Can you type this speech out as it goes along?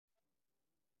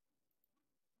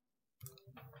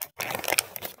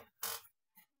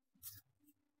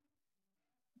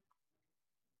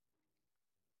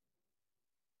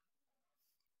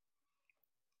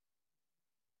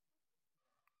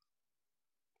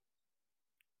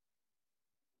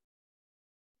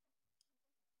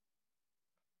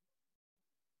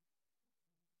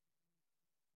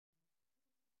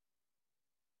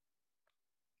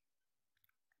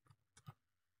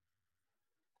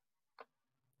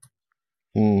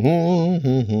Oh,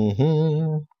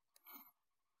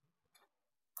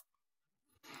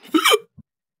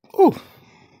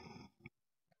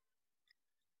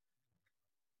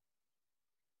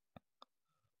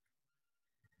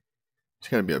 it's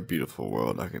gonna be a beautiful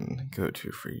world I can go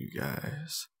to for you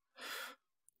guys.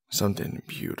 Something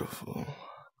beautiful.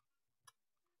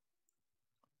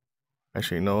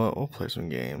 Actually, you know what? We'll play some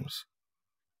games.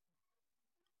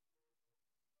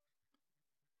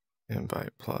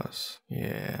 Invite plus.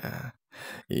 Yeah.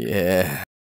 Yeah.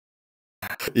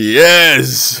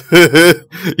 Yes!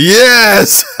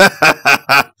 Yes!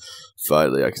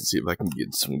 Finally, I can see if I can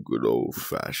get some good old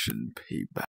fashioned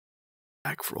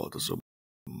payback for all those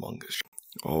Among Us.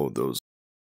 All those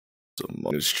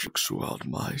Among Us tricks throughout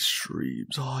my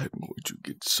streams. I'm going to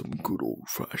get some good old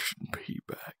fashioned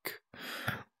payback.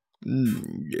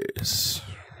 Yes.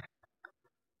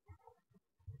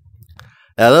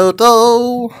 Hello,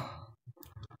 Toe!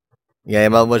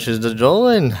 Game up wishes to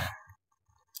join.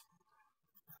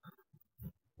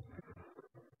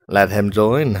 Let him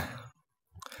join.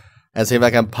 And see if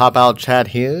I can pop out chat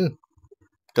here.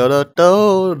 Do do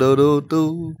do do do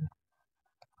do.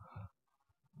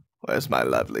 Where's my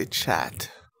lovely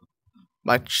chat?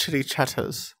 My chitty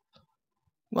chatters.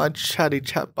 My chatty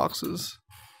chat boxes.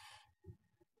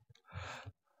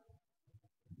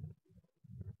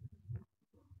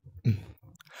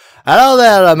 Hello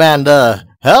there, Amanda.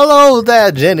 Hello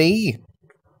there, Jenny.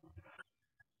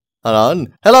 Hold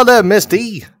on. Hello there,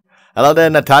 Misty. Hello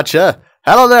there, Natasha.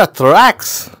 Hello there,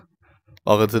 Thrax.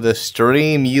 Welcome to the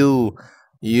stream, you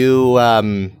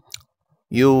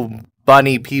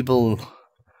bunny people.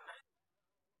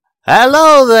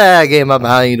 Hello there, Game Up.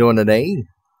 How you doing today?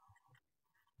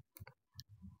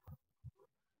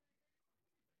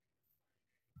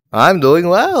 I'm doing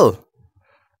well.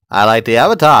 I like the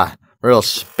avatar. Real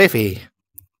spiffy.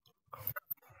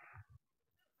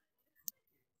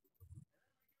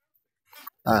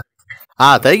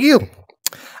 Thank you.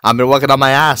 I've been working on my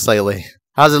ass lately.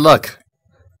 How's it look?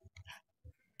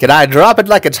 Can I drop it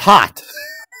like it's hot?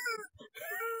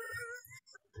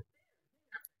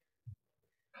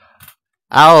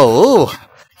 Oh, ooh.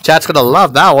 Chat's gonna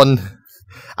love that one.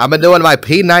 I've been doing my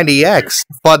P90X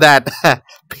for that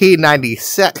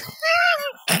P96.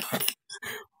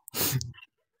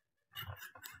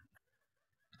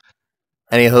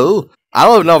 Anywho, I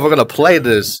don't even know if we're gonna play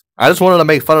this. I just wanted to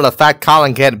make fun of the fact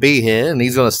Colin can't be here, and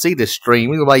he's gonna see this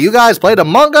stream. He's gonna be like, "You guys played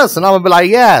Among Us?" And I'm gonna be like,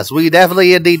 "Yes, we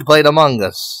definitely indeed played Among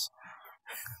Us."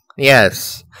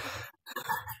 Yes.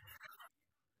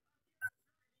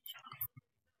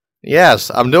 Yes,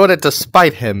 I'm doing it to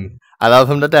spite him. I love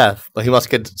him to death, but he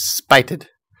must get spited.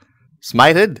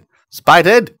 Smited?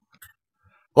 Spited?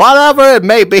 Whatever it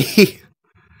may be.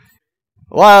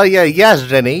 Well, yeah, yes,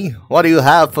 Jenny. What do you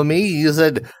have for me? You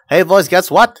said, "Hey, boys, guess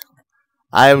what?"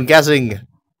 I am guessing,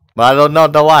 but I don't know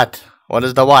the what. What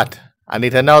is the what? I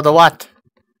need to know the what.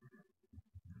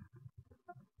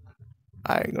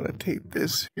 I'm gonna take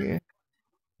this here.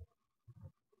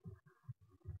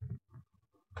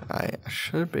 I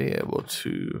should be able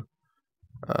to,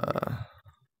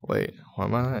 wait, why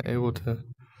am I not able to,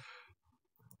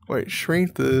 wait,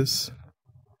 shrink this,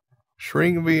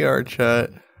 shrink VR chat.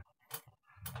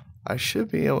 I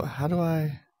should be able, how did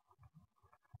I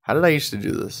used to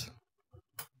do this?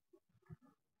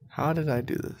 How did I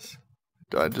do this?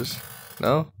 Do I just,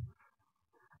 no?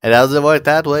 It doesn't work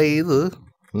that way either.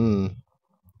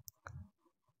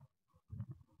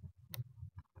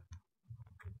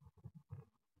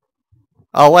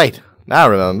 Oh wait, now I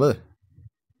remember.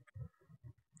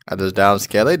 I just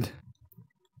downscale it,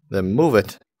 then move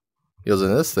it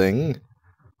using this thing,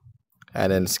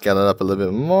 and then scale it up a little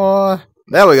bit more.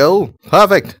 There we go,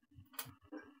 perfect.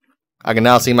 I can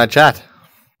now see my chat.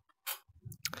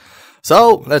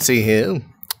 So let's see here.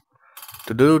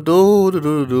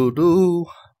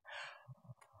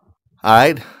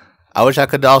 Alright, I wish I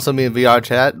could also be in VR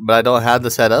chat, but I don't have the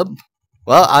setup.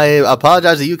 Well, I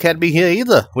apologize that you can't be here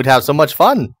either. We'd have so much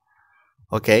fun.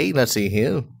 Okay, let's see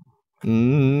here.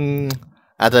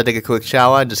 After I take a quick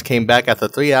shower, I just came back after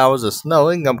 3 hours of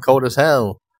snowing. I'm cold as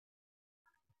hell.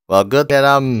 Well, good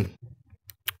that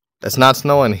it's not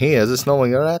snowing here. Is it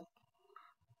snowing where at?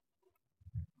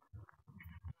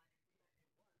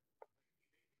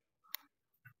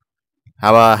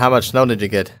 How much snow did you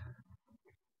get?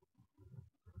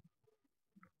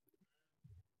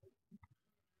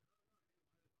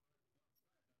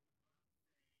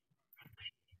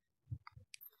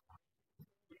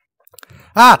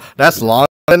 Ah, that's long.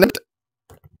 I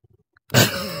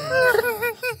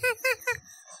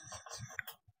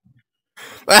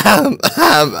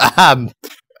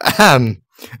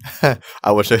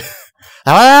wish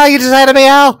Oh, you just said to me,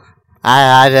 Al?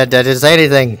 I didn't say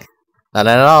anything. Not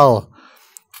at all.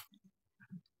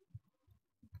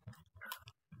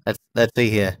 Let's see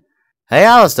here. Hey,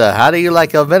 Alastor, how do you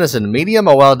like your venison? Medium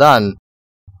or well done?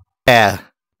 Yeah,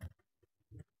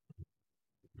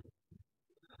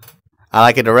 I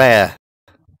like it rare.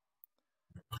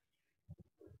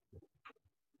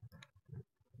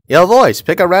 Your voice.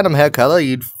 Pick a random hair color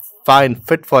you'd find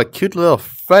fit for a cute little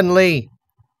friendly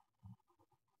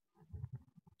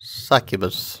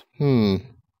succubus. Hair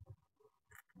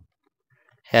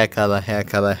color, hair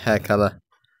color, hair color.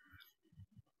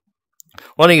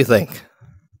 What do you think?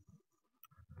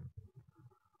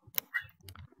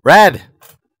 Red!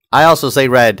 I also say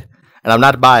red, and I'm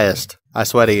not biased. I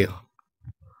swear to you.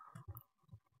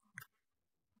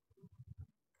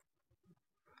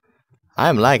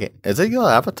 I'm like it. Is it your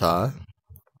avatar?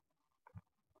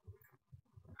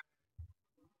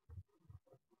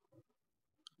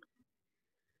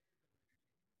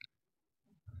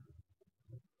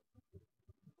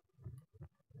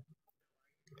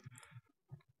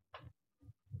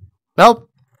 Nope.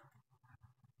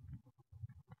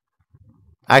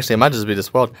 Actually, it might just be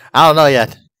this world. I don't know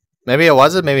yet. Maybe it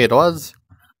wasn't, maybe it was.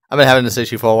 I've been having this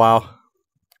issue for a while.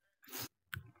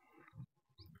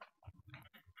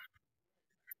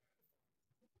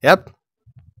 Yep.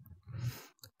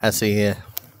 Let's see here.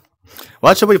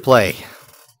 What should we play?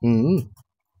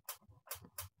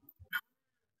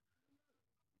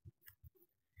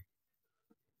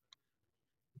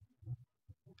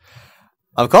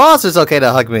 Of course it's okay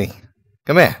to hug me.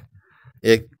 Come here.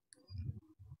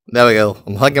 There we go.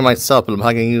 I'm hugging myself, but I'm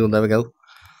hugging you. There we go.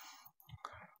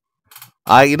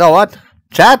 You know what?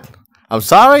 Chat, I'm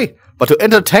sorry, but to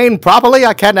entertain properly,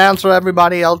 I can't answer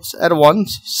everybody else at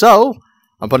once. So,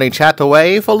 I'm putting chat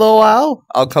away for a little while.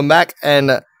 I'll come back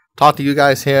and talk to you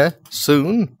guys here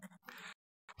soon.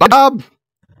 My job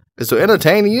is to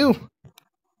entertain you.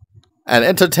 And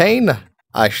entertain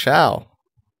I shall.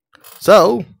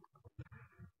 So,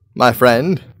 my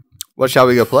friend, what shall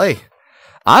we go play?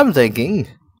 I'm thinking,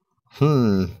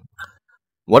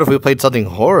 what if we played something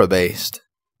horror-based?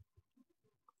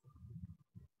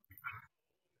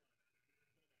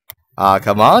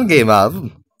 Come on, Game Up.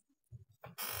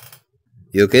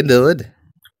 You can do it.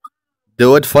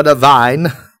 Do it for the vine,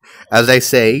 as they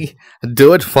say.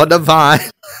 Do it for the vine.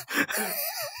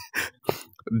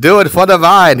 Do it for the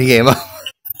vine, Game Up.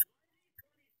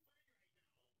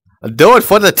 Do it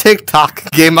for the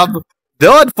TikTok, Game Up.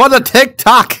 Do it for the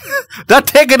TikTok. The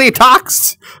tickety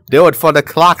talks. Do it for the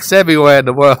clocks everywhere in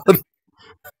the world.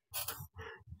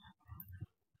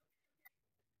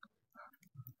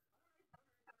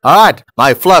 Alright,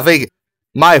 my fluffy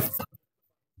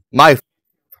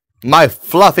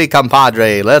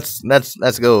compadre. Let's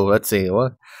go. Let's see.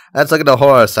 Let's look at the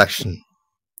horror section.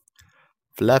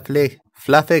 Fluffy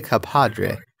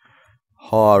compadre.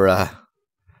 Horror.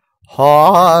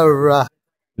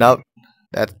 Nope.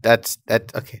 That's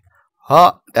okay.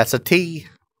 That's a T.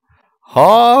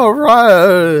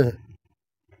 Horror.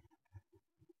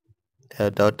 Do.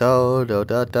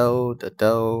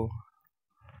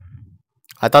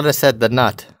 I thought it said the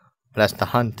nut, but that's the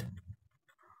hunt.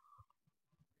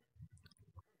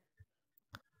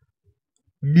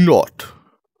 Not.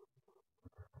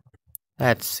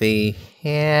 Let's see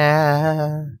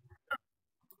here.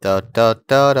 Do.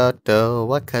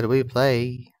 What could we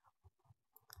play?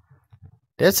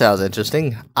 This sounds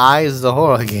interesting. Eyes the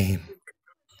horror game.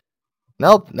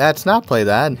 Nope, let's not play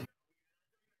that.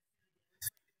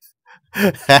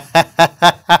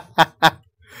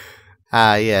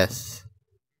 Yes.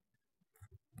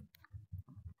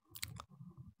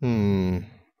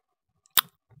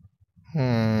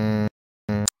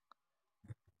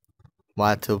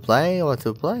 What to play? What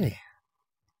to play?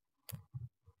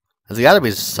 There's gotta be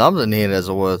something here that's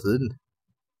worth it.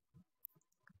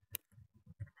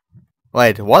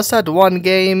 Wait, what's that one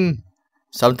game?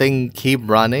 Something keep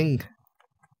running?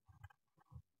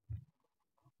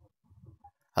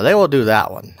 I think we'll do that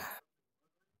one.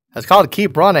 It's called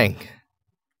Keep Running.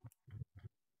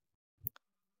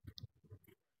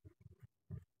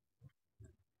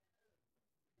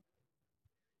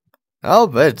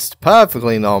 Oh, it's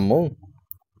perfectly normal.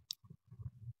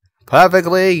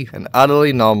 Perfectly and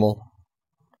utterly normal.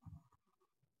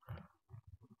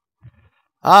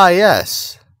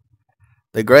 Yes.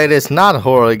 The greatest not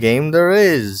horror game there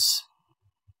is.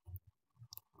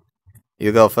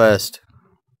 You go first.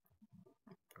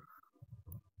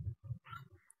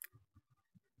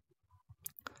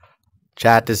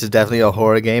 Chat, this is definitely a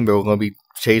horror game, but we're going to be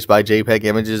chased by JPEG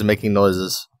images making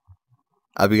noises.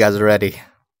 I hope you guys are ready.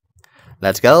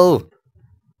 Let's go.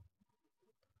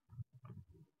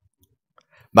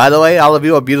 By the way, all of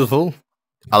you are beautiful.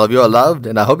 All of you are loved,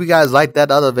 and I hope you guys liked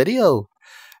that other video.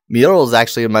 Mural's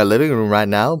actually in my living room right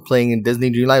now, playing in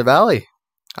Disney Dreamlight Valley.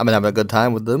 I've been having a good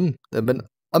time with them. They've been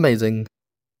amazing.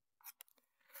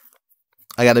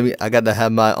 I got to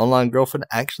have my online girlfriend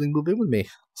actually move in with me.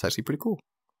 It's actually pretty cool.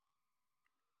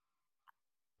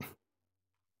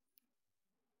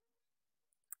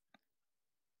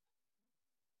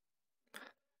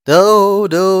 Do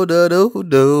do do do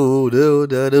do do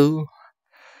do do.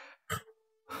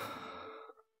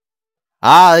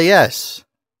 Ah, yes.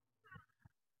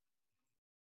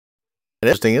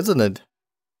 Interesting, isn't it?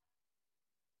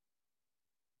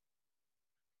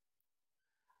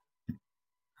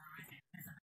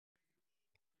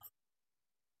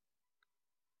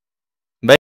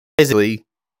 Basically,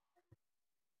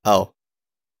 oh,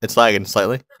 it's lagging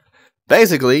slightly.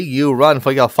 Basically, you run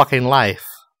for your fucking life.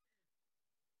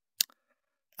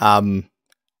 You're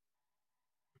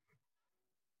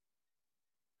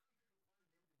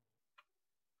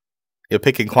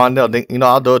picking Quandale. You know,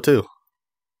 I'll do it too.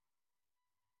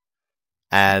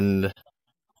 And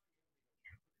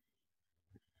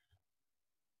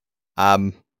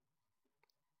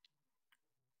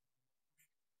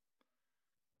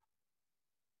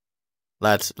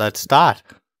let's start.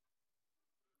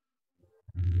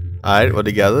 All right, we're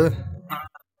together.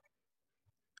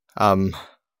 So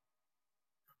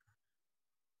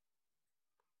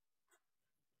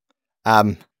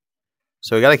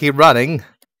we gotta keep running,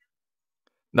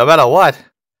 no matter what.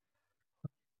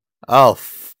 Oh,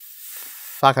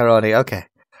 fuckaroni. Okay,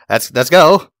 let's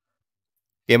go.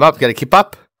 Game up. Gotta keep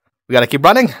up. We gotta keep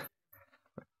running.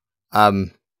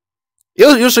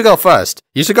 You should go first.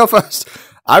 You should go first.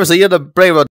 Obviously, you're the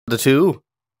braver of the two.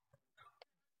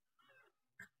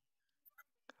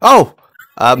 Oh,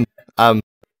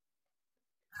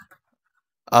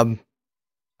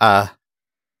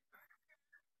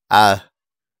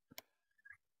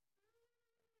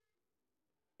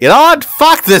 you know what?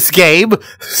 Fuck this game.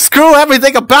 Screw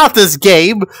everything about this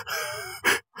game.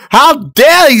 How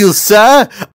dare you, sir?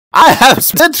 I have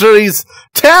centuries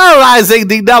terrorizing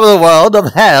the netherworld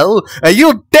of hell, and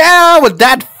you dare with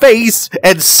that face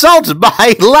insult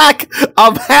my lack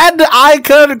of hand-eye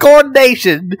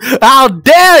coordination. How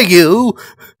dare you?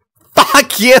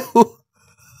 Fuck you.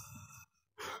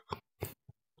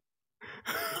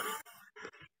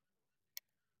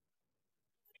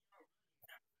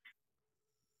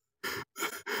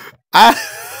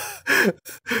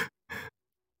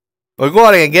 We're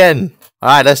going again.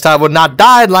 Alright, this time we're not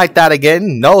dying like that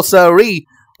again. No, sirree.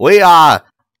 We have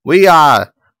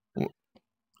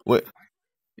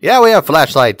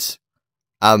flashlights.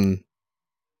 You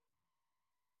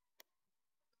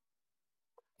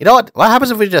know what? What happens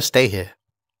if we just stay here?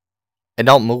 And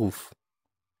don't move?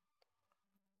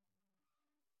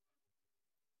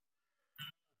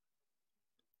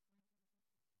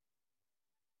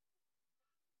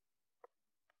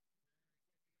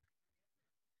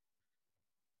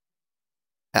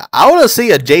 I want to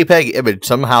see a JPEG image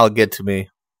somehow get to me.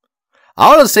 I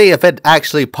want to see if it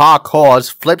actually parkours,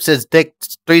 flips its dick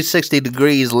 360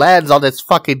 degrees, lands on its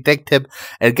fucking dick tip,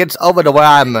 and gets over to where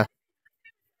I'm.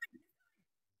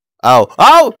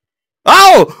 Oh!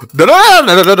 That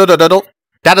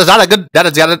is not a good. That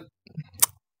is gonna.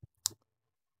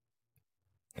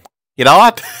 You know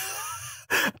what?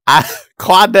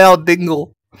 Quandale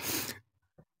Dingle.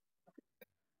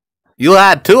 You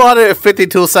had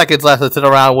 252 seconds left until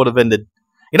the round would have ended.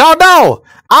 You know, no!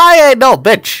 I ain't no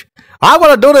bitch. I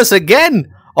want to do this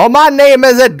again, or my name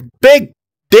isn't Big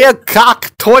Deer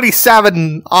Cock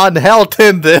 27 on Hell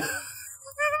Tinder.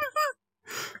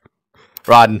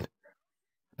 Run.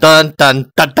 Dun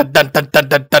dun dun dun dun dun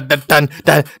dun dun dun dun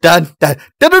dun dun dun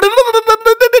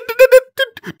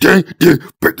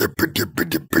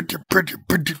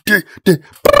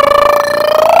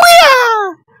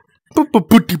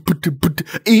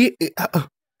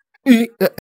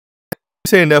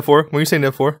saying that for? What are you saying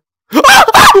that for? I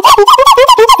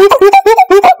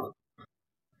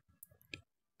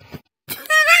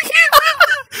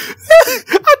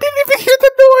didn't even hear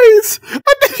the noise.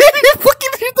 I didn't even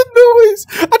fucking hear the noise.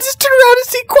 I just turned around and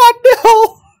see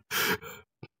Quandale.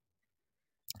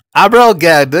 I'm real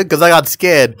good, dude, because I got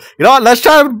scared. You know what? Let's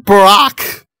try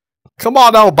Barack. Come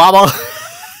on, Obama.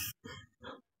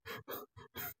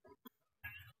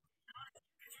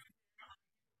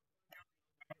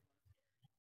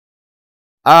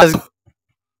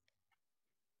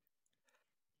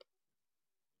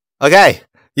 Okay,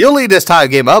 you lead this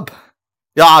time game up.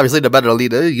 You're obviously the better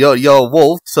leader. You're a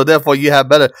wolf, so therefore you have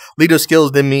better leader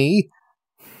skills than me.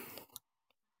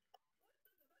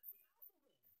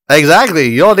 Exactly,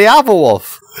 you're the alpha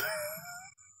wolf.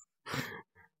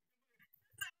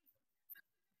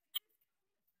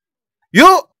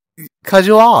 You, cause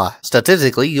you are.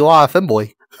 Statistically, you are a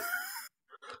femboy.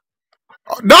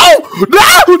 No!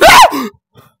 No! No!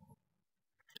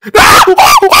 No!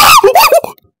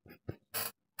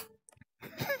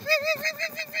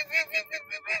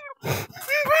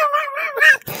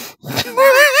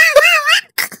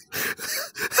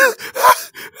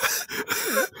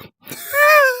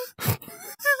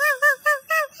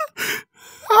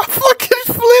 I fucking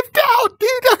flipped out,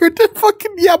 dude. I heard that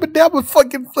fucking yabba dabba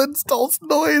fucking Flintstones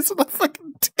noise and I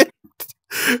fucking tipped.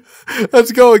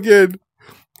 Let's go again.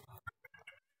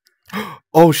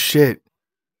 Oh shit.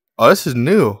 Oh, this is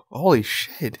new. Holy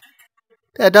shit.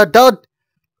 Don't.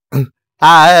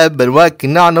 I've been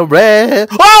working on the red.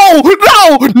 Oh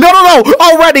no! No!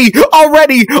 Already!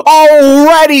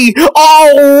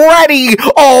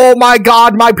 Oh my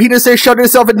god! My penis has shoved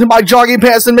itself into my jogging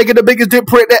pants and making the biggest dip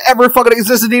print that ever fucking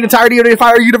existed in the entirety of the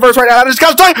entire universe right now. I just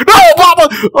got to no, Mama!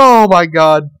 Oh my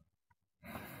god!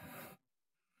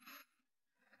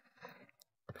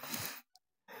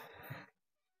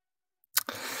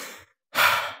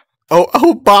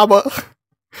 Oh, Baba!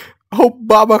 Oh,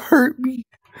 Baba hurt me.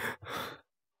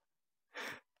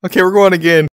 Okay, we're going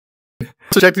again.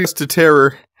 Subjecting us to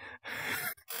terror.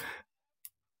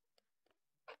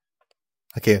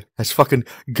 Okay, let's fucking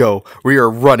go. We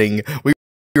are running. We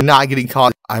are not getting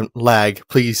caught. I'm lag.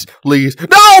 Please.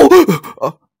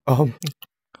 No!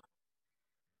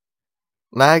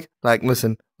 Lag?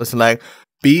 Listen, lag.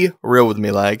 Be real with me,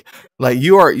 lag. Like,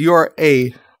 you are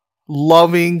a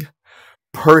loving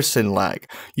person, lag.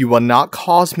 You will not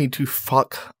cause me to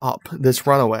fuck up this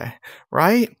runaway,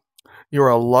 right? You're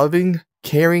a loving,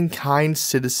 caring, kind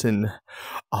citizen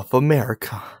of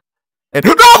America. And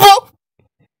no!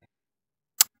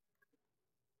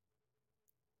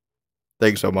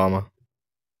 Thanks, Obama.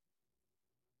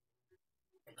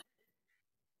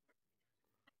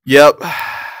 Yep,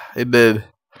 it did.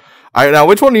 Alright, now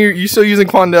which one are you still using,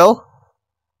 Quandel?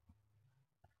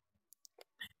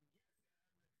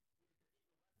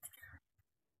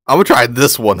 I'm gonna try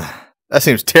this one. That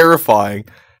seems terrifying.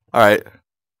 Alright.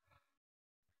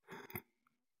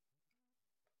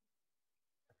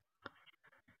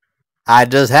 I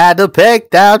just had to pick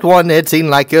that one. It seemed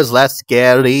like it was less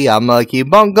scary. I'ma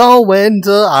keep on going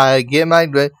till I get my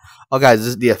drink. Oh,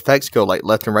 guys, the effects go like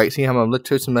left and right. See how I'm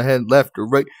twisting my head left to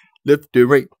right, left to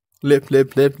right, left,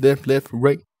 right, left and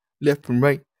right, left and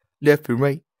right. Left and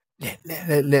right.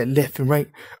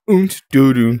 Do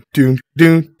do do do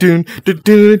do do do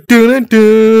do do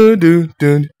do do do do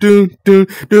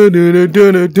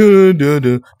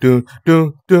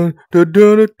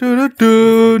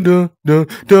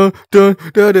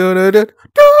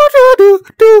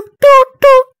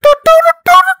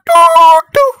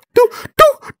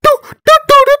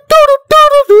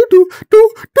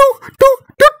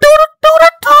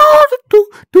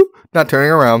do not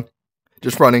turning around,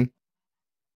 just running.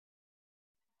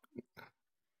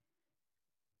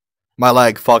 My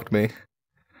lag fucked me.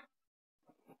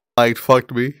 My lag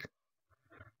fucked me.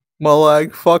 My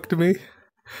lag fucked me.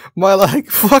 My lag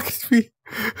fucked me.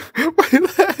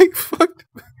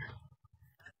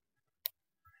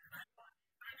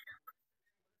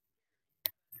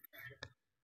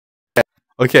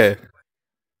 Okay.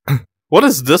 What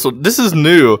is this one? This is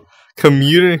new.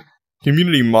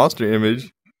 Community monster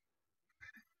image.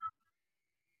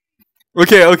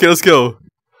 Okay, let's go.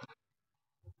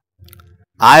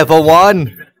 I for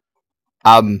one.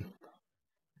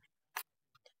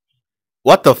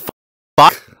 What the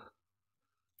fuck?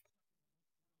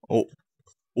 Oh,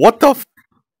 what the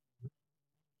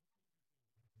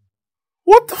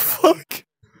fuck?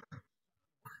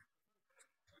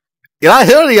 Can I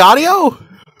hear the audio?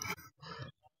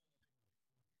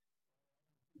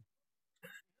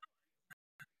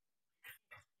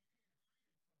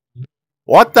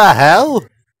 What the hell?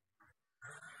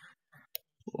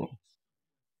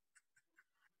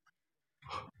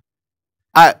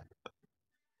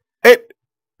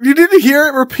 You didn't hear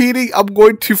it repeating, I'm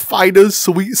going to find those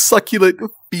sweet succulent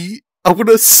feet. I'm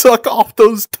gonna suck off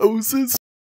those toeses.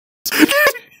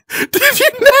 Did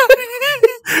you know?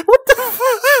 What the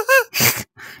fuck?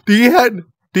 Do you have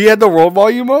the roll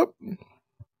volume up?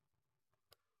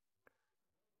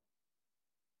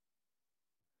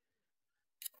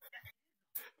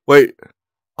 Wait,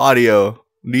 audio.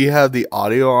 Do you have the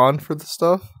audio on for the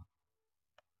stuff?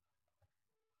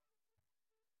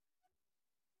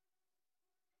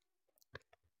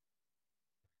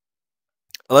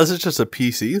 Unless it's just a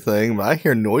PC thing, but I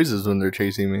hear noises when they're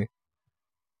chasing me.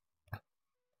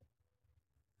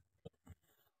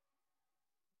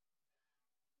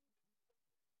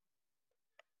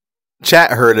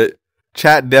 Chat heard it.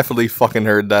 Chat definitely fucking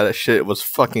heard that. That shit was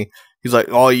fucking He's like,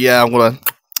 oh yeah, I'm gonna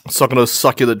suck on those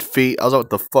succulent feet. I was like, what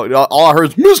the fuck? All I heard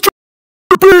is Mr.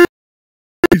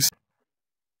 Beast!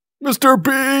 Mr.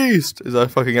 Beast! Is I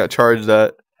fucking got charged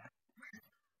that.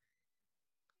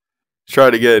 Let's try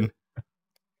it again.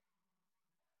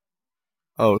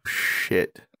 Oh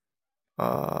shit.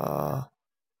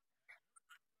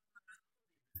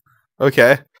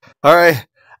 Okay. Alright.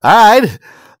 Alright.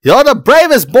 You're the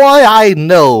bravest boy I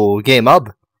know, Game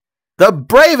Up. The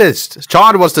bravest!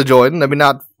 Chad wants to join. Let me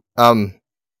not,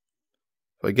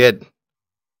 forget.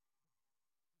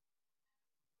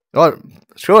 Oh,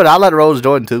 sure, I'll let Rose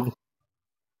join too.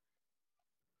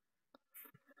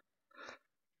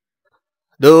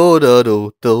 Do do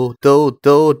do do do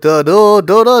do do do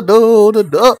do do do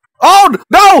do. Oh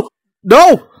no!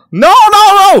 No! No!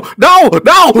 No! No! No!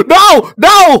 No!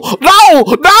 No! No!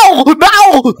 No!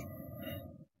 No!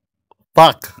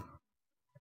 Fuck!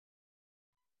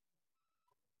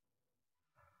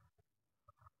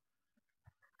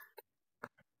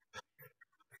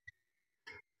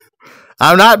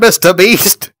 I'm not Mr.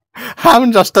 Beast.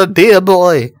 I'm just a dear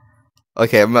boy.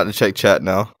 Okay, I'm about to check chat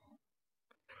now.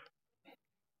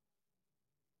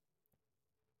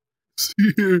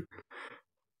 Really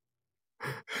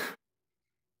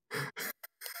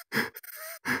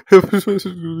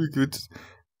good.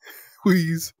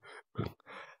 Please.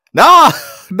 No!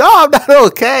 No, I'm not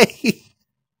okay.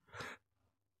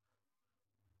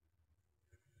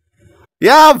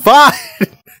 Yeah, I'm fine.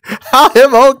 I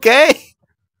am okay.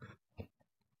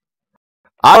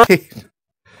 Alright.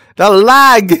 The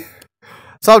lag.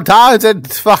 Sometimes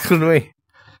it's fucking me.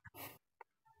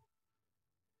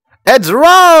 It's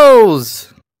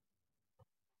Rose!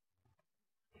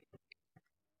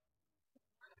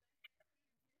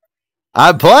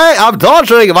 I'm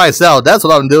torturing myself. That's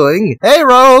what I'm doing. Hey,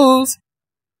 Rose!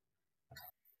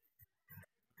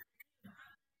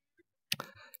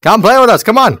 Come play with us.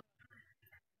 Come on.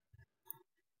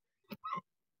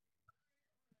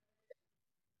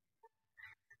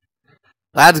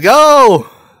 Let's go!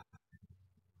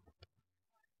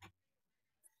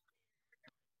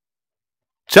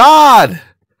 Chad!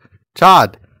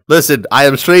 Chad, listen, I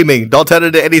am streaming. Don't turn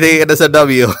into anything in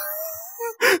SMW.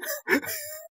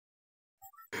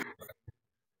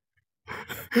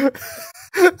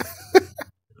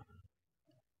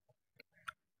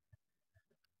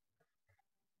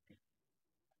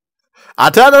 I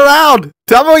turned around.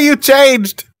 Tell me what you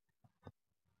changed.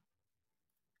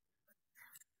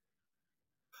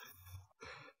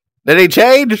 Did he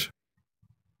change?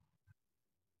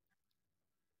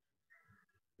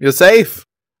 You're safe?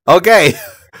 Okay.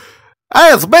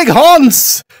 Hey, it's Big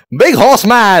Horns! Big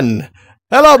Horseman!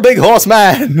 Hello, Big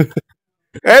Horseman!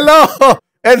 Hello!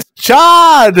 It's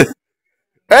Chad!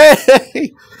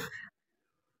 Hey!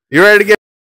 You ready to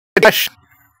get... You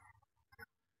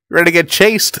ready to get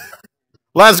chased?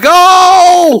 Let's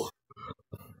go!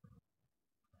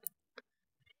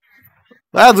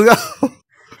 Let's go!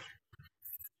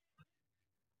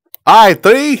 Alright,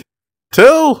 3,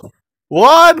 2,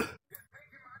 1...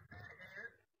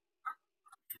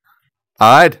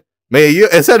 Alright.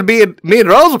 It said me and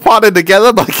Rose were partnered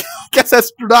together, but I guess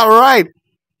that's not right.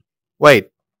 Wait.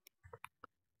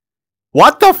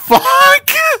 What the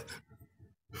fuck?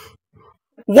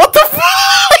 What the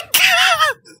fuck?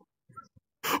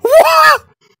 What?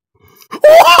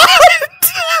 What?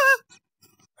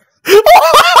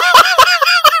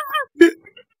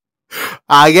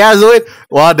 I guess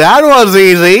well, that was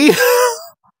easy.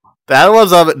 That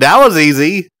was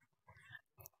easy.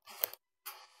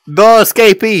 No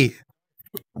escapee.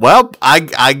 Well, I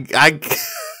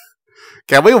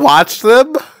can we watch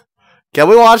them? Can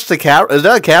we watch the camera? Is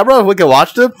there a camera? We can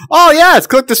watch them? Oh, yes!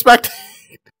 Click the spectator.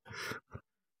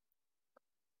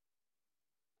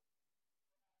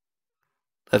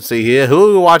 Let's see here.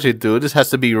 Who are we watching through? This has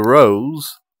to be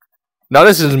Rose. No,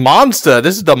 this is Monster.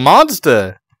 This is the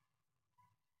Monster.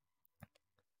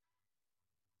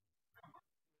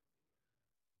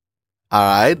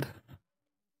 Alright.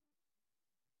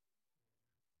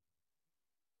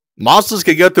 Monsters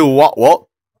can go through what? What?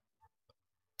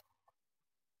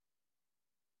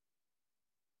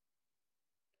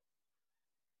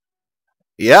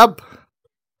 Yep.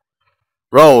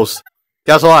 Rose.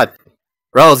 Guess what?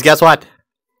 Rose, guess what?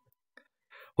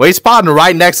 We spawned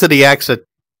right next to the exit.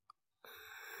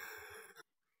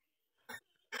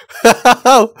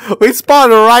 We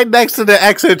spawned right next to the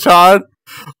exit, Chad.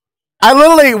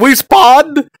 We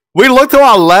spawned, we looked to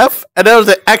our left, and there was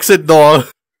an exit door.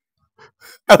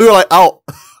 And we were like, oh.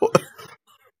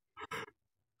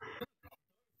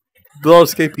 Door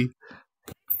escapee.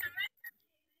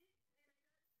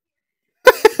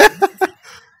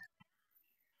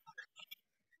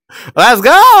 Let's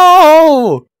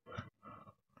go!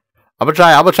 I'm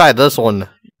gonna try this one.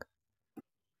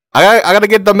 I gotta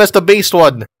get the Mr. Beast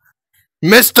one.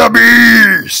 Mr.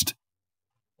 Beast!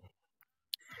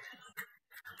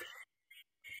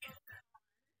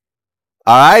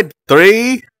 Alright,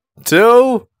 3,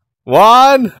 2,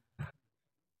 1.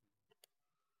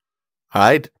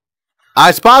 Alright.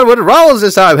 I spotted with Rose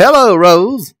this time. Hello,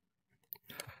 Rose.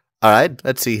 Alright,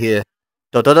 let's see here.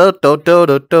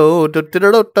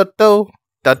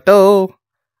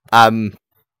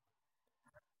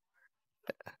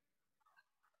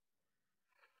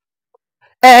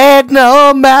 Ain't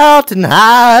no mountain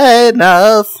high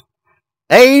enough.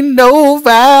 Ain't no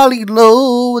valley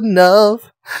low enough.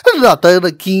 Nothing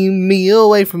to keep me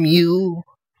away from you.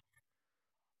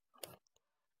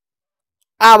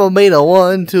 I'm gonna be the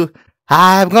one to.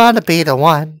 I'm gonna be the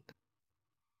one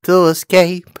to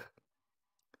escape.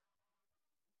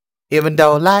 Even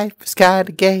though life is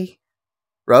kinda gay.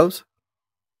 Rose?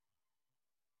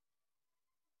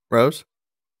 Rose?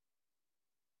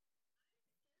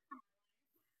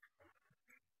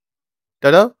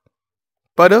 Dodo?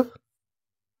 Butter?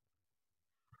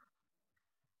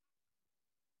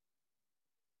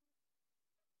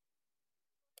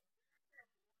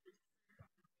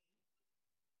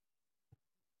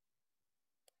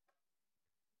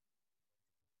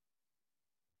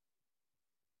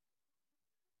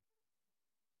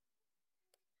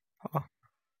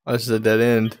 Oh, this is a dead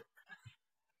end.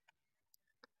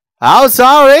 I'm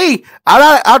sorry!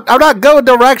 I'm not good with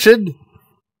direction.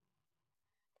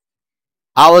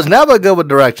 I was never good with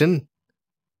direction.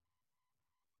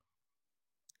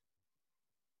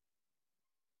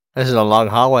 This is a long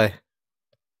hallway.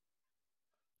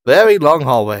 Very long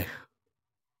hallway.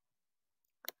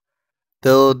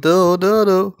 Do do do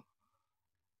do.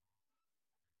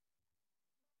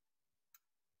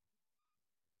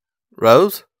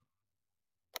 Rose?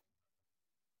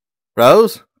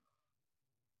 Rose?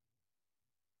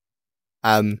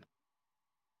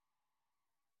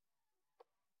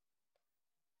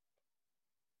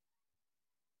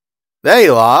 There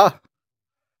you are.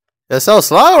 You're so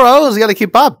slow, Rose. You gotta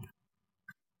keep up.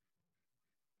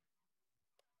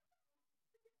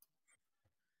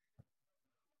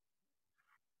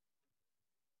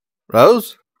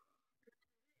 Rose?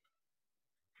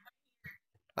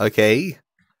 Okay.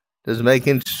 Just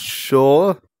making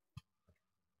sure.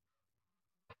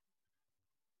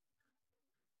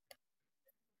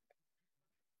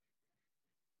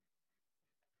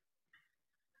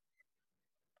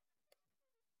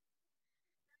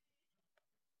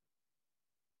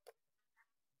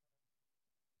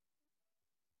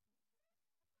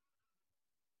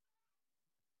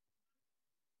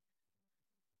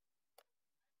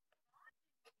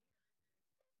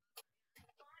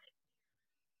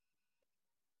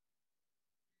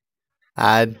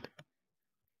 And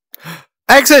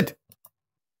exit!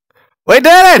 We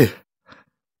did it!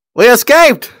 We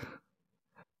escaped!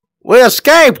 We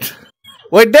escaped!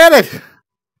 We did it!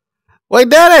 We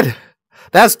did it!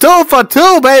 That's 2 for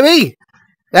 2, baby!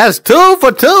 That's 2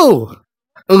 for 2!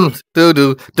 Do do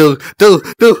do do do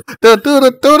do do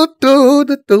do do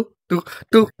do do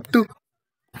do do.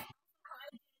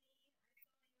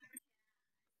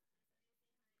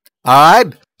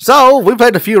 Alright, so we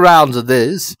played a few rounds of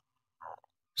this.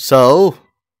 So,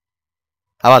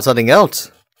 how about something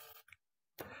else?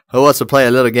 Who wants to play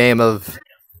a little game of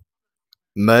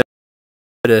murder?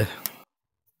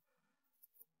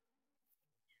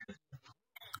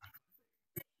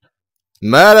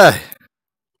 Murder!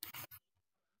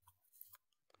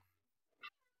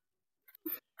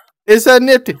 It's a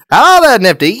Nifty. Hello there,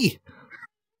 Nifty!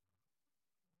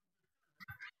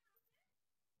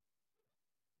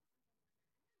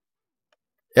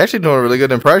 You're actually doing a really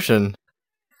good impression.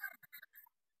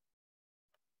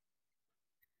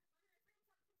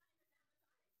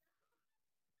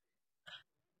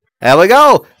 There we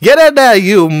go! Get in there,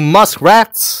 you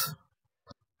muskrats!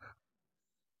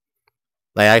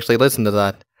 They actually listened to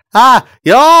that. Ah!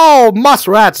 You're all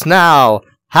muskrats now!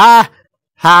 Ha!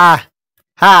 Ha!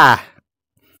 Ha!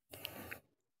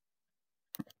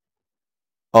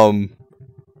 I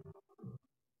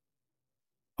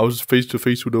was face to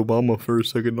face with Obama for a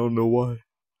second, I don't know why.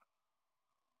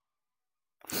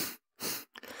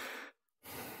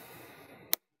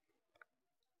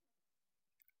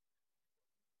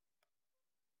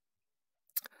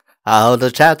 How the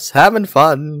chat's having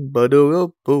fun,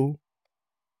 ba-doo-boo.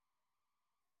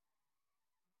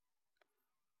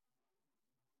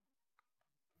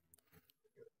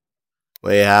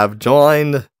 We have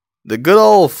joined the good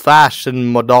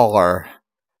old-fashioned Modar.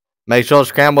 Make sure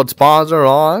scrambled spawns are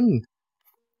on.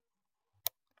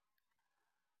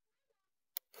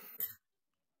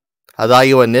 I thought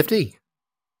you were nifty.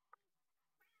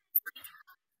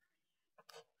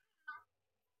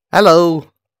 Hello.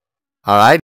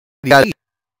 Alright.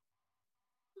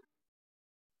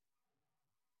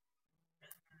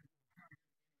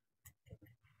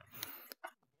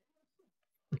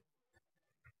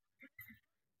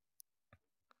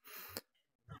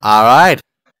 Alright.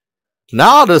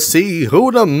 Now to see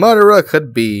who the murderer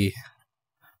could be.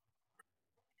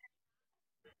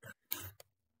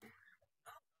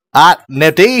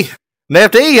 Nifty?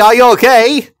 Nifty, are you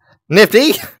okay?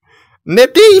 Nifty?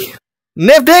 Nifty?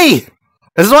 Nifty!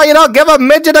 This is why you don't give a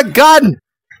midget a gun!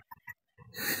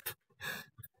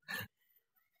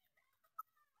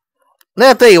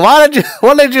 Nifty, what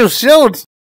did you shoot?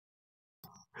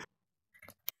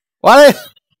 What did...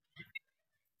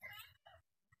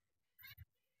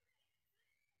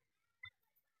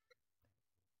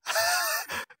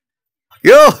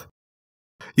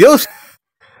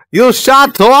 You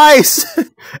shot twice!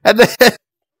 And then...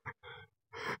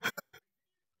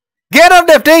 Get him,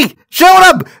 Nifty! Shoot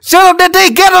him! Shoot him,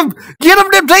 Nifty! Get him! Get him,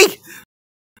 Nifty!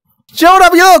 Shoot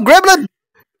him, you gremlin!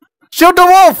 Shoot the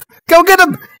wolf! Go get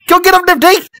him! Go get him,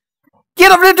 Nifty!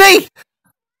 Get him, Nifty!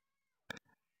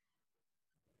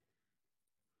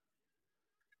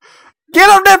 Get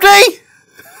him, Nifty!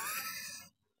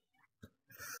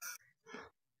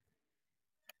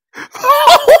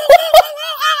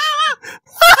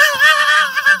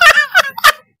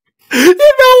 You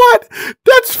know what?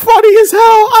 That's funny as hell.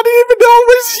 I didn't even know it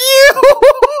was you.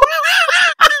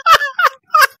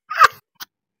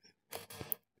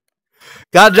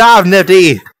 Good job,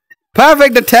 Nifty.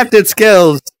 Perfect detective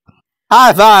skills.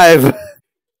 High five.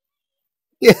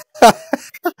 Yeah.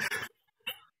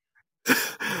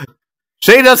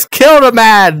 She just killed a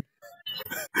man.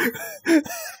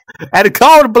 And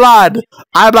cold blood.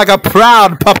 I'm like a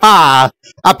proud papa.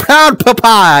 A proud papa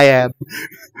I am.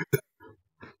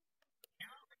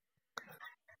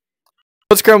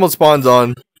 What's Gremlin spawns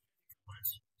on?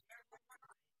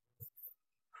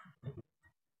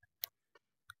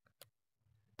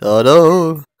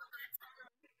 Dodo.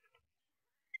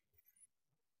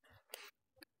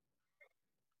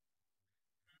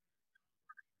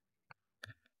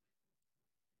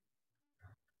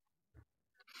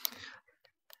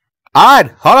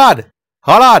 Alright, hold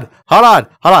on.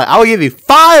 I will give you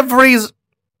 5 reasons.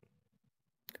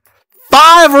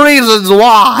 5 reasons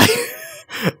why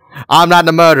I'm not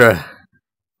the murderer.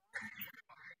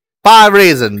 5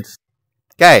 reasons.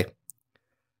 Okay.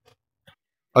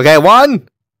 Okay, 1.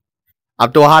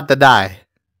 I'm too hot to die.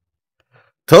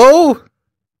 2.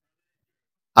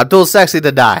 I'm too sexy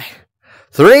to die.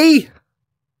 3.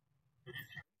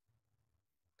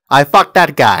 I fucked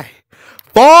that guy.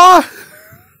 4.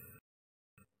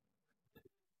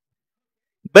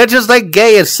 Bitches think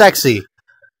gay is sexy.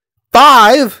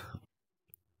 5.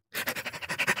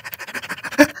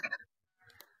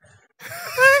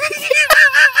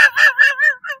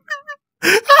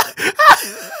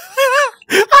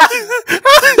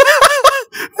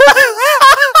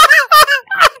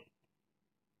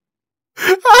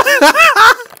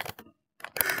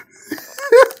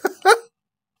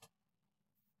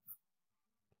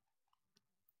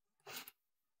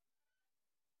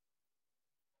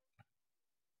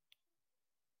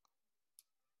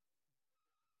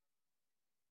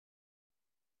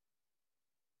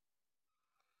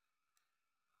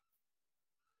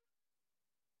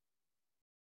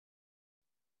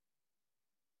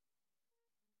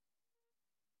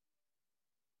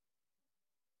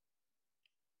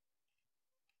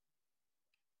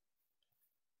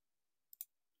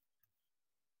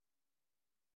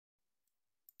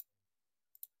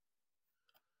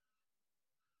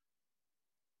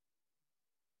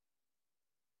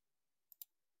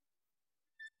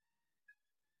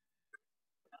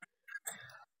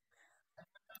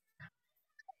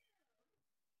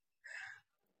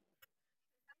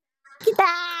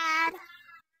 Dad.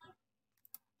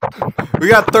 We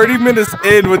got 30 minutes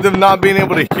in with them not being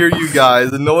able to hear you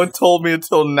guys, and no one told me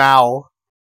until now.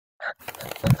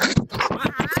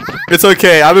 It's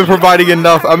okay. I've been providing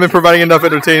enough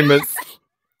entertainment.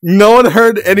 No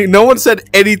one said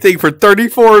anything for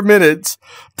 34 minutes.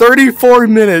 34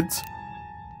 minutes.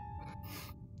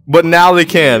 But now they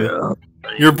can. Yeah.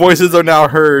 Your voices are now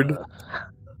heard.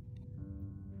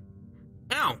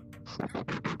 Ow.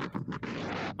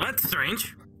 That's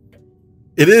strange.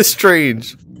 It is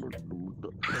strange.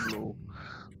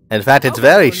 In fact, it's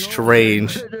very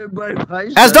strange.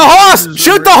 As the horse!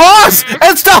 Shoot the horse!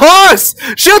 It's the horse!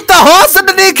 Shoot the horse in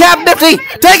the kneecap, Nifty!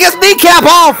 Take his kneecap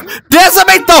off!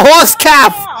 Decimate the horse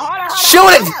calf!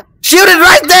 Shoot it! Shoot it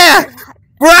right there!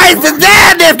 Right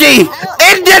there, Nifty!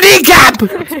 In the kneecap!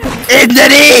 In the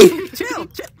knee! Chill.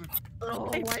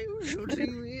 Oh, why are you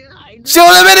shooting me?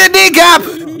 Shoot him in the kneecap!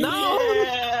 No.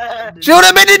 Shoot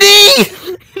him in the knee!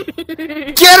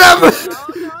 Get him!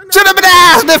 Shoot him in the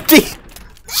ass, Nifty!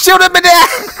 Shoot him in the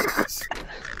ass!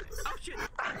 Oh shit.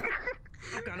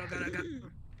 Oh god.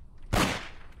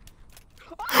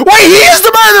 Wait, he is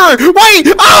the murderer! Wait!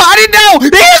 Oh, I didn't know! He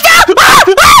is the...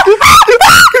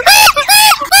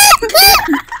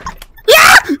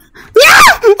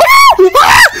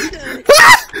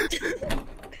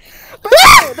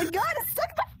 Bro, the gun is stuck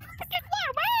in the fucking floor.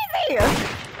 Where is he?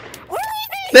 Where is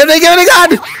he? Nifty, give me the gun!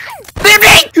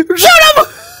 Nifty! Shoot him!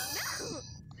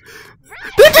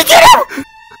 Nifty, get him!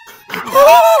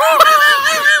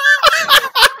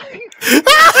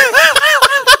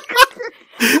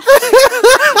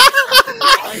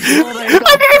 I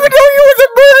didn't even know you was a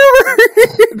murderer!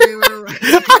 They were right.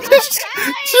 I just...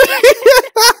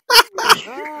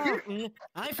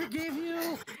 I forgive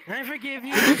you. I forgive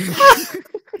you.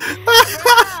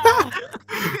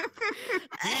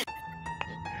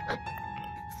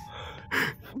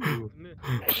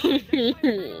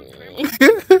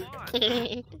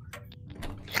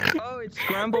 Oh, it's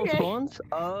scrambled spawns?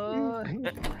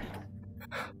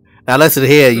 Now listen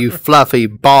here, you fluffy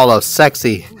ball of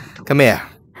sexy. Come here.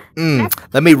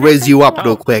 Let me raise you up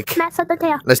real quick. Mess with the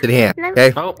tail. Listen here,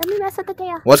 okay? Oh. Let me mess with the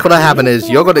tail. What's gonna happen is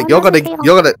you're gonna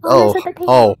oh,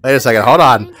 wait a second, hold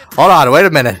on, wait a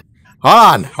minute.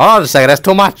 Hold on a second, that's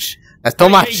too much. That's too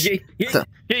much. You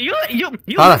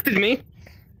Hold on. lifted me.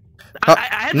 Oh, I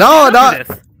had to no, get out of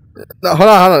this. No, hold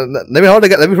on. Let me hold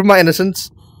it. Let me prove my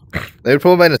innocence.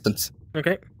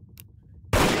 Okay.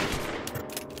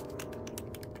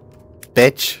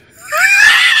 Bitch.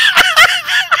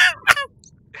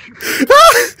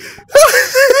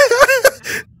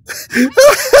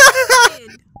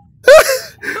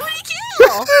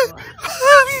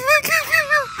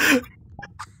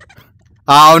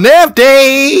 Oh,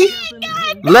 Nifty!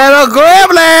 Little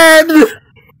gremlin!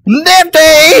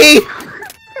 Nifty!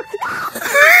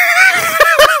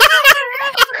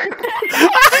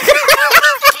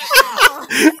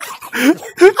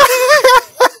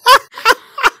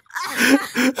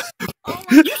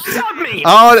 You shot me.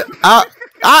 Oh,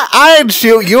 I didn't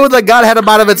shoot you. The gun had a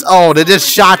mind of its own. It just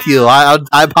shot you. I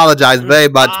apologize very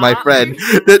much, my friend.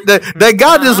 The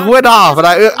gun just went off, and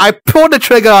I pulled the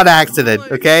trigger on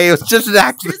accident. Okay, it was just an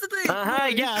accident. Here's the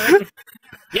thing.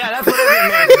 Yeah, that's what every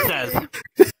American says.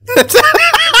 This is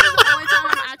the only time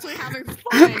I'm actually having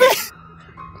fun.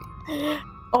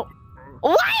 Oh,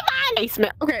 why am I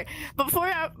basement? Okay, before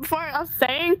I was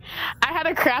saying, I had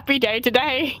a crappy day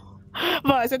today,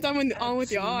 but since I'm on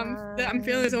with y'all, I'm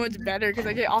feeling so much better because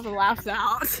I get all the laughs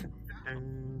out.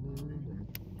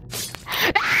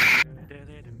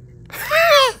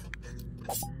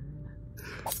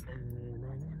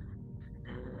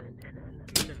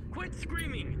 Quit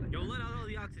screaming. You'll let out all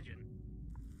the oxygen.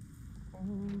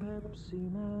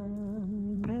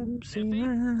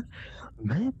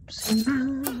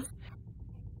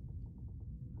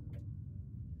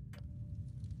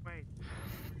 Wait.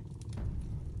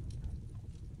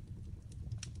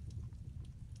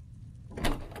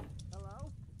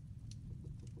 Hello?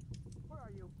 Where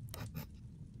are you?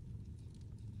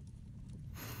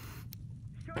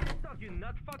 Show yourself, you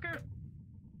nut fucker!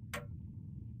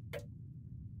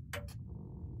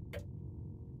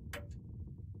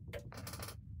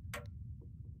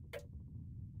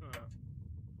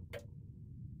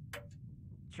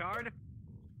 Chard?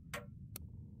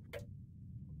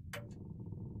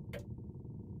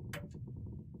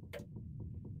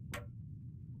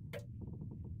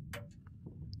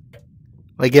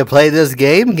 We can play this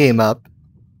game up.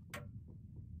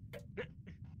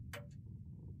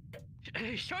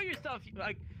 Show yourself,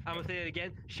 like, I'm gonna say it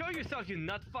again. Show yourself, you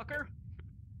nut fucker!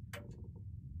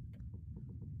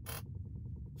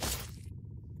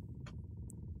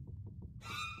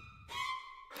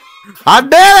 I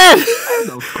did it!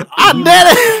 I did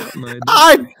it!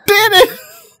 I did it!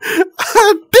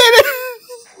 I did it!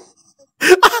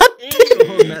 I did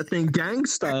On that thing gang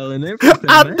style and everything,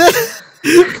 I man. did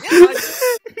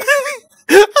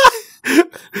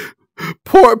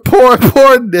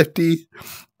Poor Nifty.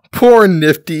 Poor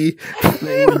Nifty.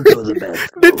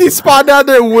 Nifty spawned down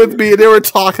there with me and they were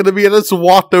talking to me and I just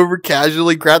walked over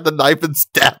casually, grabbed the knife and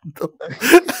stabbed them.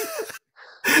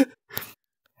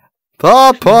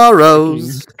 Poor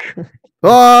Rose.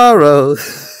 Poor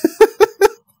Rose.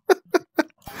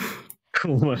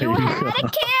 Oh my You had God. to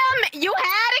kill me. You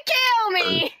had to kill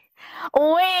me.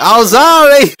 Wait. I'm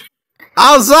sorry.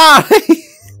 I'm sorry.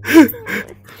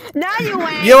 Now you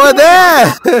went. You were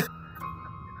there.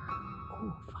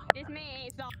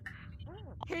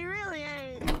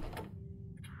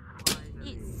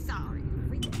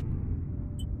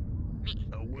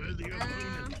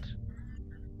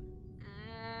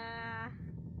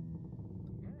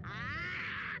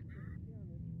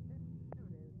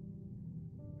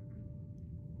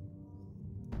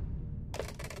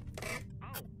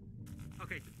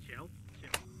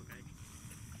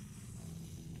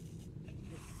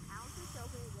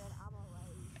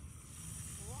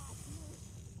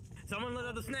 Someone let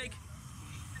out the snake.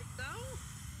 No.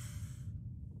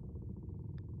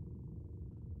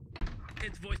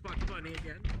 It's voice box funny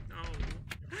again. Oh,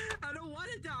 I don't want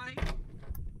to die.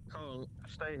 Oh,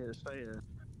 stay here, stay here.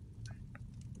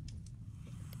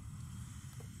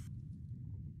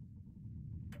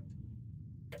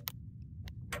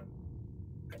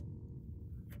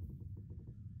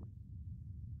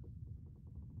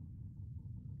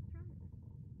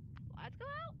 Let's go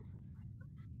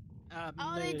out.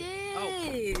 Oh, they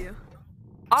did.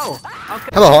 Oh, okay.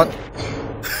 Hello, Haunt.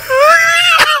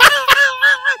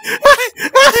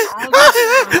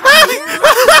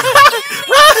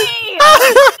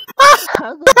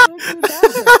 How the fuck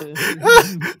did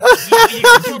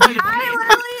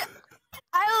that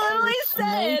I literally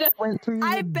said, went through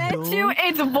I the bet door? you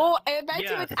it's I bet you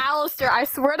Yes. it's Alastor. I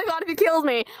swear to God, if he kills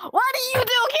me, what do you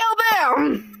do? Kill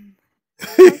them!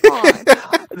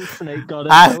 The snake got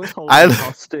it. I was holding I-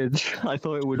 hostage. I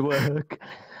thought it would work.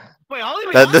 Wait,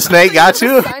 holy The snake got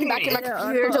you? Sign back in my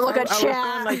computer to look I at was going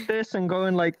chat. like this and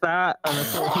going like that, and I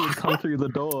thought he would come through the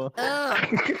door. I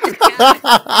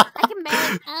can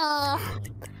make.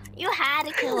 You had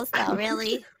to kill us though,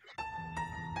 really.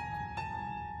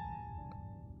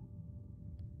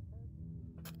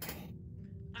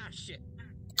 Ah, shit.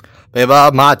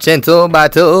 People marching to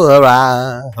battle,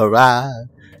 hurrah, hurrah.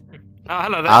 Oh,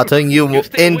 hello there. I'll turn you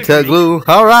stay away into from me. glue,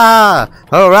 hurrah,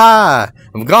 hurrah.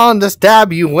 I'm going to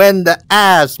stab you in the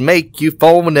ass, make you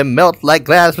foam and melt like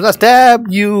glass. When I stab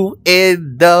you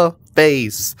in the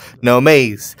face, no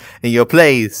mace in your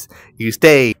place. You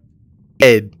stay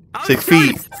dead, Oh, 6 sorry.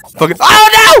 feet. Fucking. Oh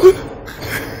no!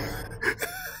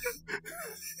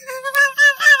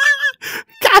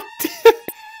 God damn!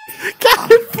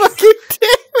 God fucking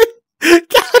damn it!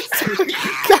 God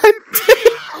damn!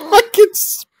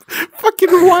 Fucking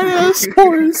white ass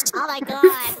horse! Oh my God!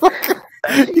 Fucker!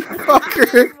 You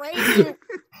fucker!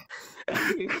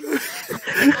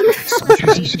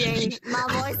 My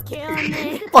voice killed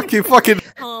me. Fucking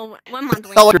 1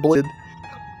 month hell blade.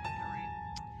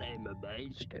 I'm a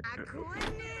beast. How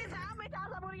many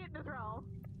times I'm gonna get this wrong?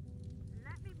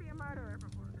 Let me be a murderer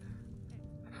before.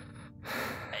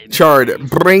 Chard,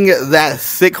 bring that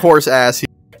sick horse ass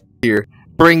here.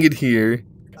 Bring it here.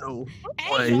 No.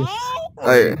 Hey, Wait.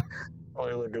 I What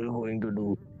are you going to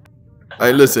do?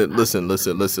 listen,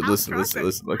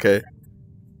 okay?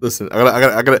 Listen,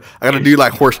 I gotta do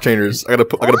like horse trainers. I gotta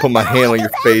put my hand on your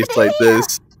face like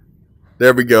this.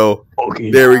 There we go.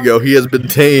 Okay. There we go. He has been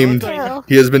tamed.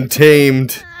 He has been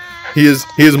tamed. He is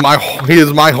my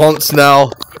haunts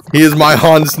now. He is my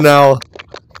haunts now.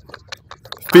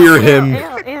 Fear him.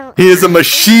 He is a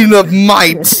machine of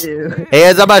might. He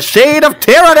is a machine of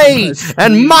tyranny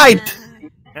and might.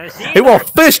 He will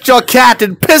fist your cat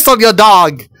and piss on your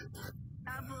dog.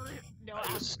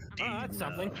 That's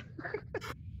something.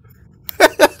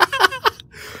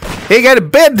 He can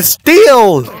bend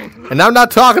steel, and I'm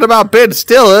not talking about Ben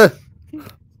Stiller.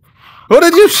 Who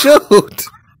did you shoot?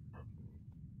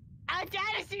 I'm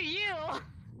trying to shoot you.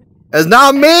 It's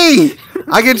not me.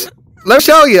 I can. Let me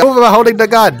show you. I'm holding the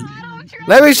gun.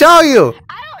 Let me show you.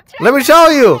 Let me show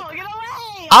you. Get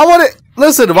away! I want to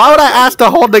listen. Why would I ask to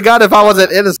hold the gun if I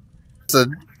wasn't innocent?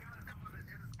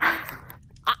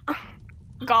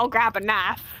 Go grab a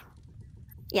knife.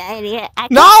 Yeah, idiot.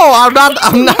 No, I'm not.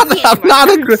 I'm not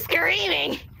a.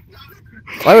 Screaming.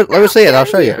 Let me see it. I'll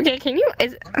show you. Okay, can you?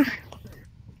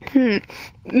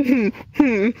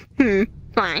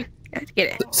 Fine. Let's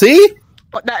get it. See?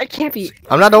 Oh, no, it can't be.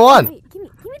 I'm not the one. Wait, give me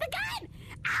the gun.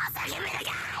 Elsa, give me the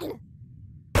gun.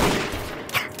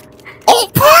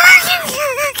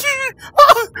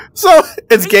 Oh! So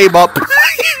it's game up. Oh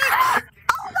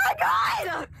my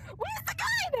God! Where's the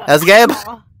gun? That's game.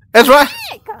 It's right.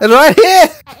 It's right here.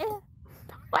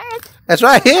 Where is? It's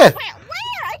right here. Where?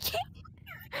 I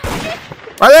can't.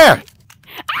 Right there.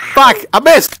 Fuck! I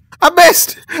missed.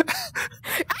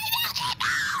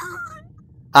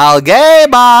 I'll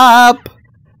game up.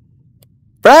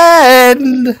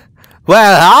 Friend,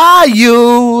 where are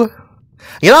you?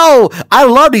 You know, I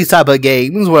love these type of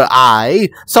games where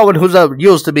someone who's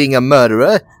used to being a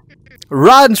murderer,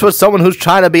 runs for someone who's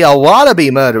trying to be a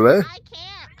wannabe murderer. I can't.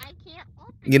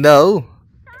 You know?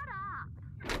 Shut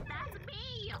up. That's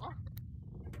me.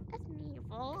 That's me,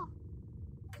 fool.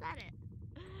 Said it.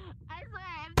 I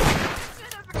swear.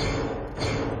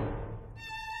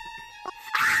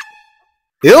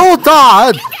 You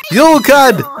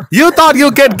thought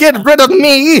you could get rid of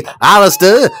me,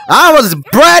 Alastor. I was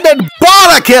bred and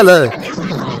born a killer.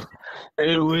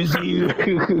 It was you.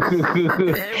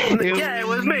 Yeah, it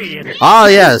was me. Oh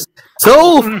yes.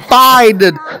 So fine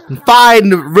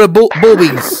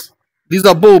boobies. These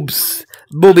are boobs.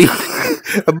 Booby.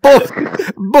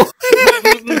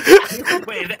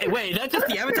 Wait, that's just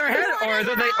the avatar head,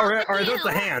 or are those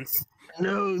the hands?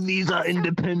 No, these are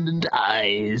independent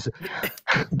eyes.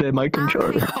 They're my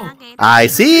controller. I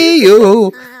see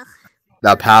you.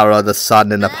 The power of the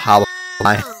sun and the power of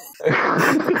my.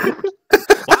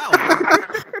 Wow,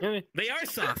 they are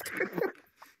soft.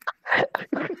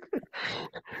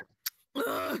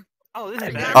 Oh, this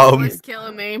is bad. My voice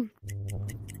killing me.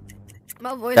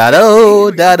 My voice.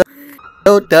 Da-do,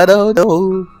 da-do, da-do,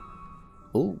 do.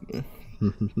 Ooh.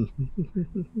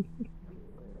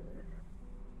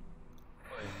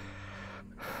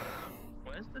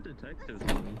 Where's the detective?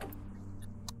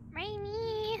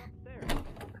 Rainy.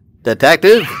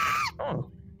 Detective?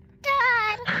 Oh.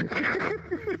 Dad.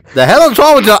 The hell is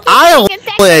wrong with your eyelid?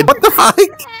 What the fuck?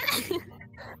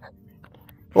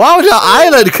 Why was your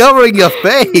eyelid covering your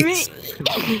face?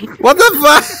 What the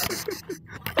fuck?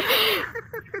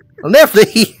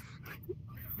 Nifty.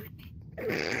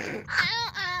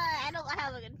 I don't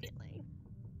have a good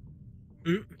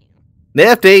feeling.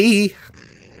 Nifty.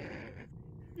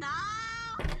 No, I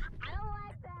don't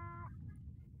like that.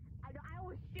 I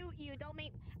will shoot you. Don't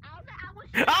make. I will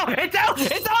shoot. Oh, it's out!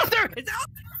 It's Alastor! It's out!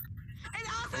 It's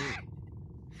Alastor!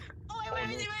 Oh wait, where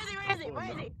is he? Where is he? Where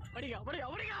is he? Where'd he go? Where'd he go?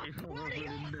 Where'd he go? Where'd he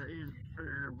go? I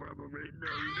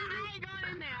ain't going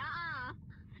in there.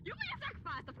 You made a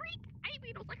sacrifice, the freak. I ain't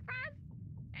made no sacrifice.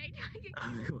 Hey, Oh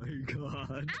my god.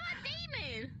 I'm a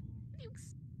demon.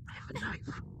 I have a knife.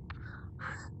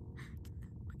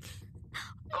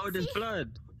 Oh, there's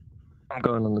blood. I'm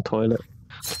going on the toilet.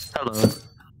 Hello.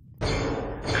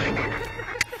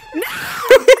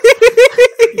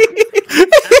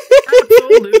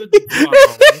 Absolute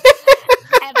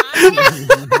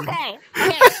Okay.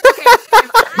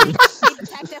 If I see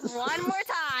detective one more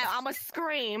time, I'ma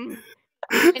scream.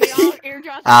 And you're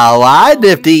just. Oh, why,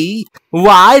 Nifty?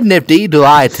 Why, Nifty, do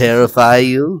I terrify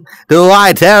you? Do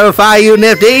I terrify you,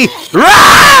 Nifty?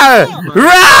 Rawr!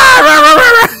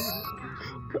 Rawr!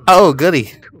 Oh,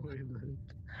 goody.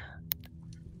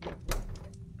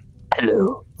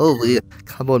 Hello. Oh, yeah.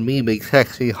 Come on, me, big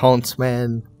sexy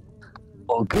huntsman.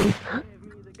 Okay.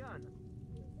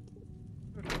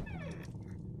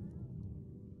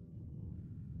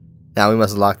 Now we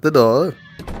must lock the door.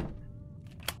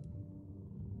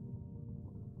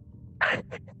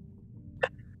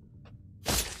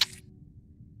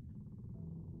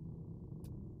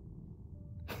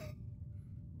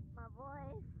 My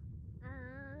voice.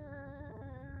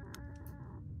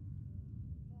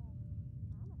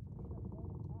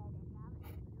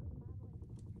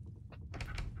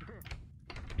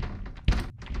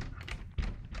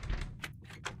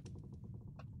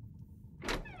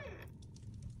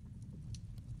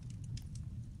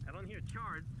 I don't hear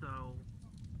charge, so.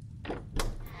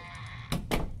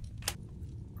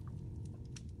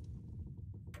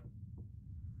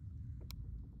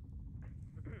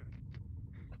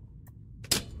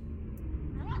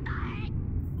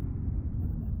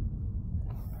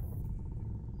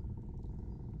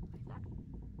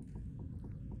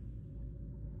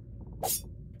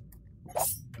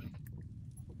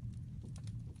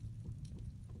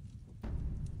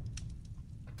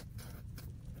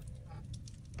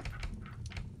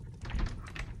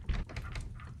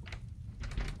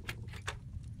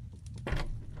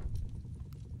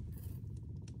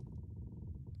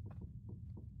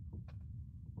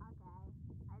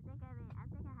 I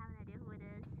think I have an idea who it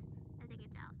is. I think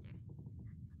it's Alastor.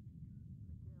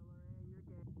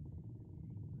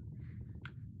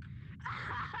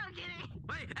 I'm kidding.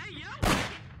 Wait, hey, yo!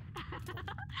 I'm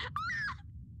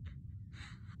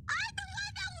the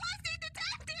one that was the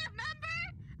detective, remember?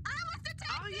 I was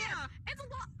detective. Oh, yeah. It's a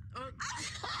lot.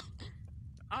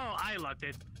 Oh, I locked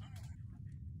it.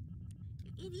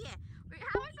 You idiot. Wait,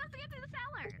 how are we supposed to get to the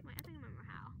cellar? Wait, I think I remember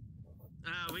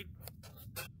how. We.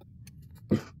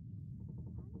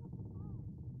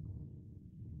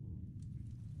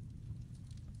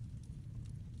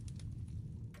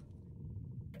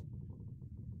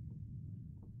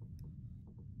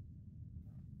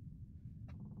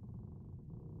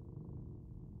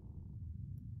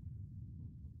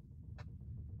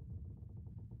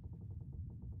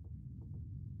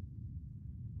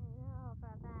 No, for a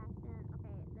fact.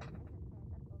 Okay, then I can say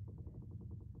that's both of you.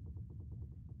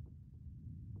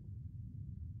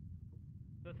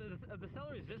 The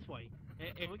cellar is this way,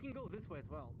 and we can go this way as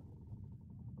well.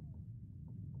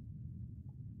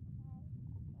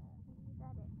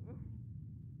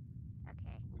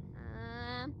 Okay.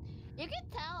 You can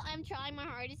tell I'm trying my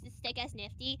hardest to stick as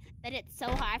Nifty, but it's so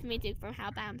hard for me to from how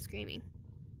bad I'm screaming.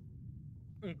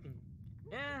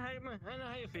 Yeah, I know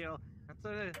how you feel.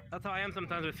 That's how I am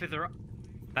sometimes with Scissor.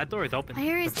 That door is open. I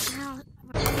hear his out.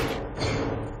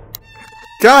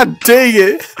 God dang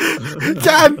it!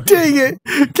 God dang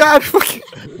it! God fucking.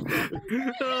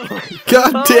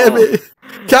 God damn it!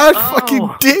 God fucking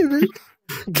damn it!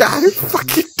 God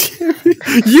fucking damn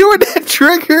it! You and that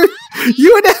trigger!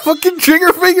 You and that fucking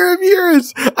trigger finger of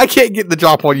yours! I can't get the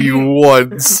drop on you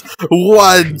once!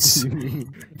 Once!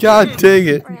 God dang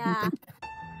it! Yeah.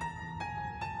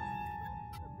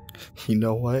 You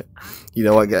know what? You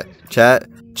know what, guys? Chat?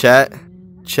 Chat?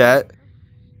 Chat?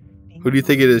 Who do you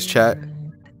think it is, chat?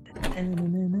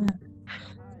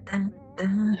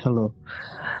 Hello.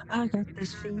 I got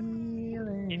this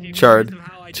feeling. If you Chard. notice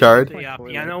how I Chard. did the,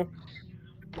 piano.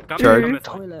 Chard.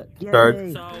 Toilet. Chard.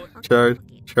 Yay. Chard.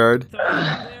 Chard.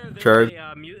 Chard.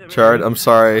 Chard, I'm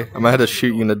sorry. I'm gonna have to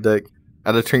shoot you in the dick. I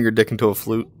had to turn your dick into a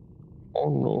flute. Oh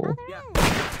no.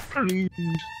 Please.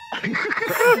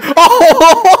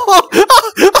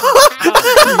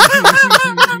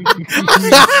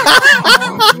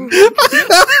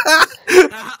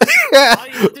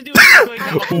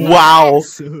 Wow.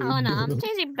 Oh no, I'm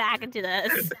changing back into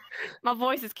this. My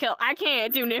voice is kill. I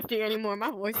can't do nifty anymore.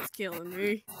 My voice is killing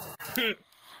me.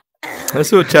 Let's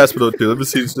see what chat's been up to. Let me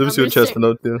see what chat's been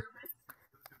up to.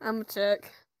 I'm gonna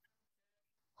check.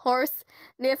 Horse,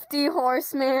 nifty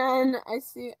horseman. I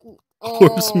see.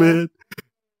 Horseman.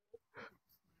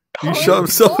 You shot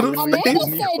himself in the Amanda face.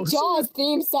 said Jaws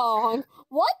theme song.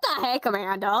 What the heck,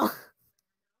 Amanda?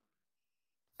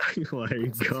 Oh my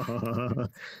god.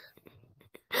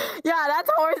 Yeah, that's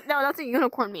horse. No, that's a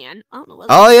unicorn man. I don't know what.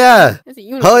 Oh yeah. That's a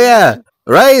unicorn. Oh yeah.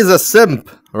 Ray is a simp.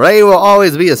 Ray will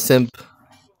always be a simp.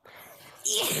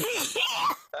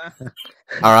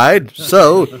 Alright,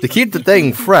 so to keep the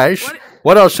thing fresh,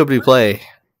 what else should we play?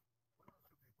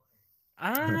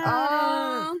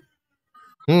 Are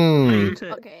Hmm. you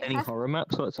into Okay, any horror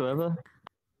maps whatsoever?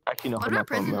 Actually, no, What horror about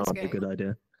map on Prison that would be a Escape? good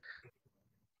idea.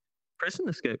 Prison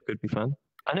Escape could be fun.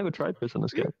 I never tried Prison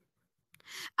Escape.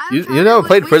 You never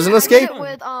played Prison Escape?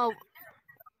 With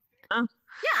Yeah,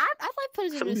 I played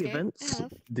Prison Some of the Escape. events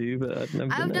do, but I've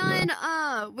never I've done it.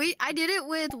 done I did it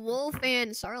with Wolf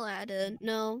and Starlight. I did.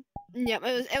 No. Yep,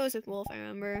 it was with Wolf, I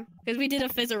remember. Because we did a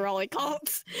Fizzaroli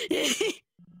cult.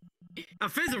 A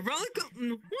Fizzaroli?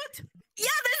 What? Yeah,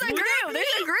 there's a group.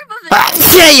 There's a group of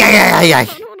Ah, yeah.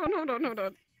 Hold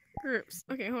on. Groups.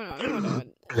 Okay, hold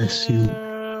on. Bless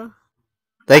you.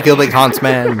 Thank you, Big Hans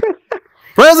man.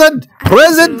 Prison!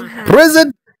 Prison!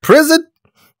 Prison! Prison!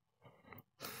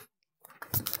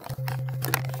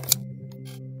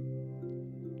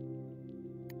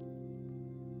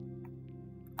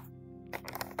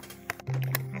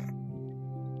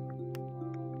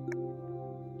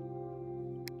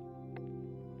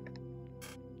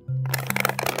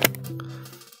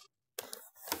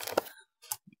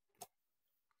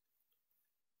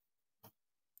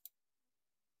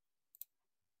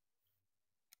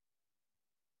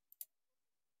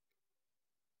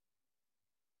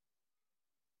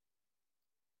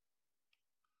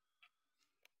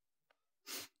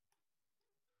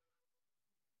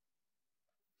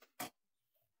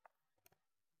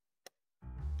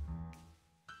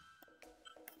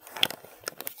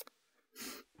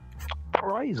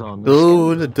 Prison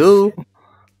Do.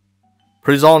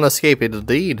 Prison escape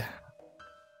indeed.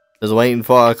 Just waiting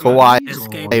for a kawaii.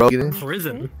 Escape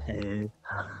prison. Hey.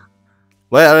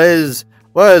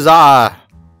 Where's our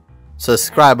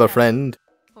subscriber friend?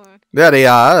 There they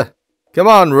are. Come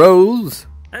on, Rose.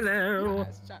 Hello.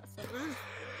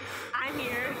 I'm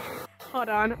here. Hold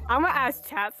on. I'm gonna ask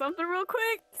chat something real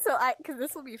quick. Cause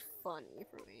this will be funny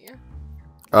for me.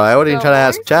 Alright, what are you trying to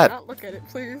ask Orange, chat? do not look at it,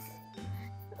 please.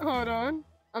 Hold on.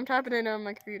 I'm typing it on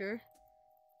my computer.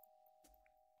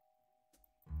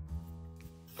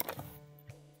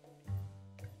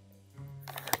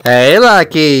 Hey,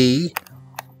 Lucky.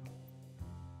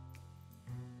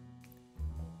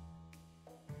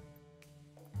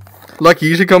 Lucky,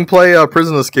 you should come play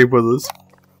Prison Escape with us.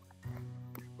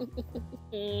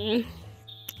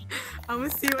 I'm gonna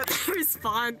see what they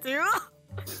respond to.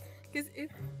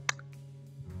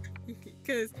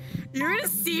 Cause you're gonna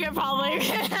see it probably.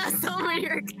 So many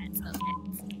regrets of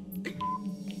it.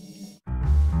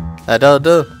 I don't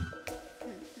do.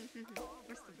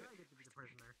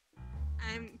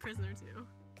 I'm prisoner too.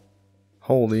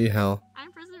 Holy hell.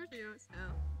 I'm prisoner too, so.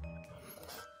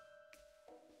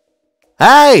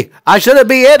 Hey! I shouldn't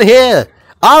be in here!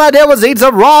 All I did was eat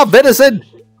some raw venison!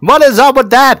 What is up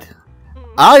with that?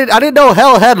 I didn't know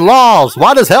hell had laws!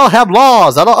 Why does hell have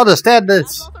laws? I don't understand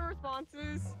That's this. all the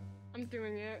responses. I'm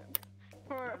doing it.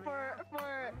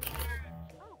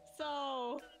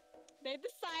 So they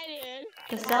decided.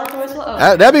 The cell doors will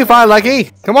open. That'd be fine, Lucky.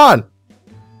 Come on.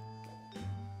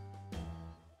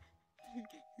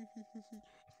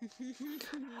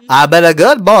 I've been a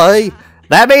good boy.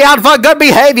 Let me out for good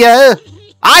behavior.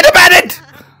 I demand it.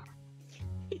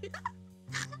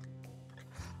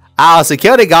 Our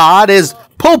security guard is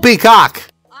Poopy Cock.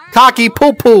 Cocky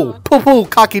poo poo. Poo poo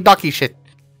cocky ducky shit.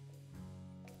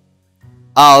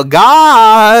 Oh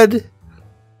God.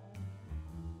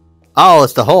 Oh,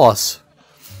 it's the horse.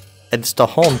 It's the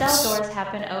Cell horse. doors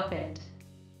have been opened.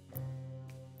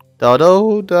 Do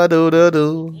do do do do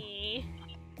do.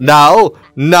 No,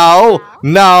 no,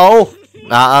 no.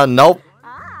 Nope.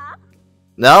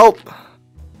 Nope.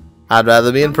 I'd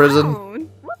rather be in prison.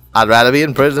 I'd rather be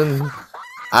in prison.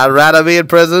 I'd rather be in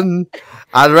prison.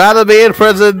 I'd rather be in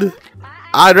prison.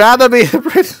 I'd rather be in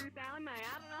prison.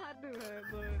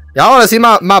 Y'all wanna see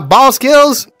my ball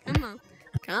skills? Come on.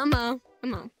 Come on.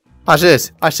 Come on. Watch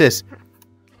this. Watch this.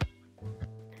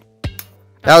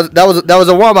 That was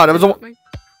a warm up.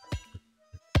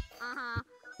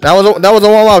 That was a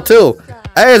warm up too.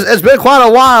 Hey, it's been quite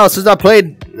a while since I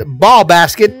played ball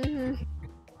basket.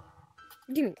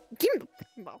 Give me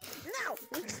the ball.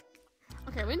 No.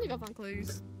 Okay, we need to go find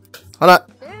clues. Hold on.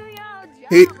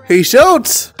 He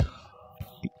shoots.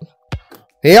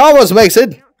 He almost makes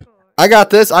it. I got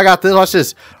this. I got this. Watch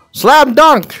this. Slam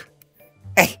dunk.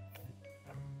 Hey.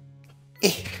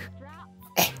 Hey.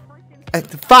 Hey.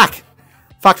 Fuck.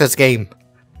 Fuck this game.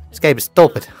 This game is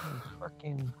stupid.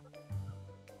 Fucking.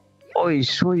 Oi,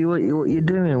 what you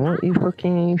doing? What you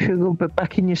fucking? You should go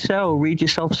back in your cell, read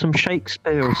yourself some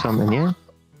Shakespeare or something, yeah?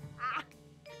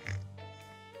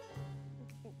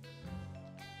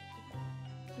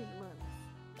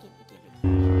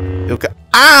 Okay.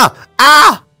 Ah!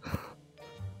 Ah!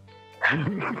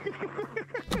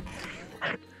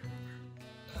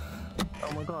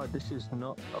 Oh my god, this is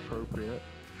not appropriate.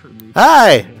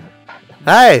 Hey!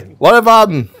 Hey! What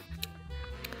if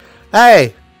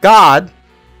Hey! God!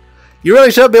 You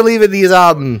really shouldn't be leaving these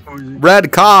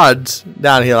red cards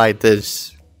down here like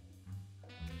this.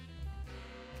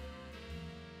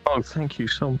 Oh, thank you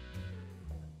so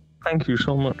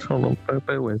much. Hold on,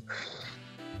 bear with.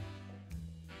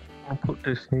 I'll put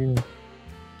this here.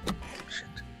 Shit.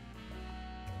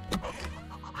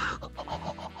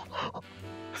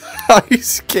 Are you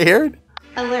scared?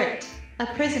 Alert! A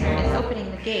prisoner is opening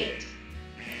the gate.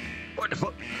 What the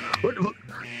fuck? What the fuck?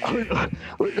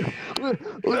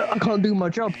 I can't do my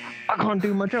job. I can't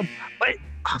do my job. Wait.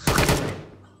 Oh, fuck.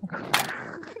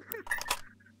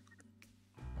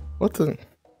 What the?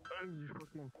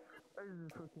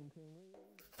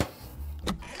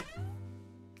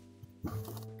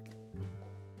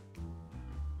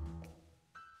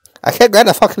 I can't grab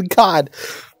the fucking card.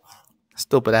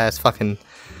 Stupid ass fucking.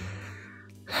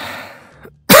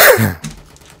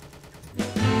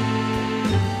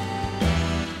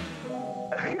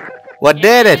 What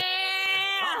did it?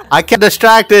 I kept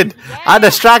distracted. I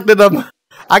distracted them.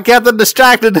 I kept them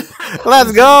distracted.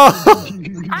 Let's go.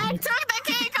 I took the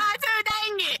key card too,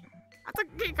 dang it! I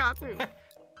took the key card too.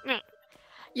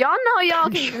 Y'all know y'all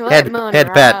can let money head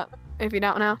right pat. up, if you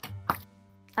don't know.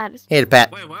 I just Hey,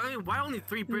 Pat. Wait, why only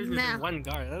 3 prisoners Nah. and 1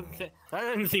 guard? That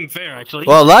doesn't seem fair, actually.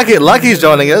 Well, Lucky's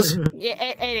joining us. yeah,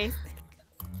 it is.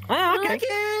 Oh, okay.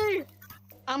 Lucky!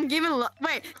 I'm giving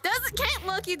wait, can't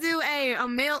Lucky do a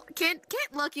meal? Can't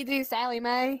Lucky do Sally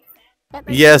Mae?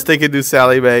 Yes, they can do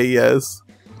Sally Mae. Yes.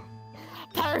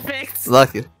 Perfect.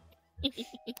 Lucky.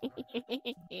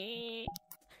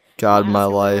 God, my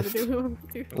life.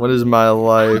 What is my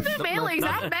life? Meale's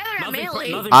I'm better at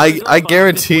melee. I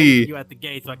guarantee- You at the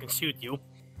gate so I can shoot you.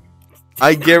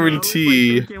 I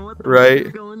guarantee, right?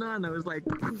 I was like,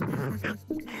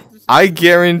 I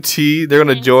guarantee they're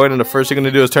gonna join, and the first thing they're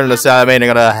gonna do is turn into Sally Mae, and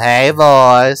they're gonna, hey,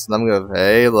 boys. And I'm gonna,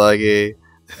 hey, Lucky.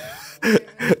 Wait,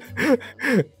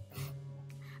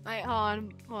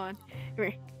 hold on. Come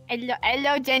here.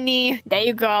 Hello, Jenny. There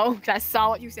you go. I saw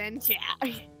what you said in chat.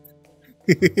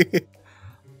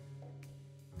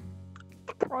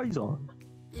 prize on.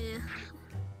 Yeah.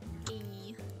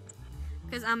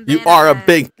 Because I'm You better are a at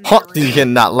big punk, melee. you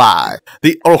cannot lie.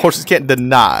 The old horses can't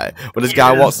deny. When this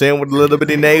guy walks in with a little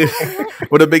bitty name,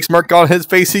 with a big smirk on his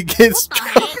face, he gets.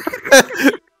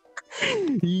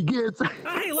 He gets.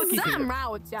 Hey, Lucky. Something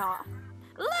wrong with y'all.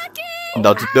 Lucky!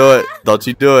 Don't you do it. Don't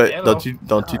you do it. Don't you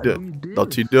do it.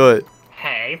 Don't you do it.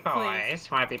 Hey, boys.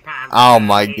 Want to be part of Oh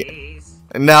my god.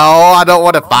 No, I don't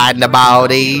want to fight in the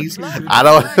bodies. I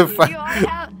don't want to Do fight.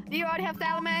 you already have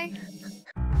Sally Mae?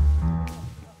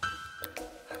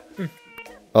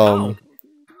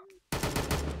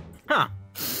 Huh.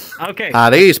 Okay.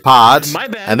 These pods My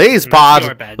bad. and these No, pods.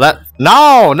 your bad.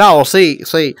 No. See,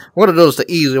 we're gonna do this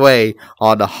the easy way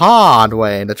or the hard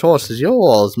way, and the choice is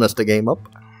yours, Mr. Game Up.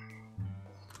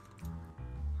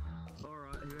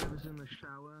 Alright, whoever's in the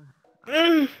shower,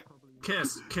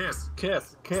 Kiss, kiss,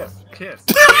 kiss, kiss, kiss.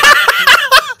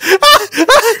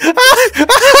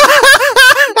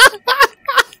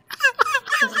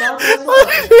 The cell doors will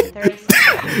open in 30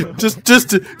 seconds.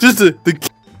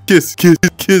 just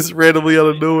the kiss randomly out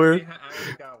of nowhere. I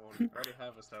already got one. I already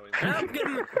have a Sally. Now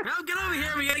get over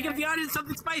here. We gotta give the audience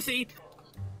something spicy.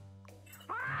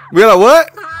 We got a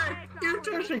what? You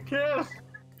two should kiss.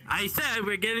 I said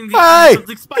we're getting the audience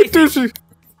Hey! something spicy.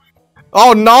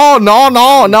 Oh no! No.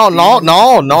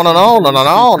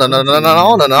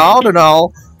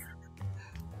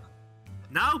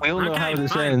 We all know Okay, how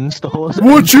this fine. ends. The horse.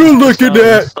 What you looking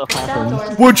at? Stuff Cell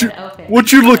happens. doors What have you- been opened.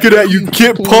 What you looking at, you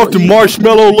kid pumped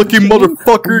marshmallow looking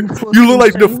motherfucker? You look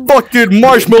like the fucking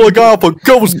marshmallow guy off of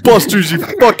Ghostbusters, you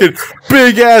fucking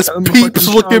big ass I'm peeps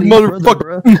fucking looking Charlie's motherfucker.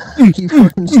 brother, bruh. He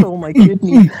fucking stole my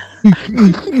kidney.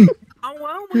 Oh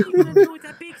well, what are you gonna do with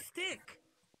that big stick?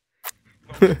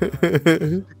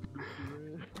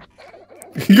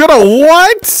 You got a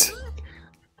what?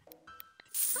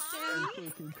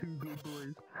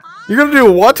 You're gonna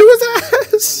do what to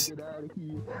his ass?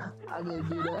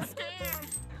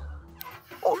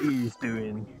 What he's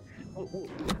doing?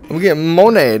 I'm getting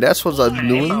money, that's what I'm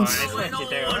doing. What's going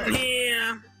on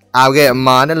here? I'm getting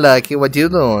money, Lucky. What you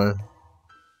doing?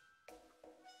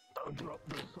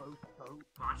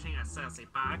 Watching a sassy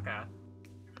baka.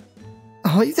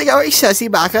 Oh, you think I'm a sassy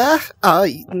baka? Oh,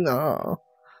 no.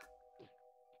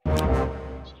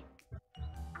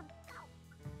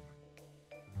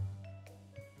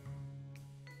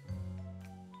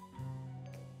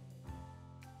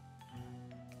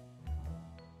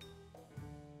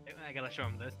 I gotta show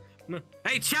him this.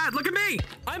 Hey, Chad, look at me!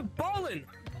 I'm balling!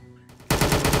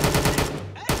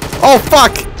 Oh,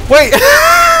 fuck! Wait!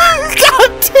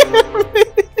 God damn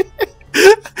it!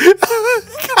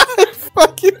 God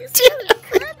fucking damn it!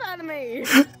 Crap out of me.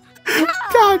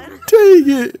 God dang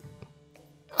it!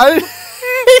 I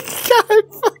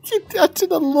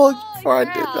should have looked before I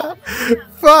did that.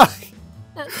 Fuck!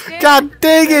 God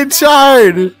dang it,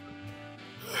 Chard!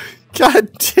 God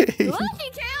dang! Look, he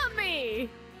killed me.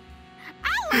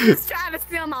 I was just trying to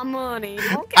steal my money.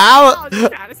 Okay, I I was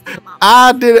just trying to steal my money.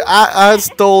 I did it. I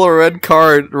stole a red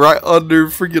card right under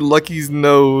freaking Lucky's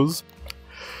nose.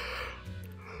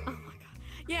 Oh my god.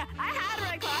 Yeah, I had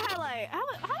a red card. I had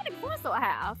like, how many points do I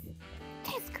have?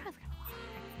 Jesus Christ.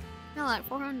 No, like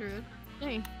 400.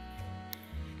 Dang.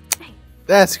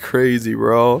 That's crazy,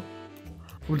 bro.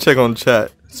 We'll check on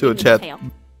chat. See what chat's Tail.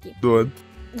 doing.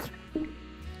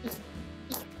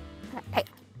 Hey.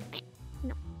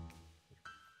 No.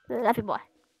 Love you, boy.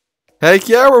 Heck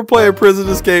yeah, we're playing Prison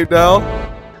Escape now.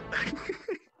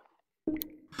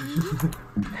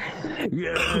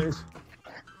 Yes.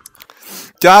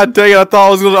 God dang it! I thought I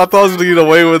was gonna get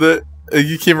away with it. And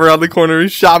you came around the corner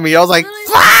and shot me. I was like,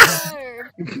 "Ah!"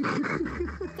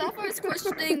 That first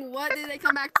questioning, what did they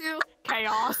come back to?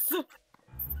 Chaos.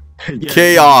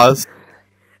 Chaos.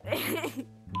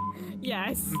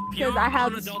 Yes, because I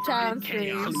had challenge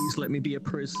chaos. Please let me be a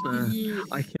prisoner.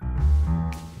 I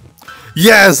can.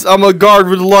 Yes, I'm a guard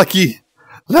with Lucky.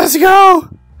 Let's go.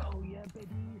 Oh yeah, baby.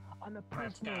 I'm a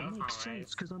prisoner. go, Makes alright.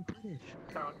 sense because I'm British.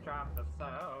 Don't drop the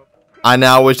soap. I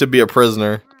now wish to be a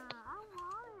prisoner.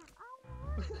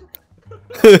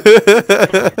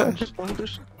 I'm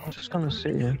just gonna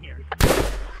sit here.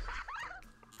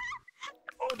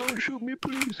 Oh, don't shoot me,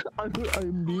 please. I'm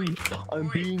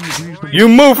being reasonable. You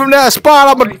move from that spot,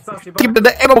 I'm gonna keep it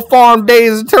the animal farm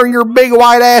days and turn your big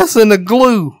white ass into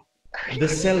glue. The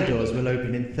cell doors will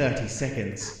open in 30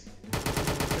 seconds.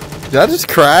 Did I just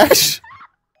crash?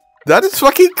 Did I just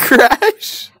fucking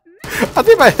crash? I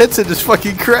think my headset just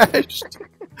fucking crashed.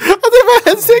 I think my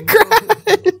headset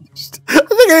crashed. I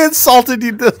think I insulted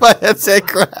you that my headset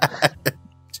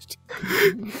crashed.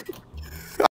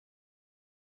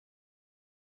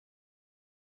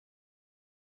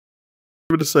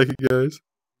 Give it a second, guys.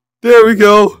 There we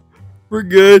go. We're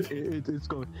good. It's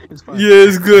good. It's fine. Yeah,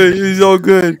 it's good. It's all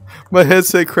good. My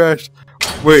headset crashed.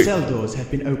 Wait, Cell doors have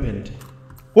been opened.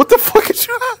 what the fuck is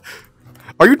that?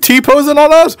 Are you T-posing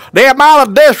on us? The amount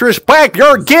of disrespect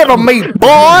you're giving me,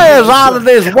 boy, is out of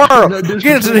this world.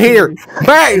 Get in here.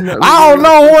 Back. I don't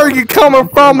know where you're coming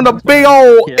from in the big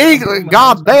old eagle.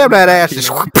 God damn, that ass is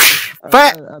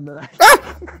fat.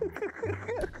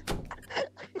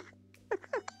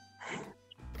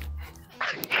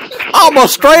 I'm a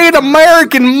straight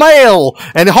American male,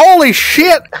 and holy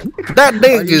shit, that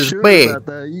dick is big.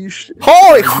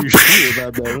 Holy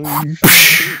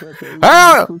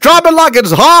drop it like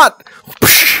it's hot.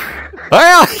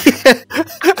 Hell yeah.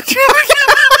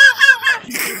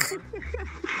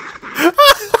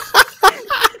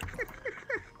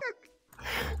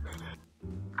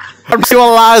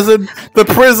 sexualizing the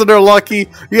prisoner, Lucky.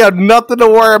 You have nothing to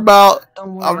worry about.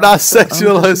 Don't worry, I'm not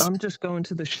sexualized. I'm just going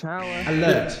to the shower.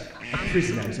 Alert! A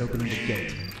prisoner is opening the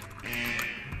gate.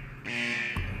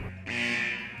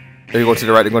 They're going to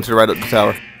the right. They're going to the right up the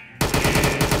tower.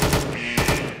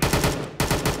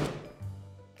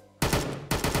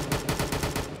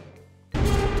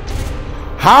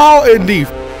 How in the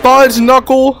fudge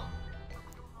knuckle?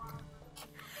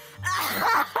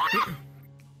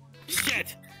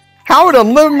 Shit. How in the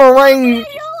living meringue?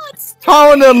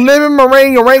 How in the living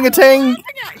meringue orangutan?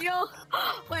 Yo,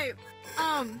 wait,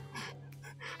 How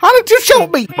did you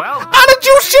shoot me? Well, How did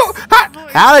you shoot?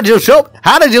 How did you shoot?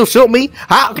 How did you shoot me?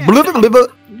 How? Okay. Blah, blah, blah.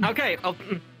 okay.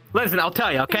 Listen, I'll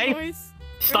tell you, okay? boys.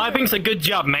 Sniping's a good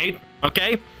job, mate.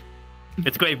 Okay?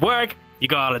 It's great work. You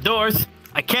go out of doors.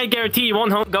 I can't guarantee you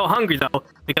won't go hungry, though,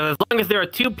 because as long as there are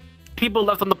 2 people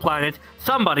left on the planet,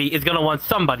 somebody is gonna want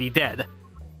somebody dead.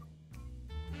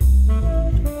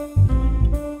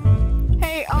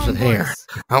 Hey, Listen here. boys.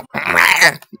 Oh,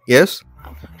 yes?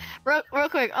 Real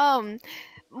quick, one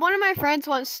of my friends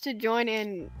wants to join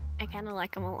in. I kind of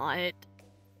like him a lot.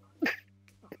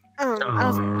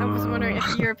 I was wondering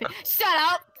if you're. Shut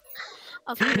up!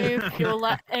 I was wondering if you'll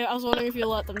let. I was wondering if you'll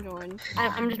let them join.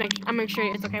 I'm making sure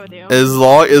it's okay with you. As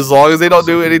long as they don't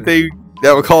do anything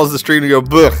that would cause the stream to go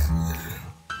bleh.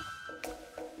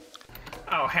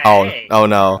 Oh, hey. Oh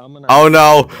no. Oh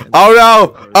no. Oh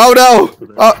no. Oh no.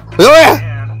 Oh yeah.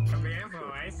 Yeah, come here,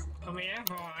 boys. Come here,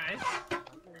 boys.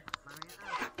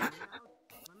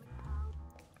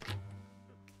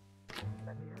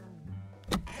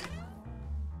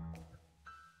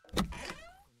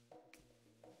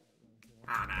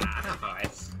 Oh, no,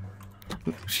 boys.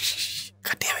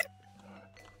 God damn it.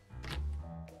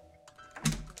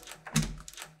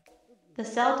 The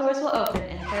cell doors will open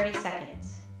in 30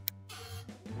 seconds.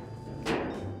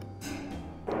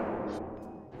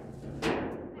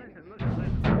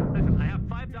 Listen, I have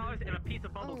 $5 and a piece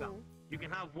of bubblegum. You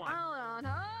can have one. Hold on.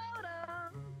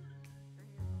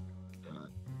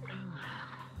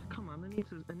 Come on, I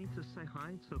need to say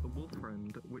hi to the wolf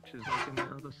friend, which is like in the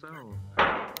other cell.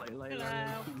 Like,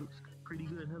 Hello. she looks pretty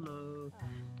good. Hello.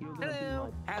 You're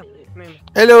Hello.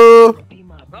 Hello. be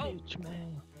my bitch,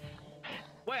 man.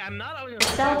 Wait, I'm not. The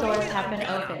cell doors have been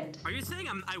opened. Are you saying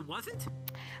I wasn't?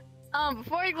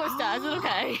 Before you glitch out, is it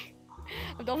okay?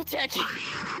 I'm double checking.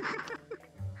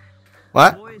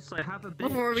 What? Boys, I have a bitch.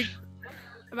 Before we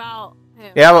about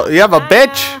him. You have a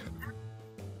bitch?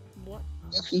 What?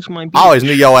 She's my bitch. I always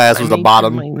knew your ass was I a need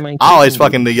bottom. my I always chicken.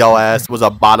 fucking knew your ass was a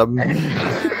bottom.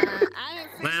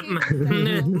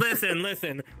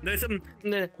 Listen.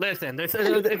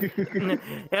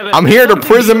 I'm here to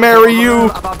prison marry you.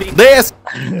 This.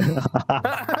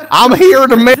 I'm here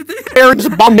to marry this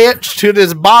bum bitch to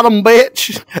this bottom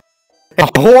bitch. A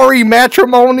hoary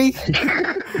matrimony.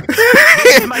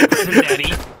 My prison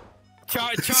daddy.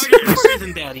 Charge your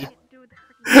prison daddy.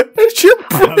 It's your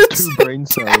I have 2 prison. brain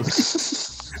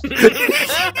cells.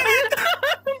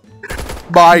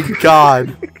 My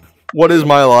God. What is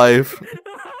my life?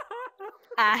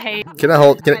 I hate. Can I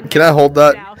hold that? Can I hold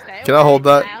that? Can I hold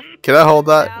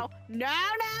that? No.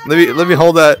 Let me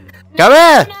hold that. Come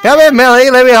here,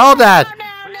 Millie. Let me hold that. No.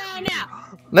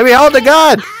 Let me hold the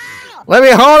gun. Let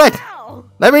me hold it.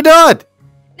 Let me do it.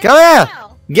 Come here.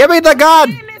 Give me the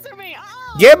gun.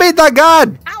 Give me the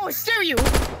gun. I will sue you.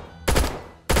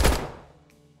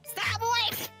 Stop,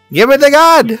 wait. Give me the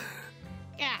gun.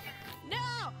 Yeah. No.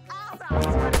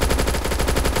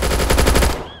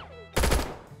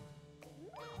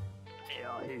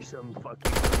 Yeah, I hear some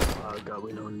fucking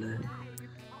going on there.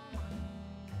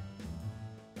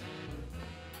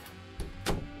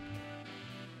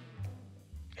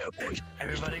 Yeah, boys.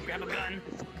 Everybody grab a gun.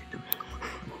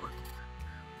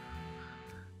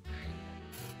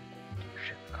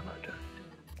 Shit, I'm not done.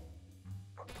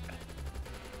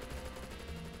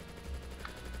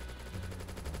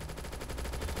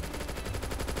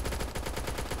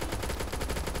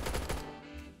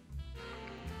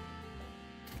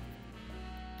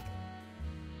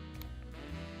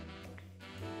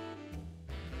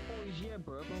 Yeah,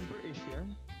 bro, I'm British, yeah?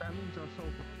 That means I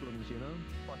solve problems, you know?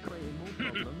 By creating more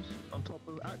problems on top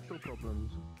of actual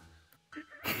problems.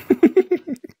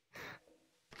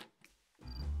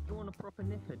 You want a proper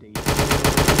nipper, do you?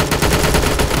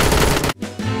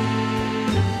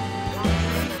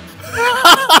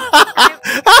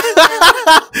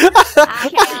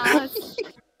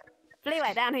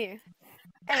 Anyway, down here.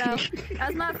 Hello.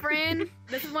 That's my friend.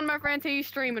 This is one of my friends who's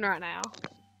streaming right now.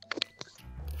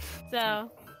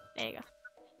 So, there you go.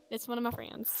 It's one of my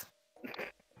friends.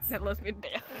 That loves me to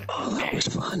death. Oh, that was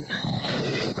fun.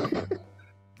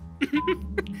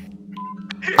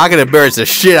 I can embarrass the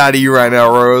shit out of you right now,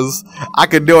 Rose. I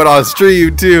could do it on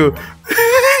stream too.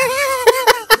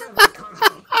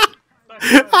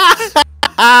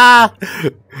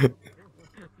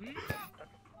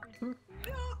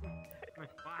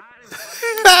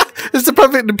 It's the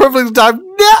perfect time.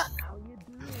 Yeah.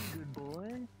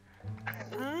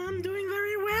 I'm doing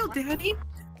very well, Daddy.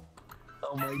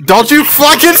 Don't you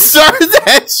fucking start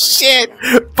that shit!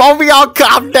 Both of y'all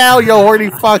calm down, you horny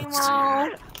fucks. I'll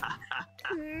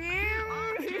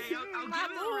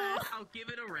give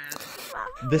it a rest.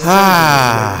 The cell door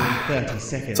will open in 30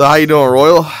 seconds. So how you doing,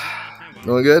 Royal?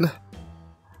 Doing good?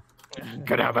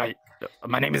 Good, how about you?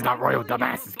 My name is not Royal,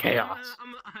 dumbass, it's Chaos.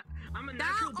 I'm a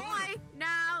natural born.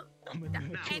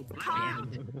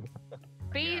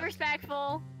 Be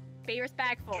respectful. Be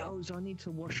respectful. Rose, I need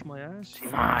to wash my ass.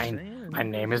 Fine. My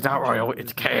name is not Royal,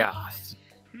 it's Chaos.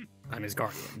 I'm his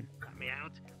guardian. Let me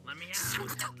out. Let me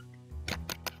out.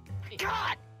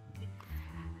 God.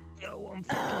 Yo, I'm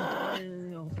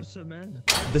fucking dying, officer, man.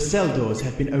 The cell doors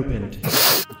have been opened.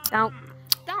 Don't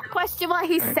question what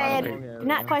he said. okay. Do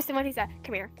not question what he said.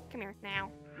 Come here. Come here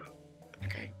now.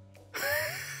 Okay.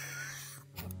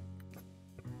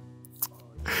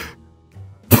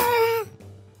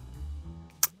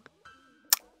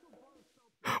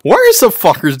 Where are some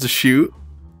fuckers to shoot?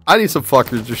 I need some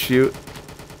fuckers to shoot.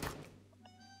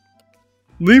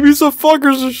 Leave me some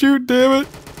fuckers to shoot, damn it.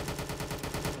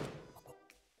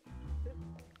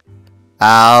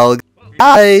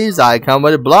 Guys, I come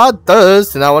with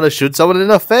bloodthirst and I want to shoot someone in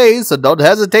the face, so don't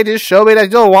hesitate to show me that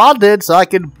you're wanted so I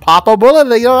can pop a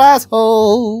bullet in your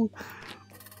asshole.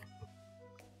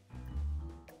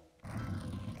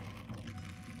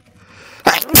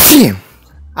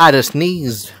 I just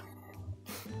sneezed.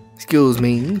 Excuse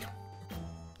me.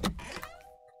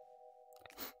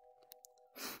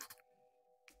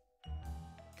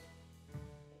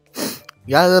 You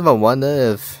guys ever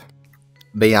wonder if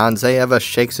Beyonce ever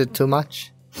shakes it too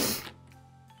much?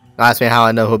 Ask me how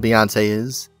I know who Beyonce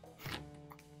is.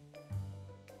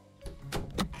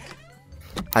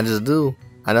 I just do.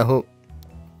 I know who.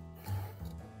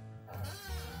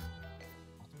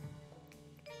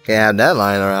 Can't have that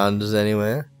lying around just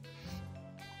anywhere.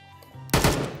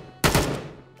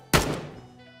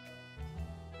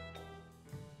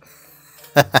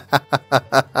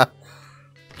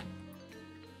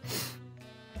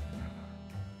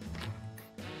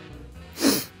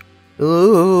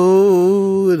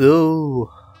 Ooh, ooh.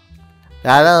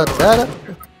 Da-da, da-da.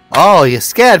 Oh, you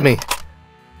scared me.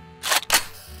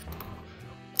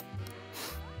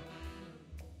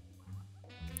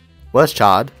 Where's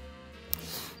Chad?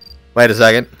 Wait a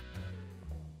second.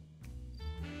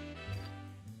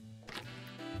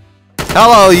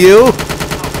 Hello, you.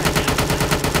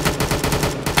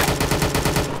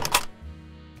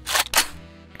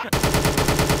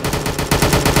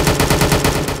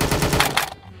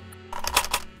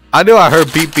 I knew I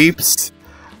heard beep beeps.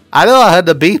 I knew I heard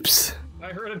the beeps. I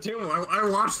heard it too. I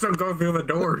watched them go through the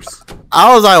doors.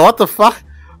 I was like, what the fuck?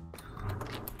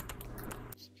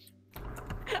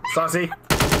 Saucy.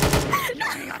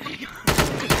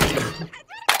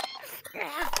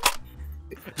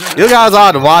 You guys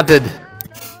are unwanted.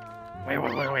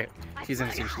 Wait. She's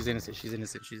innocent, she's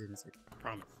innocent.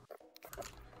 Promise.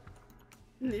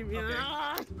 Leave me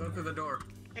alone. Go through the door.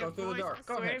 Go through the door.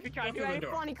 Go ahead. Go through the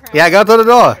door. Yeah, go through the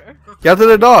door. Go through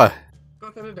the door.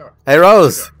 Go through the door. Hey,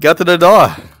 Rose, go through the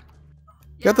door.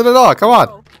 Go through the door. Come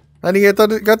on. Let me go through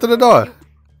the door.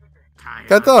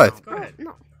 Go through it. Go ahead.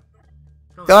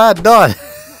 Go ahead, do it.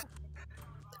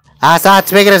 I start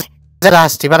speaking as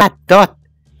dusty, but I do it.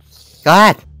 Go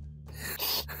ahead.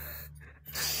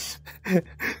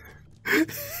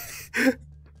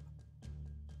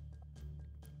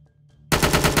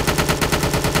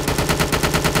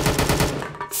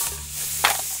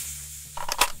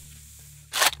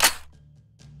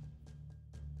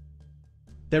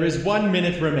 There is 1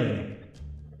 minute remaining.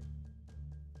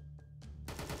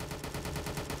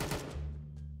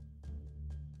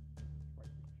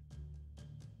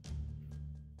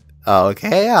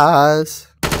 Okay, Oz.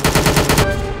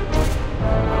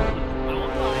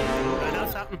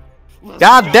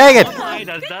 God dang it!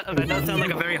 That does sound like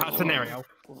a very hot scenario.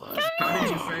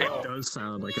 It does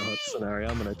sound like a hot scenario.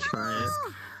 I'm gonna try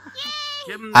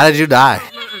it. How did you die?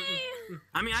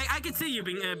 I mean, I could see you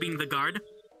being the guard.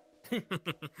 you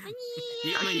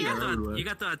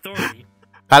got the authority.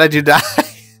 How did you die?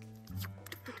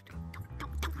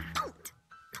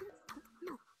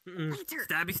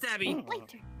 Stabby.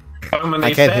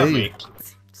 I can't hear you.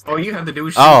 All you have to do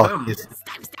is shoot Oh. them.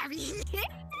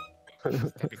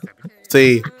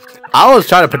 See, I was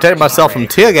trying to protect myself from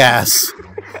tear gas.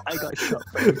 I got shot.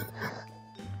 Bro.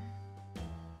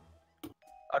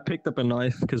 picked up a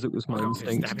knife because it was my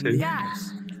instinct Stab too. in the Yeah.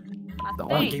 ass. That's The the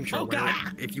on thing. game show Oh, where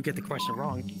God. if you get the question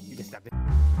wrong, you get stabbed.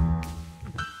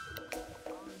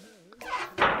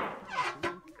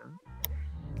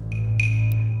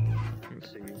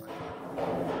 Let's see.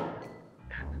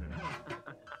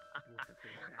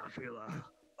 I feel a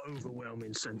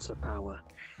overwhelming sense of power.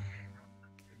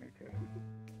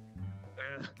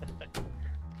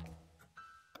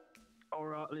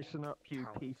 Alright, listen up, you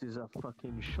pieces of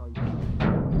fucking shite.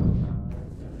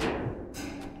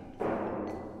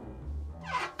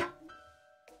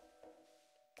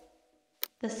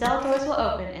 The cell doors will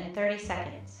open in 30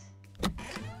 seconds.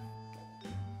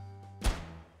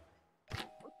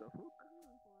 What the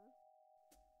fuck?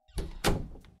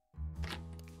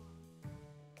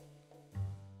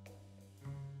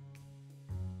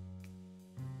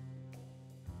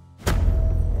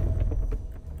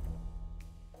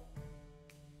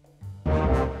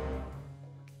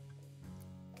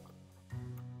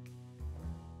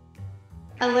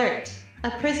 Alert!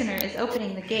 A prisoner is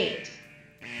opening the gate.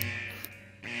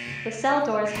 The cell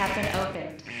doors have been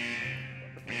opened.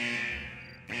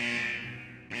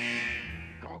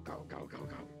 Go, go, go, go,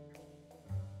 go.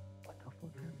 What the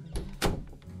fuck happened?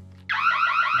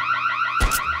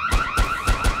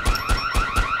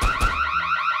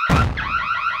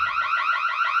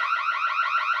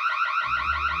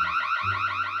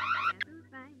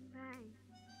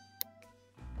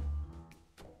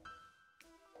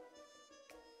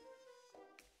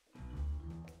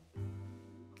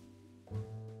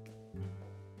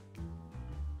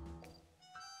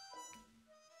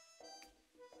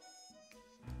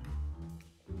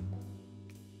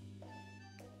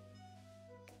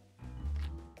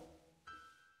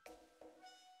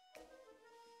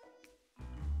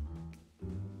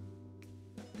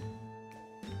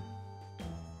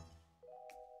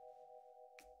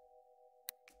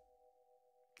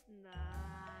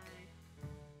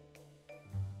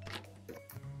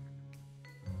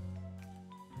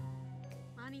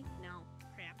 Money? No.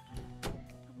 Crap. Oh,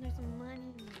 there's some money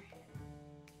in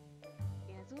there.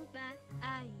 Guess what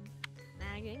I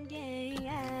can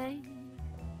get.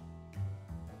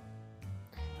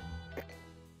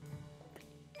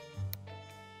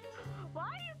 Why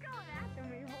are you going after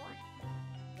me,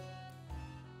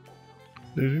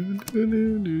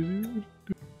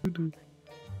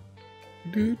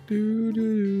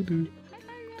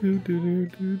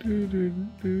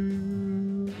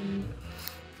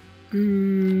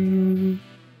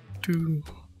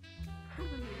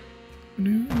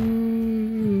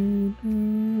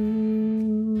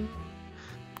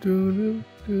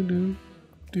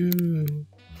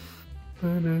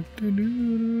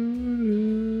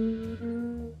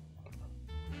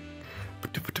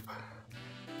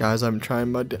 Guys, I'm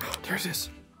trying my. There it is.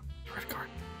 Red card.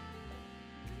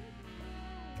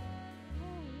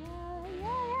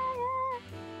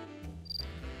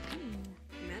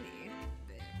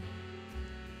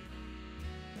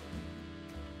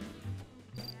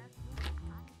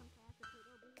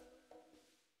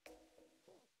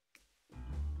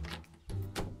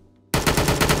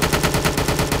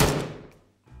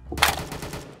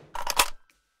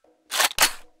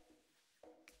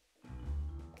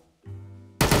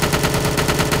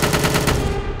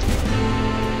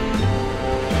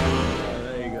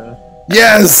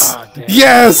 Yes!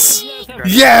 Yes!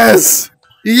 Yes!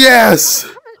 Yes! How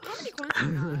many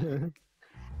coins?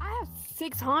 I have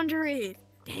 600.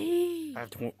 Dang. I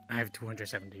have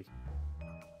 270.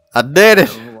 I did it!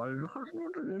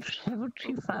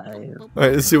 175. Alright,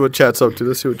 let's see what chat's up to.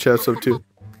 Let's see what chat's up to.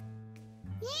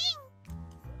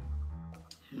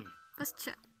 Let's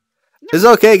check. It's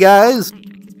okay, guys.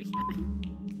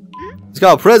 It's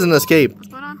called Prison Escape. What's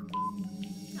going on?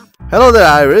 Hello there,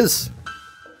 Iris.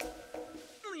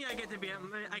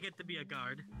 I get to be a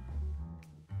guard.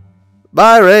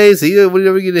 Bye, Ray. See you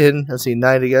whenever you get in. I see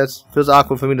night, I guess. Feels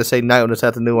awkward for me to say night when it's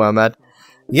afternoon where I'm at.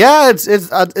 Yeah, it's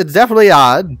definitely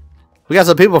odd. We got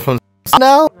some people from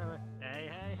now.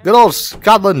 Hey. Good old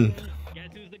Scotland. Guess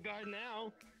who's the guard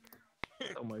now?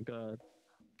 Oh my god.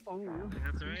 Oh,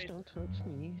 That's please right. don't touch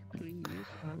me, please.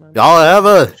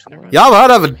 Y'all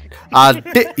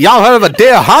heard of a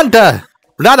deer hunter?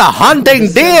 Not a hunting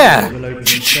deer. Will open in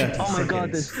 30 Oh my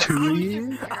god, seconds. there's 2 of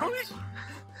you?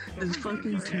 There's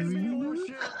fucking 2 of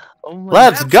you? Oh my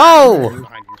Let's god. go.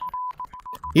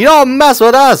 You don't mess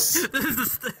with us.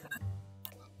 This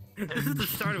is the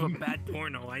start of a bad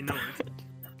porno. I know it.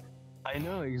 I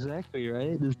know exactly,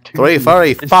 right? There's 2 Three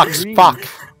furry It's fucks 3. fuck.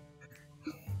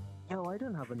 Yo, I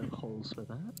don't have enough holes for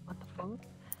that. What the fuck?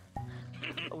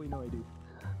 Oh wait, no I do.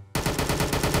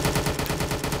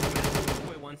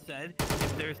 Wait, once said,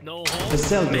 if there's no hole, The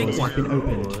cell make doors one. have been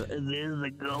opened. There's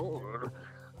the gold.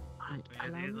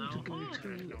 Allow me to go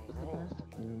to the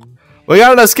bathroom. We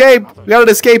got an escape! We got an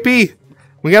escapee!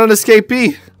 We got an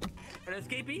escapee! An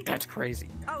escapee? That's crazy.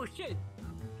 Oh shit!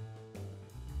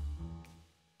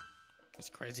 It's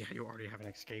crazy how you already have an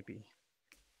escapee.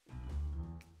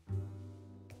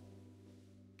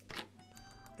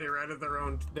 They ratted their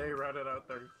own. They ratted out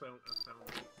their sound.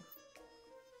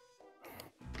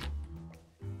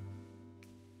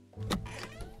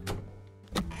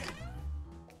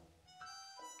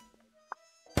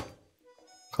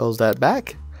 Close that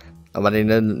back. Nobody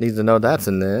needs to know that's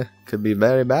in there. Could be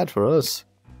very bad for us.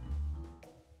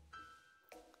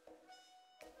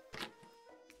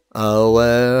 Oh,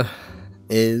 where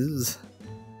is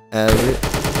Eric?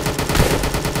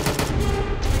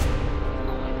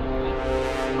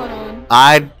 Hold on.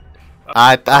 I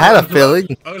had a feeling.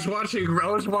 I was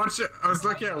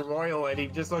looking at Royal and he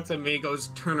just looks at me and goes,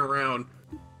 turn around.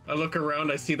 I look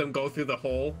around, I see them go through the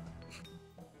hole.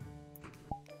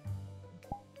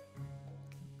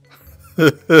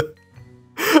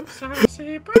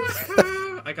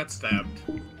 I got stabbed.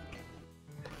 You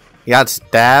got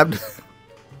stabbed?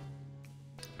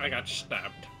 I got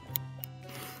stabbed.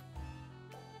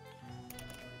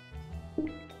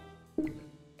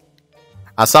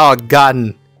 I saw a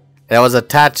gun that was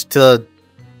attached to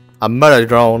a murder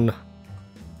drone.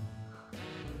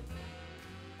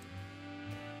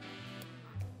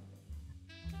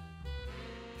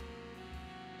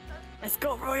 Let's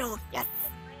go, Royal. Yes.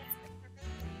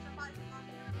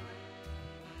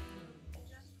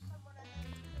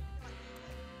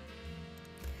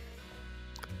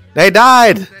 They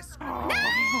died! I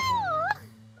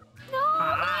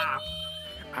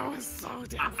was so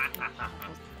down.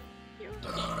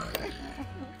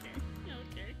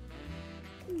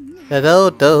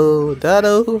 Da-do,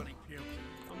 da-do. What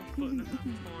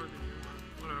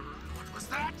was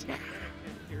that? I can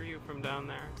hear you from down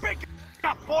there. Pick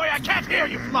up, boy! I can't hear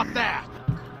you from up there!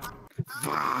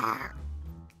 Fuck.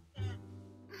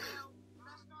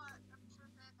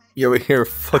 You over here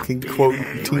fucking quoting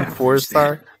Team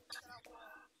 4-Star?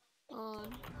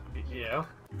 Yeah.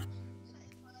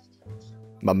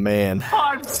 My man.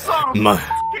 I'm so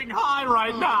fucking high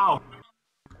right now!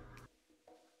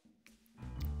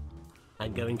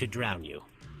 I'm going to drown you.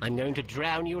 I'm going to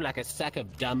drown you like a sack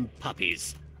of dumb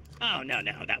puppies. Oh, no,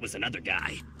 that was another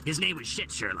guy. His name was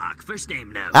Shit Sherlock. First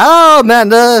name, no. Oh,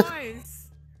 Amanda!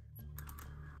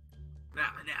 No,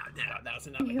 that was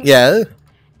another guy. Yeah?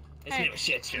 His name was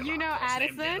Shit Sherlock. You know First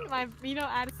name, Addison? You know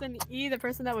Addison E, the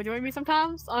person that would join me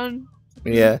sometimes on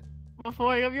Yeah.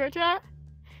 before I go your chat?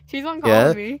 She's on call Yeah.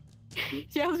 with me.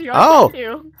 She has your Oh. chat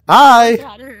too. Hi! Say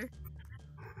hi to her.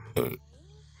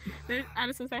 There's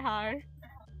Addison, say hi.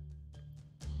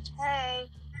 Hey.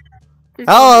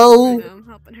 Hello. I'm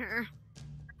helping her.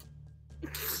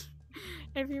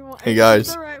 If you want, Hey if guys.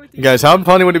 it's alright with You guys, how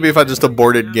funny would it be if I just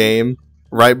aborted game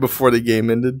right before the game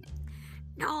ended?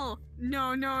 No.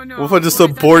 What if I just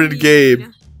aborted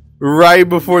game right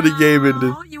before the game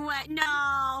ended? You went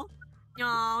no.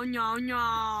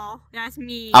 That's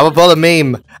me. I'ma pull a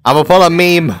meme. I'ma pull a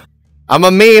meme. I'm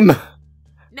a meme.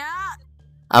 No.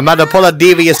 I'm about to pull a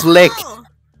devious lick.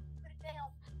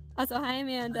 Also, hi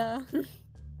Amanda.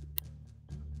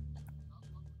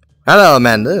 Hello,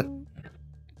 Amanda.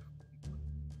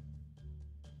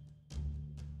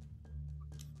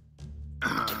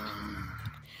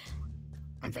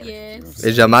 Yes.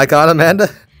 Is your mic on, Amanda?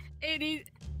 It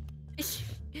is.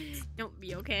 Don't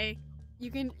be okay.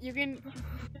 You can. We'll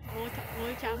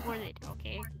chat more later,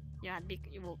 okay? Yeah,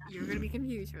 you're gonna be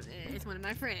confused from it. It's one of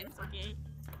my friends, okay?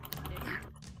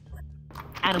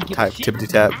 I don't give Type a shit. tippity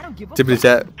tap. I don't give a Tippity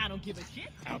fuck. tap. I don't give a shit.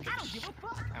 I don't give a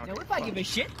fuck. Now, if I give a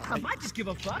shit, I might just give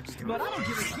a fuck, but I don't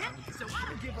give a shit, so I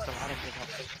don't give a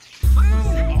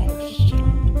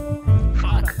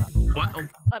Fuck. What? Oh,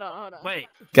 Hold on. wait.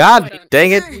 God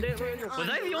dang it. Was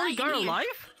I the only guard alive?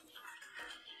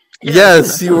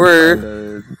 Yes, you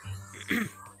were.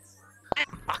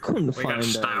 I couldn't We got find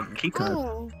stabbed. keycard.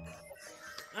 Oh.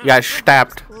 You got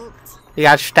stabbed. You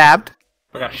got stabbed.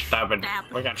 We got stabbed.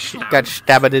 We got You stabbed. got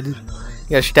stabbed. You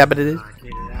got stabbed.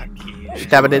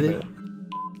 Stabbed.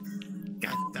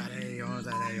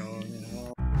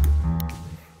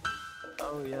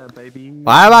 Oh yeah, baby.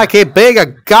 Why do I keep being a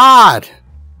god?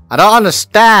 I don't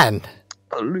understand.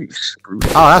 Police. Oh,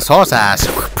 that's horse ass.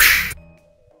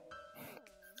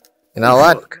 You know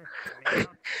what?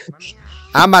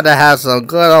 I'm about to have some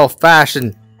good old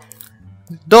fashioned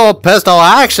dual pistol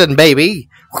action, baby.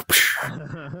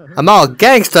 I'm all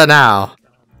gangster now.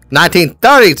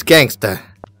 1930s gangster.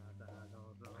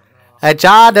 Hey,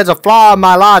 John, there's a flaw in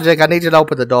my logic. I need you to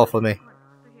open the door for me.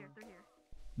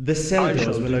 The cell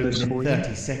doors will open in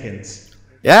 30 seconds.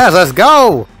 Yes, let's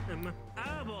go!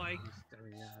 Oh boy.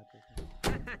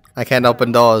 I can't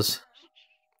open doors.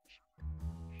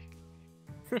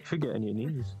 Forget on your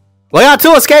knees. We got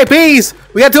 2 escapees!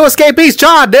 We got 2 escapees!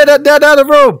 John, they're in the other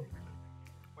room!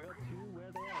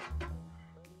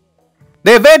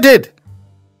 They vented!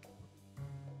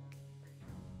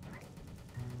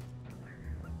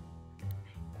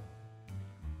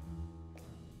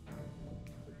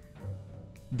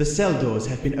 The cell doors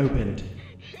have been opened.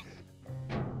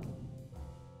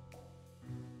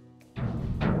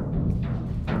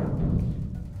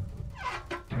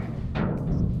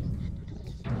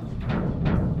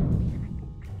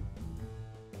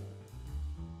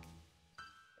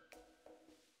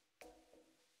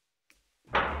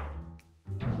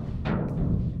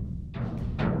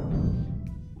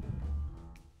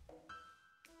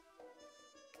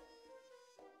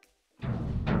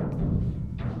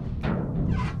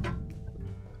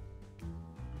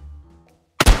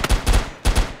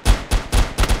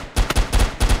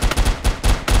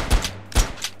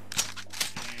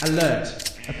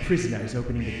 Alert! A prisoner is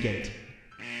opening the gate.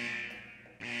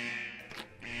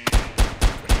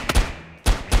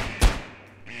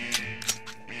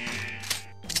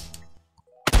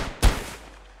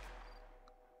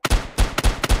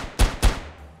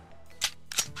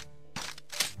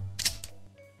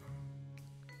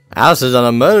 Alice is on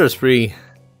a murder spree.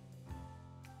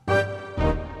 Voice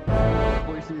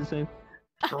is the same.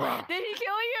 Did he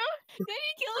kill you? Did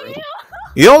he kill you?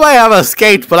 You may have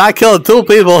escaped, but I killed 2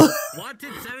 people.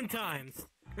 Wanted 7 times.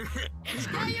 You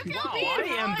killed Wow, me,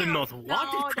 I am the most No,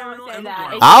 wanted criminal don't say in the that.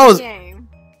 world. It's I a was- game.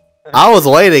 I was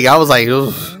waiting. I was like,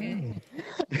 oof.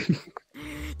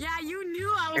 Yeah, you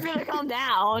knew I was gonna come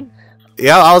down.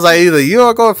 Yeah, I was like, either you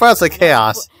are going first or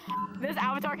chaos. This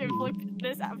avatar can flip.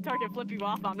 This avatar can flip you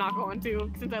off. But I'm not going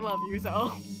to, since I love you.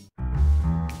 So.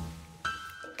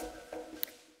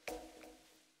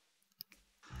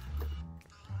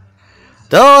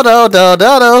 Do do do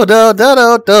do do do do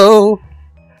do do.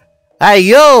 Hey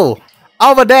you,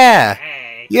 over there.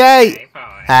 Hey. Yay. Boy.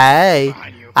 Hey,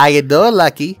 how you doing,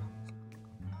 Lucky?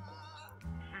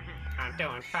 I'm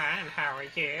doing fine. How are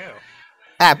you?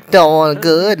 I'm doing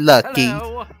good, Lucky.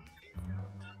 Hello.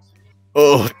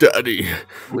 Oh, Daddy.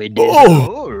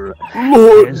 Oh,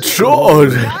 Lord John.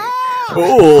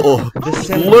 Oh, The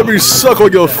cell let me doors suck will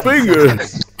on your open in 30 finger.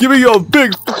 seconds. Give me your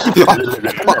big.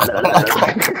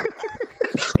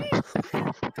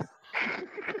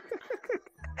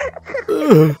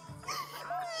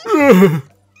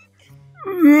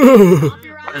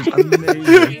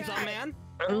 amazing. Chainsaw Man.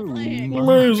 Oh,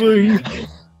 Amazing.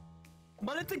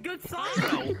 But it's a good song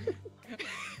though.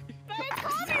 I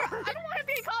don't want to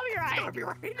be copyright.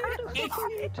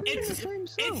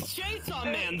 It's Chainsaw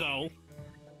Man though.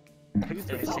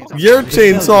 You're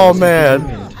Chainsaw Man. I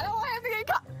don't want to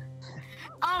be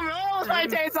I'm really almost my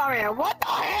Chainsaw Man. What the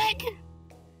heck?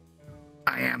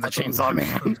 I am the Chainsaw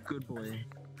Man. Good boy.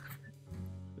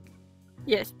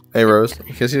 Yes. Hey Rose, can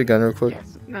I see the gun real quick?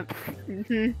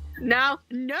 Mm-hmm. No.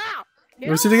 No.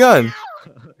 Let me see the gun.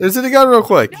 Let me see the gun real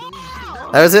quick.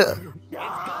 That was it.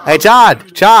 Hey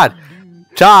Chad, listen,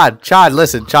 Chad,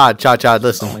 listen,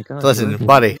 Oh my God, listen, you're-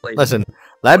 buddy, Wait. listen.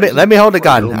 Let me hold the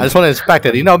gun. I just want to inspect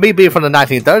it. You know, me being from the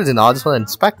 1930s and all, I just want to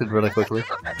inspect it really quickly.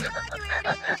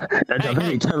 That's a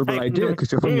very terrible idea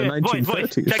because you're from the Boys,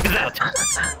 1930s. check this out.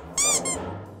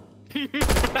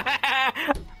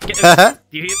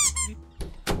 Do you hear?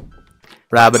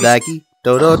 Rabadaki,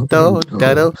 do do do do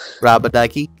do,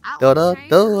 Rabadaki, do do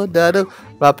do do do,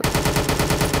 Rab. Not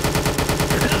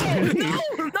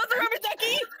the rubber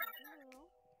ducky.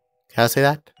 Can I say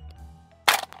that?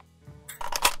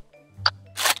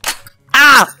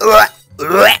 Ah!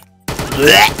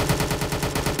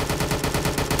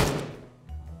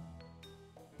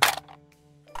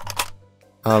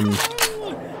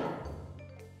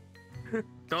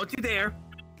 Don't you dare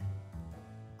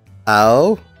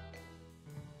Oh.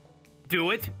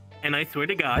 do it, and I swear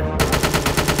to God.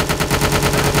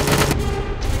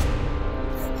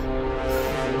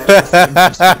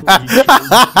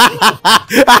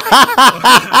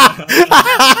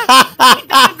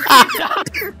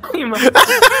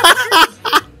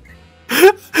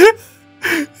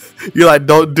 You're like,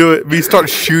 don't do it. Me start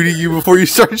shooting you before you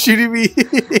start shooting me.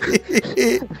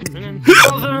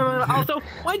 Also,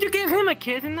 why'd you give him a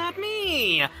kiss and not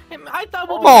me? I thought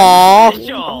we'll Aww. be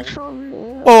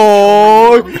official.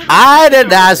 Oh, I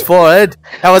didn't ask for it.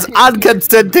 That was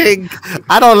unconsenting.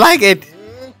 I don't like it.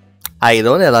 How you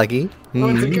doing there, Lucky? Well,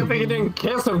 it's a good thing you didn't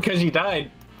kiss him because you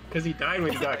died. Because he died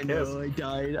when he got I kissed. know, I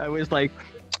died. I was like,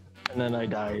 and then I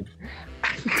died.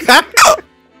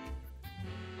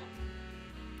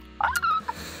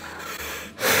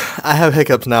 I have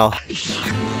hiccups now.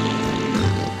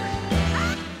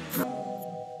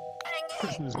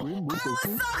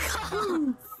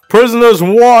 Prisoners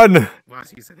won! Well,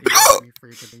 he said he gave me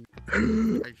free today. I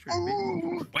should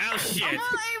be. Well, shit.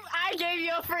 I gave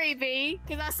you a freebie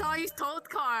because I saw you stole the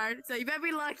card, so you better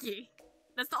be lucky.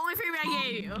 That's the only freebie I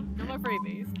gave you. No more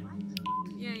freebies.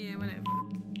 Yeah, whatever.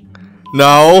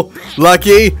 No!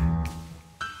 Lucky!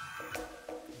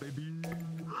 Baby,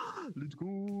 let's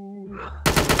go.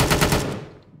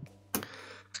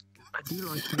 I do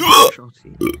like to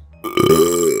shotty.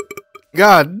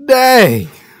 God dang!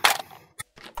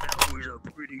 That was a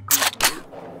pretty good one.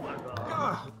 Oh my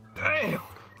god. Damn.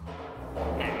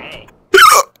 Hey,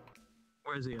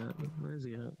 Where's he at? Where's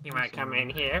he at? you wanna come in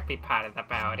here, be part of the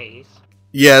boaties?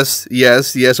 Yes,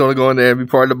 yes, yes, I wanna go in there and be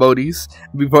part of the boaties.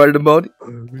 Be part of the boaty.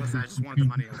 Listen, I just want the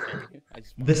money. Okay? I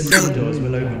just want The cell doors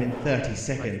will open in 30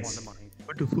 seconds.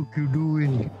 What the fuck you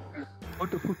doing?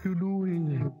 What the fuck you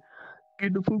doing?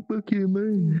 Get the fuck back here,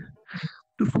 man.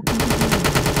 What the fuck you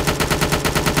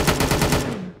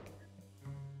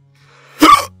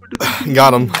doing?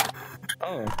 Got him.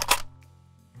 Oh.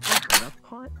 That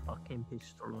part fucking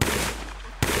pistol on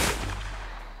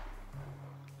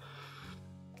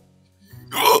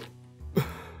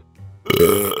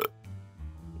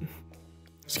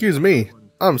Excuse me.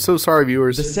 I'm so sorry,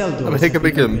 viewers. The cell doors I'm have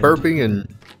hiccuping been and opened. burping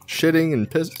and shitting and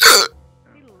piss.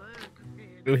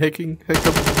 Hicking,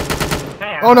 hiccup.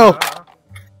 Oh no!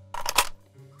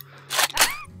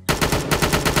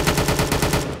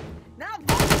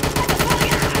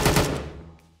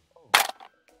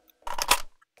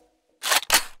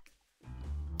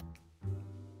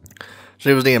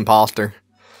 She was the imposter.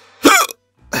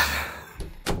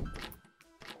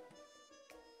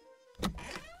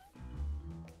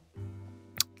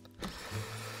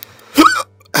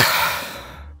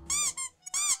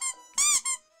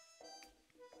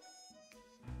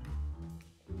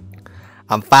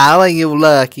 I'm following you,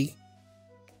 Lucky.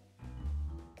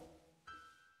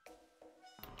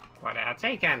 What else are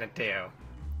you gonna do?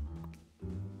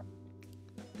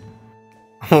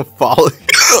 I'm gonna follow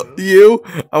you.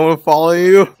 I'm gonna follow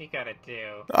you. What you gotta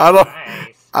do? I don't.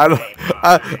 Nice. I don't.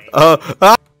 Hey,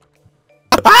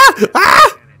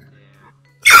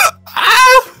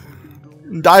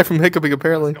 boy. Die from hiccuping,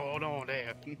 apparently. What's going on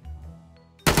there?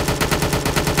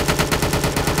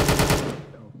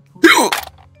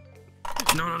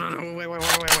 No,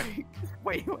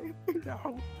 wait,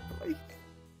 no, wait.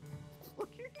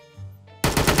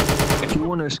 If you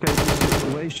want to escape the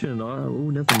situation, oh,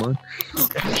 never mind.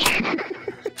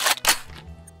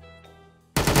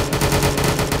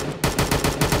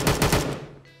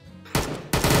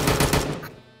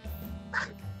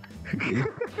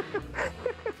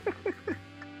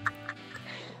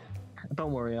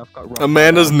 Don't worry, I've got.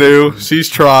 Amanda's new. She's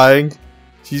trying.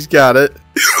 She's got it.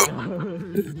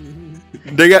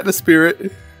 They got the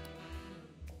spirit.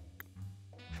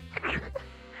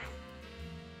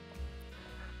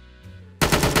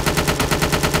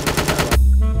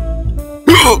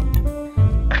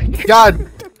 God.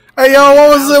 Hey, yo, what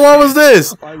was it? What was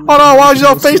this? Hold on, why was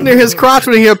your face near his crotch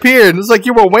when he appeared? It's like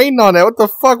you were waiting on it. What the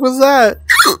fuck was that?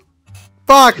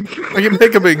 Fuck! I keep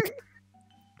hiccuping.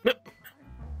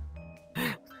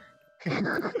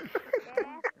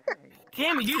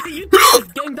 Damn it, you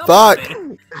just ganged up Fuck. on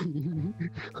me.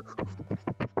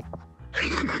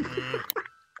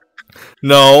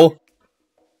 No.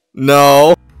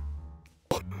 No.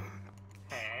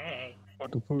 Hey.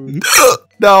 What the fuck?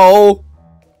 No.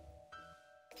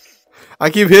 I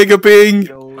keep hiccuping.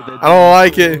 Yo, I don't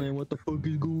like it. What the fuck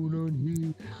is going on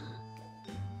here?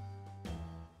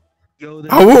 Yo,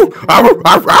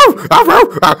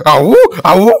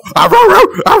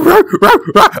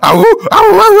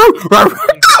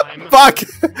 fuck.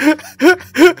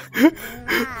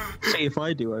 See, if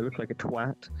I do, I look like a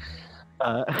twat.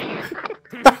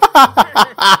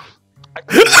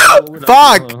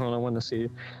 Fuck. Hold on, I want to see.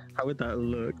 How would that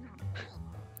look?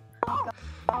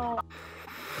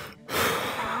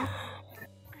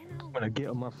 I'm gonna get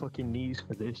on my fucking knees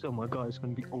for this. Oh my god, it's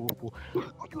gonna be awful.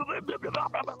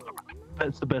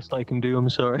 That's the best I can do, I'm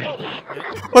sorry.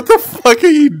 What the fuck are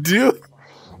you doing?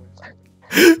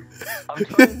 I'm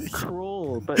trying to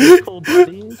crawl, but it's full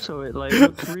body, so it like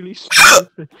looks really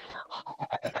stupid.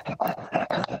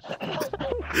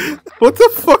 What the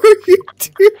fuck are you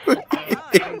doing?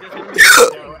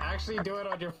 Actually do it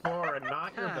on your floor and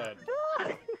not your bed.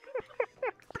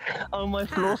 Oh, my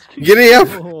floor's too Giddy up!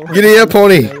 small. Giddy up,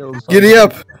 pony! Giddy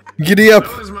up! Giddy up!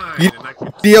 That was mine, Giddy and I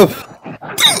Deal.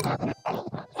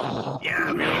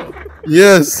 Yeah, man.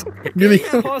 Yes. Give me.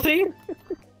 Pussy.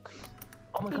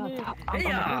 Oh my god.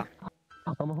 Yeah.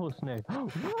 I'm a horse now. Oh,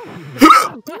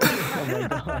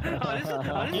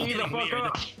 Giddy the fuck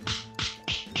up.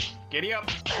 Giddy up.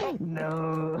 No.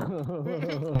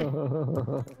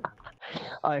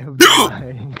 I have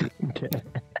died.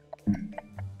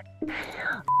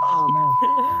 Oh man.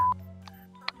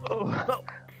 Oh.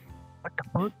 What the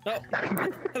fuck? Oh,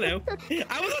 hello.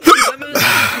 I was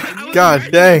God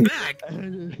dang.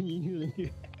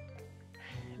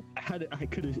 I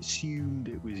could have assumed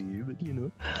it was you, but you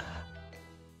know.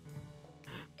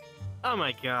 Oh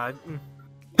my god.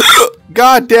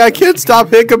 God damn, I can't stop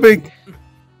hiccuping.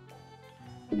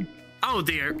 Oh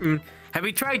dear. Have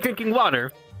you tried drinking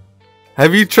water?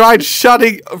 Have you tried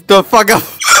shutting the fuck up?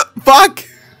 Fuck!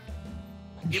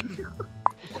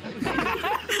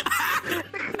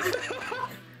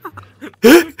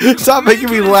 Stop making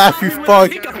me laugh, you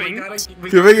fuck.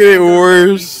 You're making it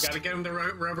worse. Gotta get him the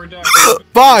rubber duck.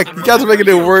 Fuck! You guys are making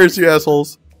it worse, you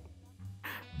assholes.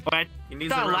 What? He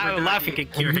needs Stop the rubber ducky. laughing can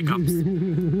cure hiccups.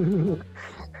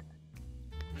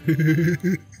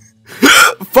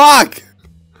 Fuck!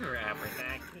 Rubber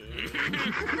ducky.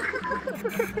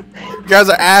 You guys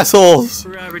are assholes.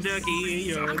 Rubber ducky,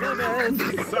 you're the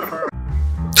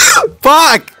best.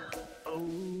 Fuck!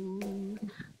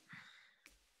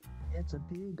 It's a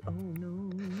big oh no.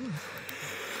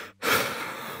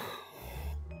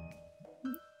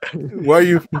 Why are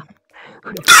you?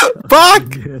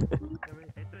 Fuck! It's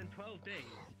been 12 days.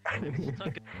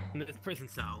 Stuck in this prison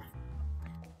cell.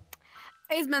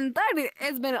 It's been 30.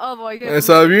 It's been oh boy. It's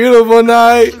a beautiful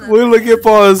night. We're looking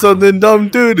for something dumb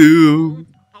to do.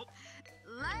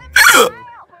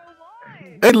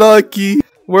 Hey, Lucky,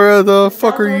 where the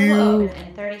fuck are Cell doors will you? open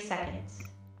in 30 seconds.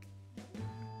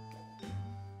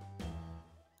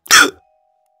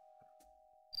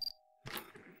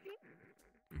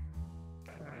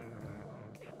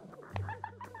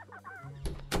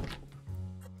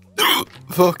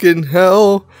 Fucking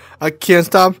hell. I can't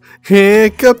stop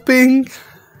hiccuping.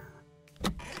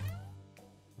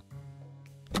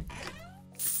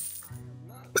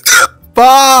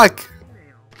 Fuck!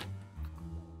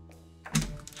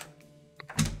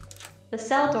 The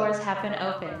cell doors have been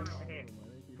opened.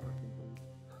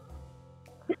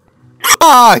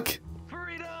 Fuck!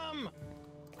 Freedom!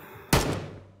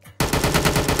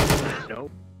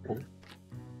 Nope.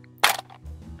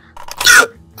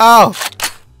 Ow!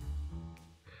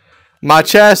 My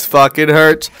chest fucking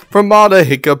hurts from all the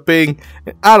hiccuping.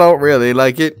 I don't really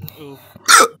like it.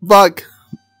 Fuck.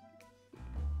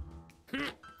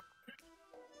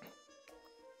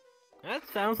 That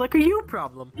sounds like a you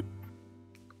problem.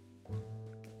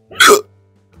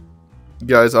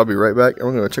 Guys, I'll be right back.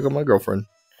 I'm gonna check on my girlfriend.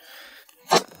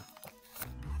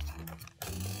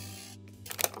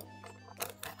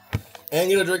 And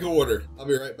get a drink of water. I'll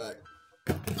be right back.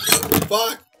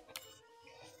 Fuck!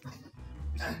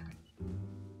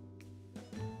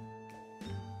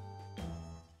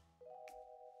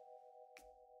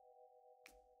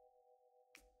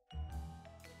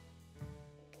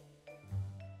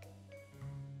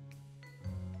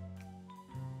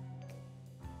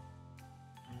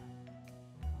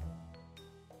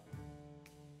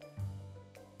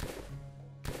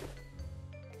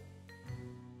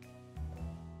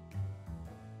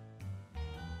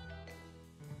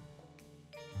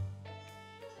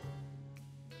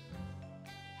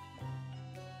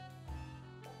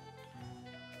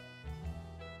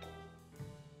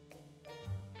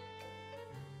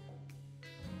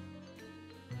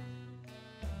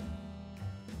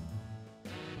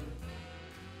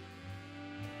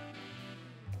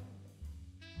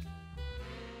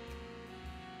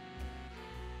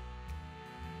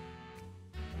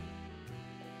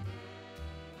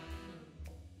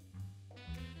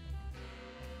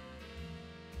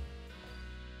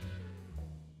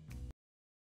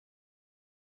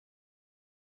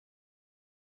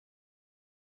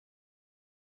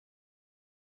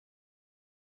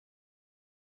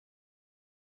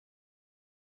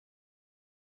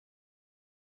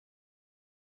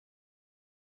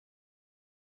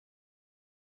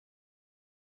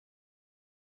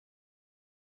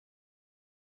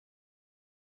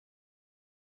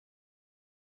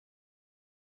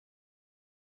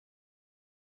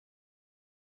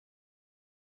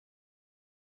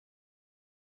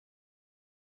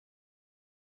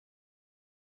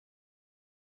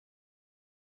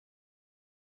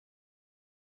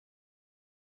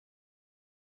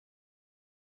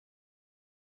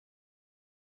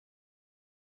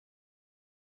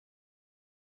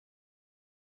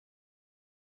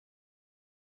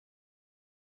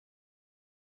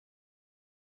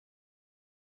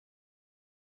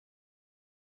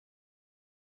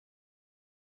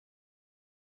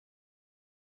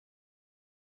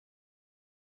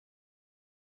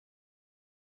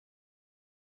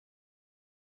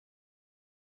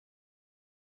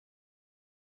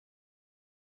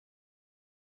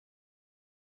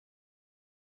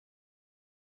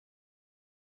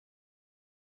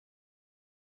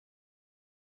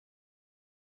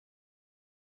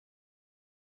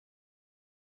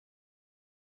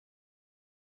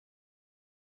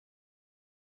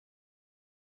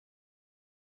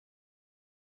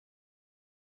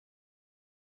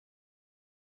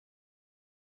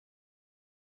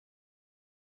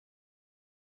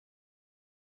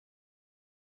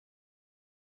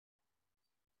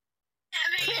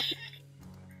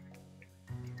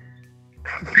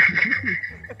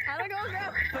 How to go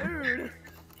grab food?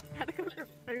 How to go grab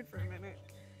food for a minute?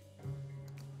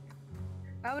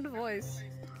 I have a voice.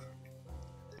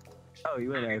 Oh,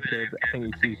 you went AFK, but I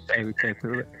think you choose AFK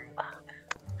for it.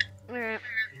 Alright.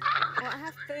 Well, I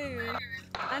have food.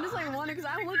 I just like wonder because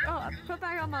I look. Oh, I put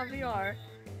back on my VR,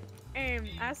 and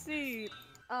I see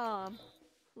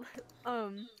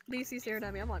DC staring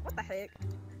at me. I'm like, what the heck?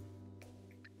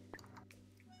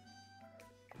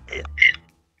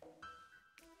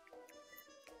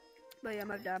 But yeah,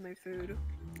 my dad made food.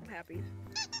 I'm happy.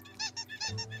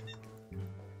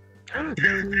 I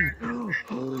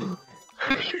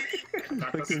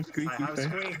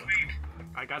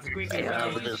got squeaky. I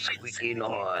have the squeaky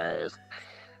noise.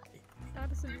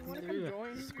 Addison, you wanna come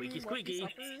join? Squeaky, me and watch the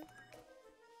squeaky.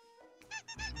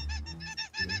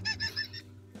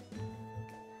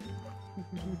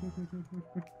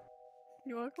 supper?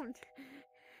 You're welcome.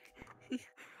 Your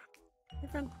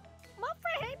friend. My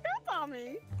friend hanged up on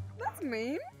me. That's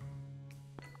mean.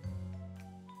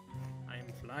 I am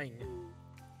flying.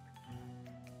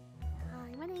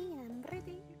 Hi, money, I'm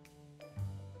ready.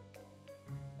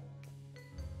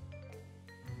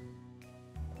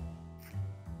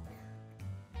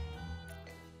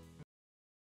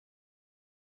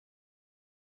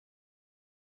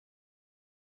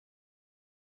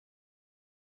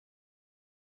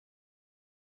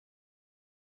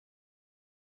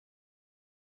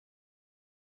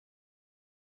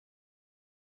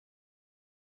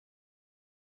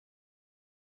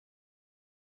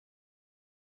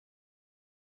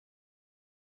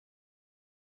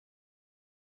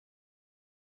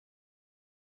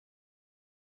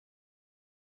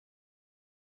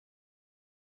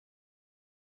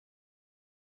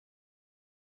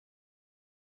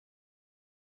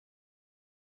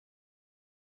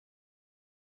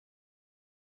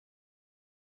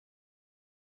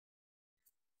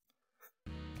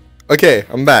 Okay,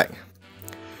 I'm back.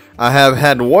 I have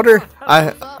had water.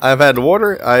 I've had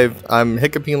water. I'm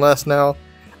hiccuping less now.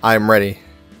 I'm ready.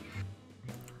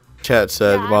 Chat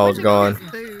said while I was gone.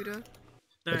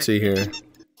 Let's see here.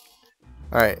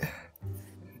 Alright.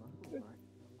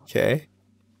 Okay.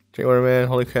 Drink water, man.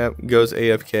 Holy crap. Goes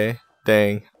AFK.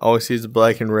 Dang. Always sees the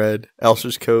black and red.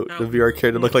 Alastor's coat. The VR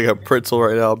character look like a pretzel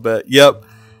right now, I bet. Yep.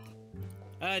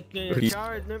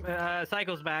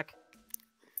 Cycle's back.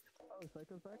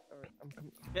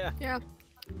 Yeah. Yeah.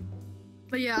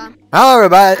 But yeah. Hello,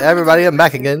 everybody. I'm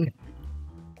back again.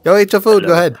 Go eat your food.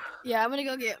 Go ahead. Yeah, I'm gonna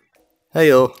go get. Hey,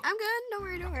 yo. I'm good. Don't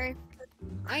worry. Don't worry.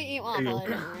 I ain't eat waffle. Don't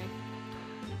worry.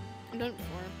 I'm done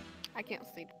before. I can't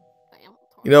sleep.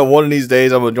 You know, one of these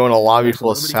days I'm gonna join a lobby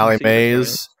full of Sally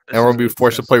Mays, and we're gonna be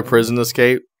forced to play Prison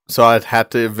Escape. So I'd have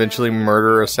to eventually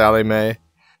murder a Sally Mae.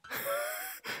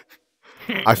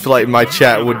 I feel like my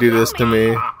chat would do this to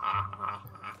me.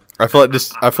 I feel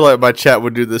like my chat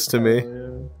would do this to me.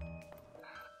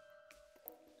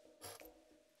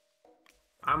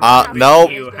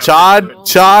 No, Chad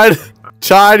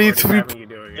needs to be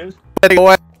put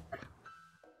away.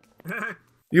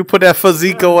 You put that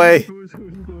physique away.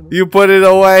 You put it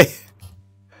away.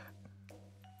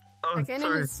 I can't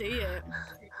even see it.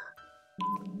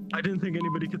 I didn't think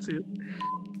anybody could see it.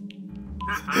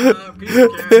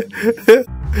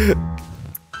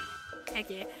 Heck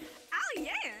yeah. Oh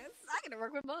yes! I gotta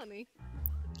work with Bunny.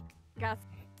 Got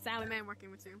Sally Man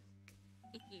working with you.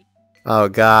 Oh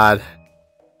God.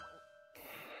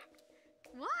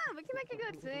 What? We can make a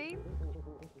good team.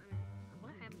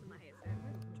 What happened to my headset?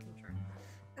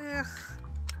 Ugh.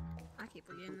 I keep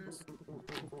forgetting this.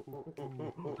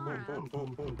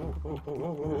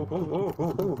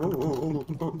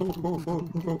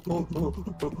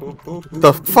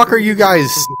 The fuck are you guys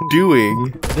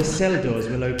doing? The cell doors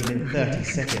will open in 30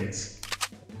 seconds.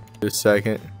 Just a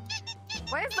second.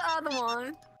 Where's the other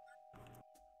one?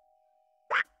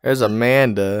 There's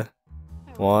Amanda.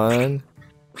 1,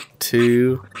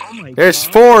 2. There's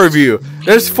 4 of you.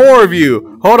 There's 4 of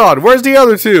you. Hold on. Where's the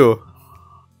other 2?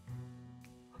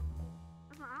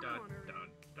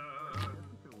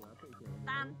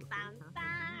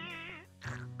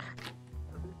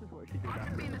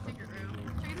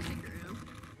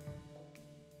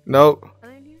 Nope.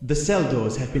 The cell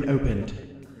doors have been opened.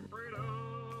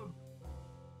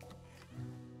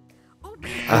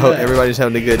 I hope everybody's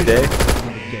having a good day.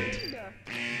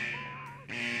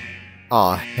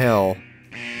 Aw, hell.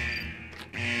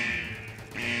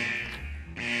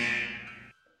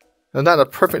 That's not the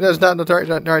perfect. That's not the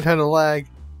right time to lag.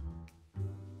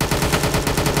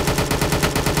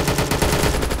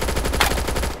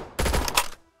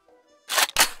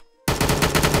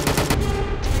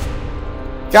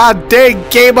 God dang,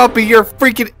 game up in your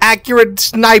freaking accurate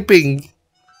sniping.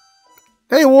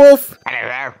 Hey, Wolf! Hello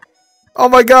there. Oh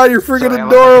my god, you're freaking Sorry, I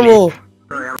was adorable!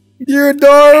 You're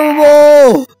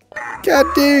adorable! God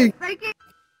dang!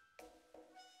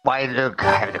 Why look,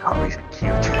 I have to call me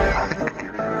cute.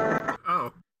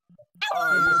 Oh.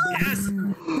 Yes.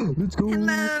 Let's go.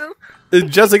 Hello. It's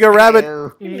Jessica Rabbit!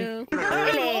 Hello.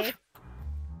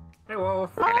 Hey,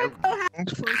 Wolf.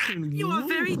 You are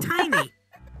very tiny.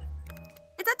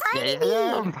 It's a tiny bee.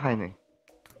 Yeah, I'm tiny.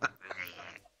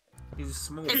 He's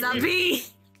small. It's a bee.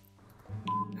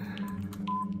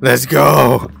 Let's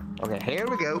go! Okay, here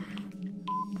we go.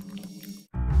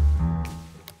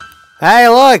 Hey,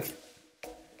 look!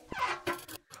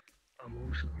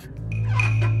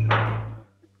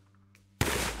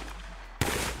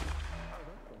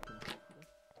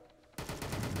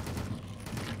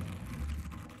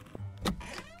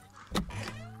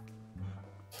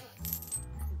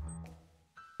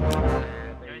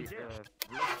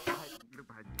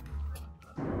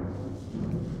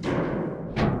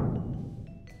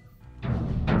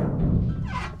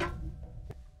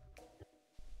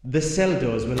 The cell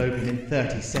doors will open in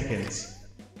 30 seconds.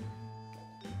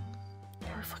 Oh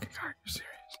my fucking god, are you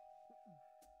serious?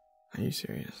 Are you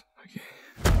serious? Okay.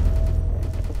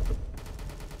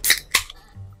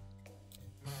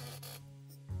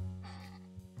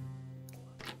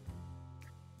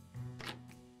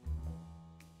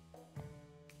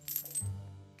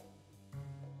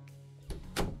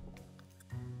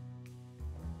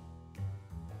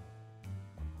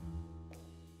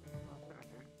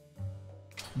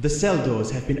 The cell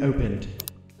doors have been opened.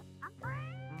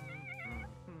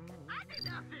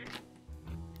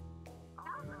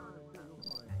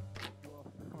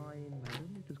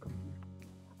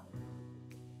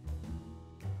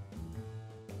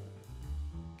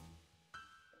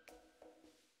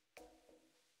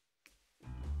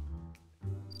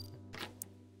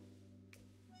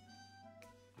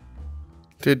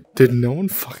 Did no one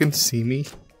fucking see me?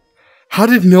 How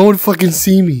did no one fucking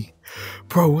see me?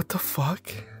 Bro, what the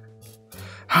fuck?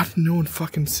 How did no one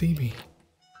fucking see me?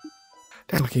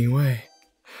 There's fucking way.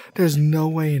 There's no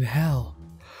way in hell.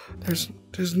 There's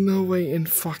no way in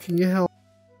fucking hell.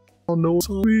 No one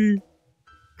saw me.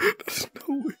 There's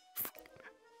no way.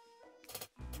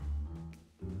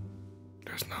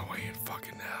 There's no way in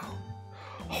fucking hell.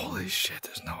 Holy shit,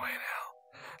 there's no way in hell.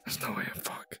 There's no way in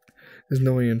fuck. There's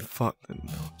no way in fuck that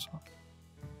no one saw me.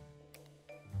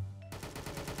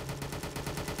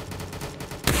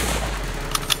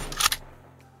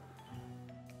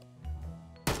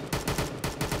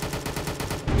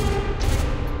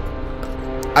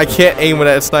 I can't aim with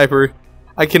that sniper.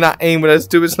 I cannot aim with that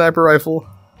stupid sniper rifle.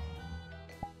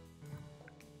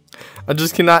 I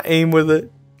just cannot aim with it.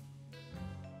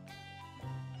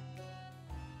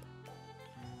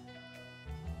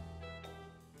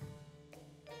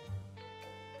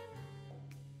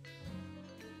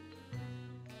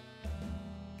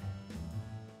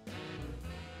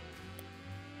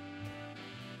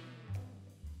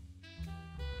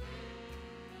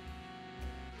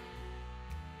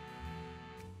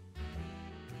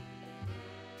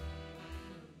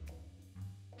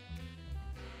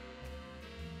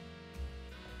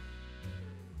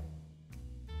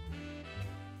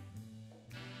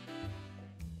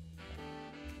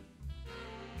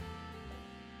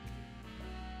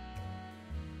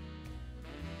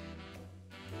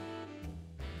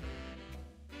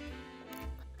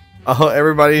 Oh,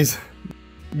 everybody's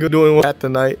doing that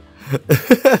tonight.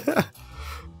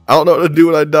 I don't know what to do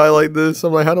when I die like this.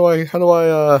 I'm like, how do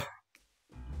I, I'm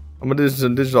gonna do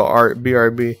some digital art,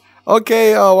 BRB.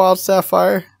 Okay, Wild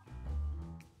Sapphire.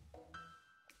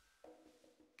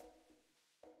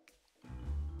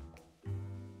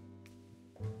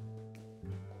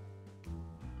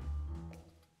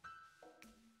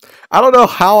 I don't know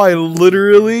how I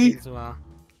literally...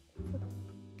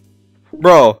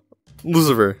 Bro,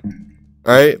 Lucifer,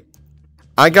 alright?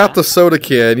 I got the soda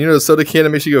can. You know the soda can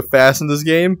that makes you go fast in this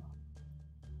game?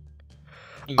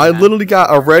 I literally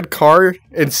got a red car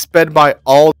and sped by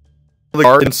all the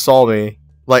cars and saw me.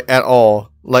 Like, at all.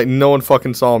 Like, no one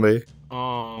fucking saw me.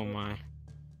 Oh my.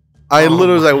 I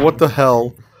literally was like, what the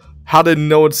hell? How did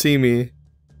no one see me?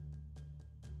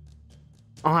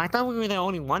 Oh, I thought we were the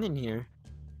only one in here.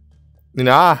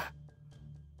 Nah.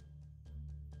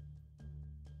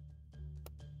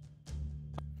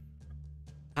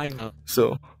 I know.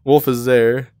 So, Wolf is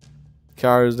there.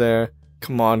 Car is there.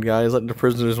 Come on, guys. Let the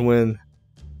prisoners win.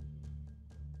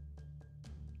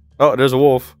 Oh, there's a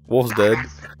wolf. Wolf's dead.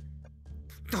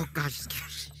 Oh god, just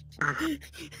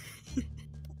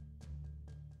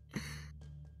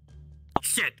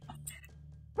shit!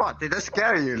 What? Did that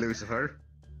scare you, Lucifer?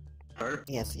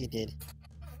 Yes, you did.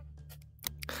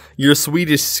 Your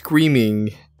Swedish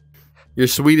screaming. Your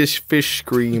Swedish fish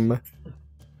scream.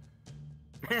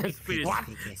 Swedish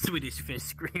fish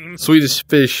scream. Swedish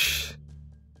fish.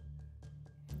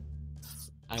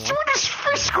 Swedish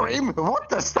fish scream? What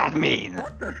does that mean?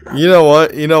 You know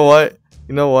what? You know what?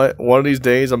 You know what? One of these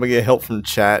days, I'm gonna get help from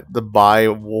chat to buy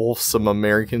Wolf some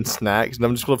American snacks, and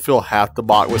I'm just gonna fill half the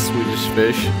box with Swedish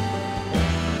fish.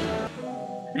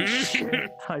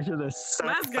 I should have said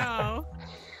Let's go.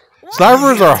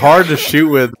 Snipers are hard to shoot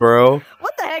with, bro.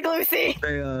 What the heck, Lucy?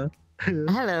 Hello.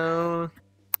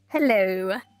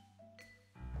 Hello.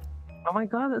 Oh my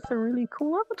god, that's a really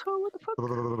cool avatar. What the fuck?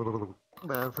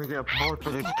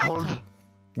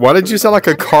 Why did you sound like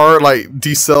a car, like,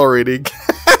 decelerating?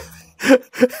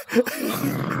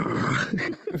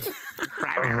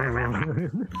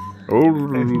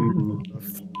 Oh.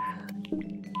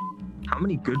 How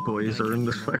many good boys are in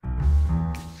this fight?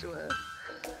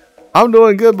 I'm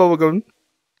doing good, Bubblegum.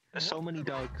 There's so many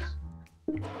dogs.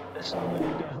 There's so many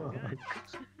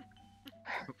dogs.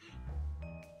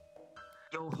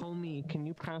 Yo, homie, can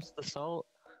you pass the salt?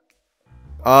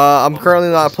 I'm currently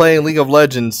not playing League of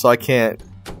Legends, so I can't.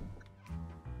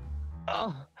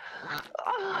 Oh.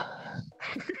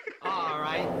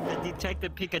 Alright, the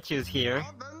Detective Pikachu's here.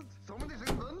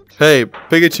 Hey,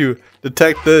 Pikachu,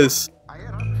 detect this.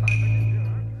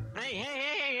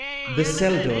 The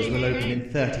cell doors will open in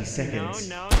 30 seconds.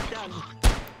 No, done.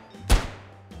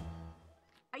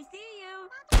 I see you.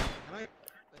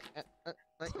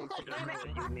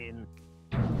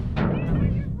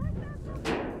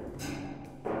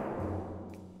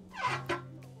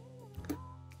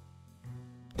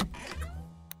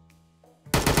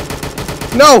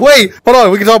 No, wait! Hold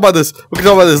on, we can talk about this. We can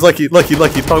talk about this. Lucky. We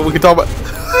can talk about...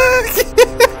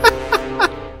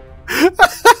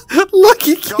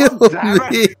 Lucky killed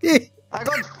me. I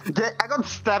got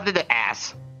stabbed in the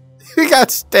ass. You got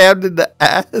stabbed in the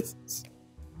ass.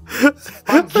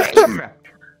 My game.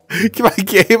 My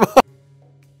game up.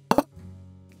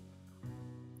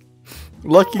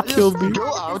 Lucky killed me.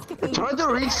 Go out, try to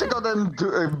reach the goddamn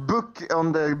book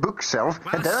on the bookshelf,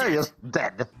 and then I just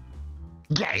dead.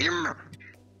 Game.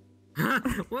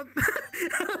 What?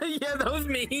 Yeah, that was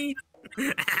me.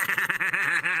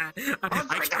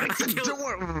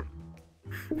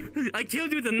 I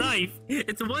killed you with a knife.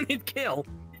 It's a one-hit kill.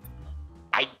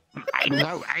 I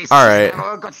know. Alright.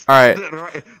 Alright.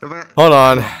 Hold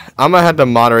on. I'm gonna have to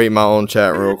moderate my own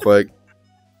chat real quick.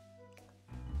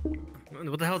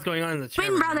 What the hell's going on in the chat?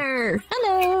 Twin brother.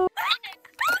 Hello.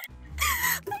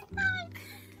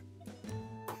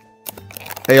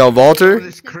 Hey, yo, Walter.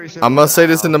 I'm gonna say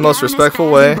this in the most respectful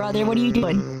way. Brother, what are you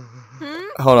doing?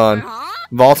 Hold on.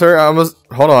 Walter,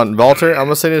 hold on. Walter, I'm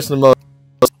gonna say this in the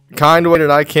most kind way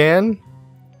that I can.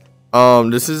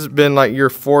 This has been like your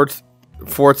fourth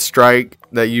strike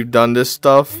that you've done this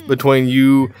stuff, between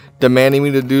you demanding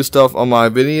me to do stuff on my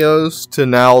videos to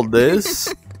now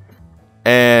this.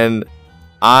 And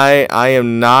I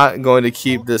am not going to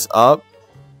keep this up.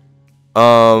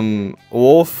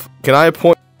 Wolf, can I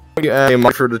point you at a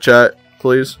mic for the chat,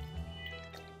 please?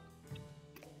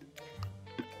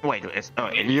 Wait,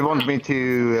 you want me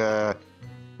to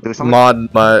do something?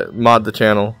 Mod the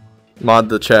channel. Mod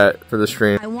the chat for the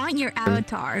stream. I want your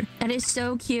avatar. That is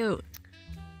so cute.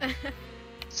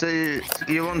 So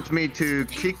you want me to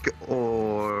kick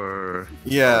or?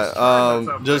 Yeah,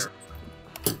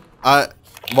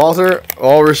 Walter,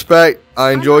 all respect,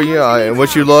 I enjoy you and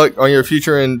wish you luck on your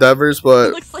future endeavors,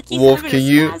 but like Wolf, can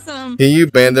you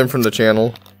ban them from the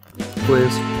channel,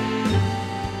 please?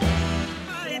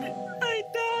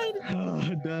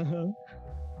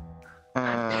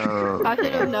 I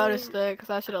should have noticed it, because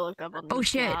I should have looked up on the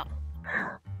chat.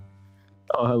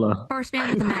 Oh, hello. First man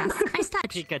with the mask. Nice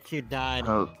touch. Pikachu died.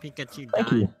 Oh. Pikachu died.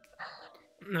 Thank you.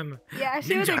 Yeah, I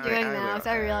see what they're doing now, so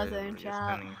I realized they're in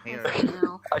chat.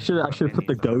 I should put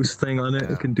the ghost thing on it.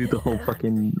 It can do the whole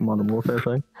fucking Modern Warfare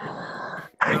thing.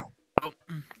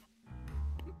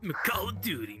 Call of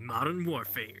Duty Modern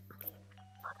Warfare.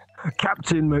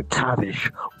 Captain McTavish,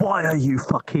 why are you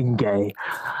fucking gay?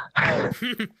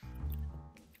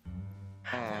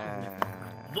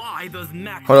 Why does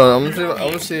Mac? Hold on, I'm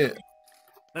gonna see it.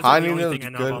 That's I the need only to thing I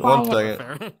know good. about One Modern second.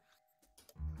 Warfare.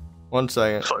 1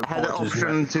 second. I had the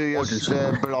option to just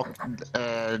block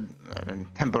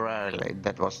temporarily.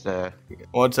 That was the.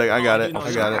 1 second. I got it. Oh,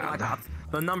 I got it.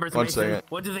 The numbers, 1 Mason. second.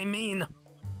 What do they mean?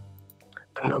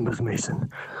 The numbers, Mason.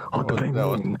 What do they That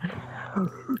was- mean?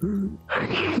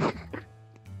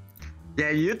 Yeah,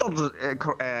 you don't,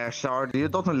 Shard, you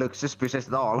don't look suspicious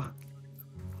at all.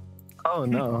 Oh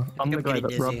no, I'm the guy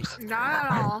that rubs. Not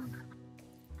at all.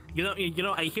 You know.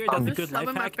 I hear that's a Just good life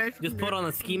shoving my hack. face Just in put your- on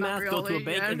a ski not mask, go to a really,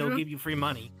 bank, and yeah. they'll give you free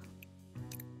money.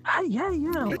 Yeah. I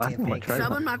think I might try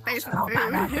Shoving that. my face in Oh,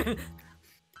 food.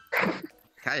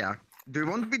 Kaya, do you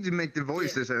want me to make the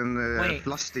voices and Wait.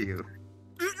 fluster you?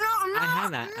 I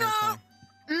have that. I'm sorry.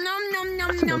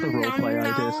 That's another roleplay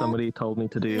idea somebody told me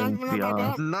to do in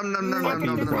VR. Nom nom nom nom Fucking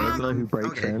nom the nom. burglar who breaks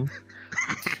Okay. in.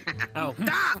 Oh.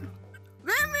 Stop!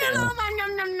 Leave me alone, my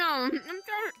nom nom nom. I'm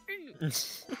trying to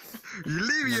eat. You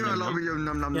leave you Nom, nom, alone with your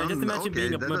nom nom Yeah, nom. just imagine Okay,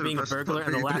 being a that's being a first burglar,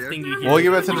 and the last thing you hear. We'll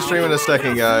get back to the stream in a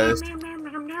second, guys.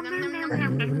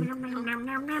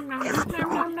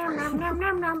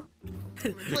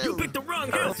 You picked the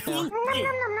wrong house, fool.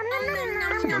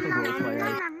 That's another roleplay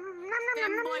idea.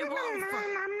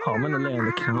 Oh, I'm gonna lay on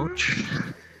the couch. Give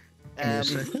me a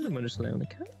second, I'm gonna just lay on the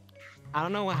couch. I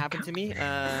don't know what happened to me.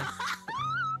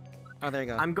 Oh, there you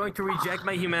go. I'm going to reject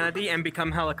my humanity and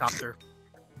become helicopter.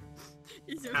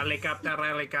 Helicopter,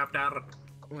 helicopter.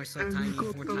 We're so tiny.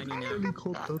 We're tiny now.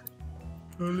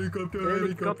 Helicopter.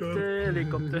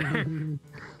 Helicopter.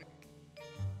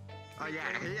 Oh yeah,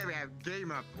 here we have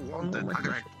game up. Wanted.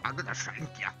 I'm gonna shank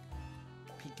ya.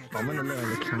 I'm gonna lay on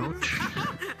the couch.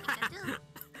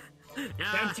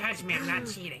 Don't touch me, I'm not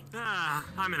cheating.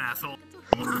 I'm an asshole.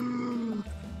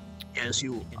 Yes,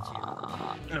 you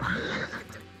I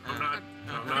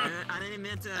didn't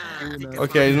mean to.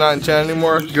 Okay, he's not in chat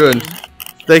anymore. Good.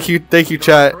 Thank you,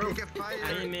 chat. I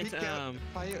didn't mean to.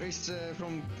 Fire is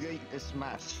from Great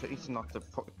Smash. It's not the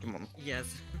Pokemon.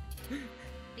 Yes.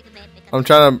 I'm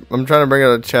trying to bring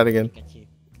out a chat again.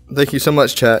 Thank you so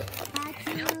much, chat.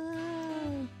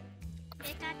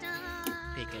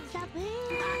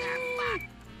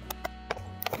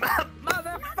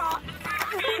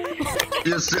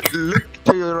 Just look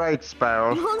to your right,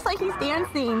 Sparrow. He looks like he's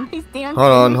dancing. He's dancing.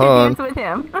 Hold on, You hold on. should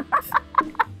dance with him.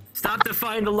 Stop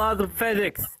defying the laws of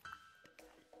physics.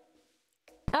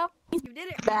 Oh, he's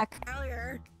back.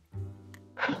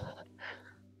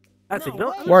 That's it.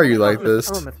 No, Why are you like this?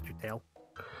 I'm gonna mess with your tail.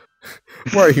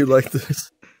 Why are you like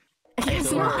this? Wait,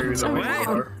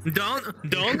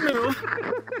 don't move.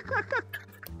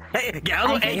 Hey, get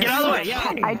out of the way! Get out of the way!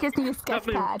 Yeah. I just need a sketch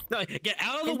pad. No, get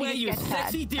out of the way, you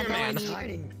sexy deer man!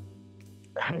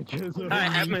 Alright,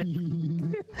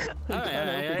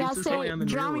 Now say,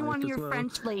 draw me one of your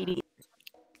French ladies.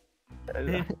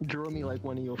 Draw me like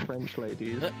one of your French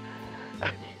ladies.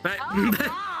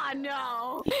 Ah,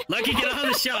 no. Lucky, get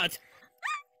another shot!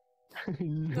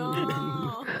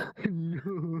 No.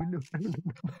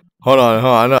 Hold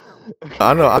on.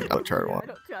 I know a charred I one.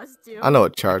 don't trust you. I know a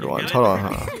charred one. Hold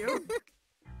on.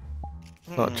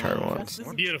 Not charred ones.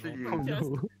 Beautiful. Oh,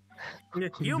 no.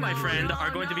 You, my friend,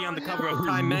 are going to be on the cover of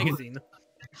Time magazine.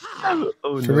 Oh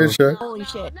Come no. here, check. Holy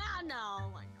shit.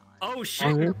 Oh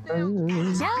shit!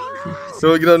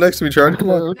 So get up next to me, Charlie. Come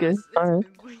on. Okay. Alright.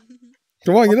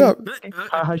 Come on, get up.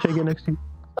 How should I get next to you?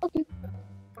 Okay.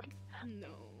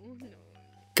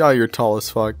 God, you're tall as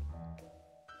fuck.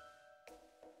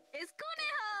 It's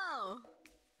Kuneho!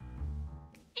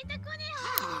 It's a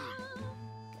Kuneho!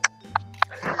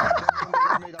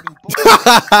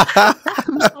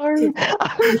 I'm sorry.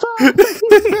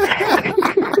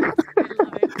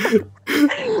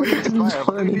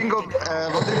 What do you think of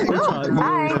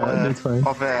That's fine.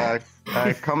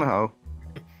 Kameho?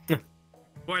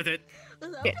 Worth it.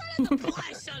 I'm trying not to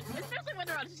blush, especially when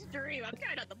they're on stream. I'm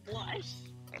trying not to blush.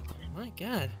 My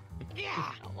God. Yeah.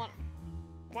 I don't want.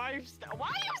 Why are you staring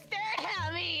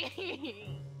at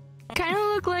me? Kind of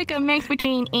look like a mix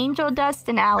between Angel Dust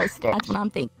and Alastor. That's what I'm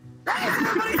thinking.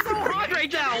 Everybody's so hot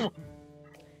right now.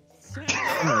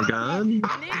 Oh my god.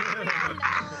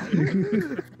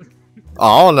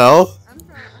 I don't know.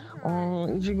 Oh,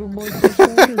 is a good boy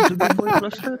flustered? Is a good boy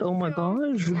flustered? Oh my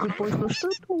god, is a good boy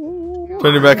flustered? Oh.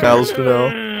 Turn your back, Alastor, now.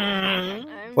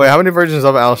 Wait, how many versions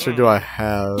of Alastor do I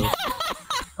have?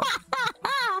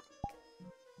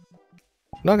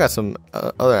 No, I got some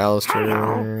other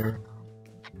Alastor.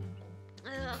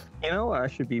 You know what? I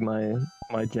should be my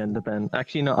gender bend.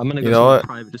 Actually, no, I'm gonna go You know what?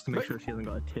 private just to make sure she hasn't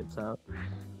got her tits out.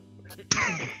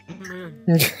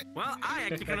 Well, I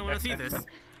actually kind of want to see this.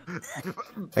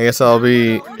 I guess I'll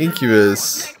be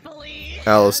Incubus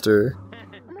Alastor.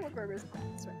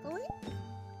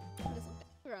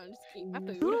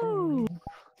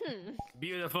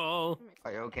 Beautiful.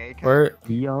 Are you okay? Where?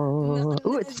 Yo.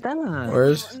 Ooh, it's Stella.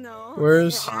 Where's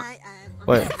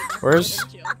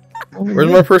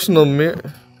my personal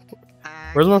mirror?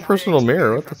 Where's my personal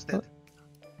mirror? What the fuck?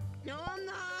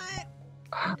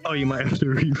 Oh, you might have to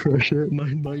refresh it.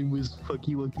 Mine was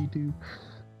fucky wucky too.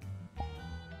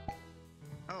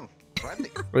 Oh,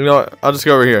 Bradley. You know what? I'll just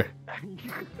go over here.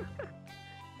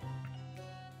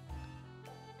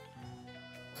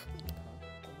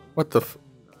 What the f-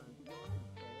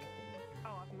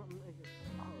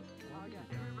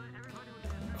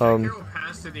 Check your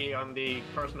opacity on the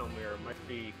personal mirror. Might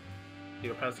be the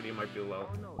opacity might be low.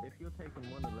 Oh no, if you're taking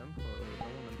one of them photos, I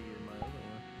want to be in my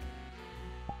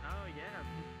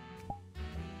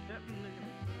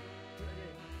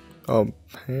other one.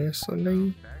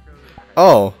 personally?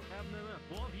 Oh.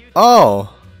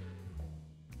 Oh.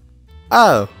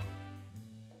 Oh.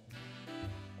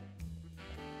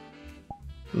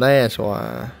 That's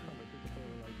why.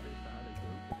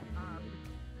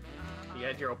 You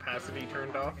had your opacity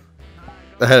turned off?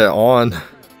 I had it on.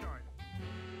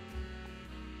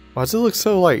 Why does it look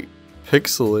so, like,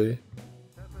 pixely?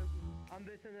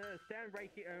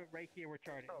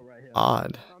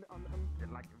 Odd.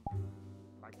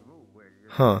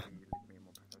 Huh.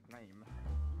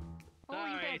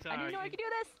 I didn't know I could do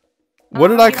this. What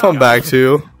did I come back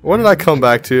to? What did I come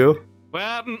back to?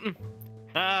 Well,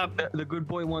 the good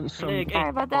boy wants some Sorry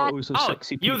about that. photos of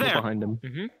sexy you people there. behind him.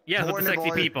 Yes, with the sexy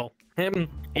boy. people.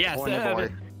 Yes. Boy.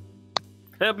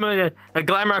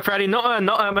 Glamrock Freddy.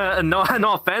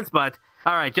 No offense, but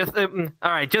all right, just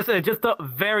the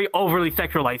very overly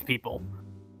sexualized people.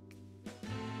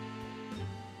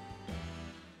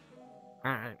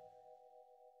 All right.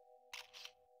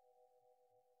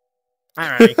 All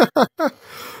right.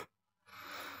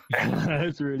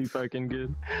 That's really fucking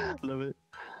good. Love it.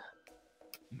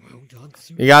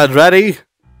 You guys ready?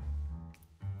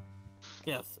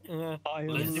 Yes.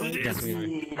 Let's do this.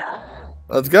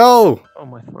 Let's go! Oh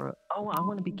my throat. Oh, I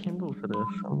want to be Kindle for this.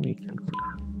 I want to be Kindle for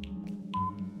that.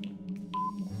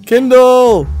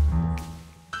 Kindle!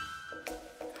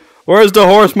 Where's the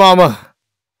horse mama?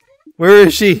 Where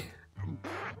is she?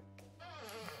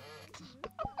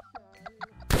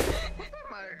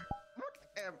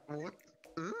 What?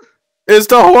 It's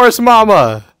the horse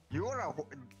mama! You're a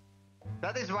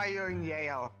that is why you're in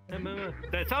jail.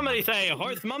 Did somebody say a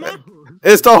horse mama?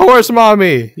 It's the horse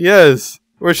mommy! Yes.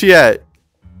 Where's she at?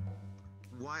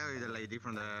 Why are you the lady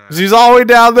from the... She's all the way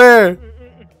down there!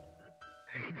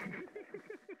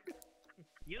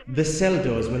 The cell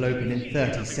doors will open in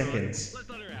 30 seconds.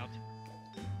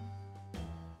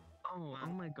 Oh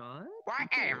my god. Why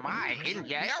am I in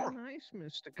jail? Nice,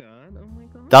 Mr. God. Oh my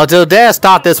god. Don't you dare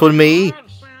start this with me!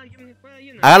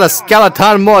 I got a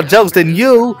skeleton more jokes than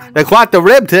you. They're quite the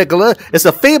rib tickler. It's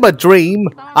a fever dream.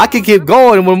 I can keep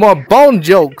going with more bone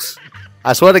jokes.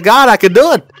 I swear to God, I can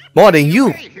do it more than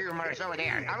you.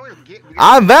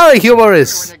 I'm very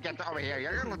humorous.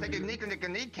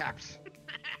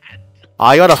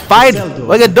 Oh, you wanna fight?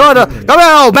 We can do it. Come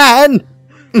here, old man.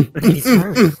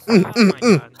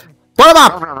 Put him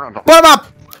up. Put him up.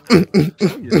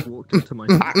 Just walked into my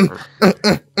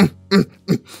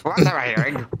What am I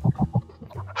hearing?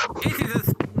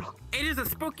 It is a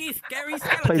spooky, scary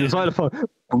Play the skeleton. xylophone.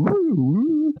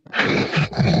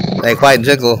 They quite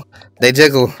jiggle. They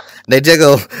jiggle. They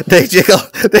jiggle. They jiggle.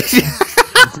 They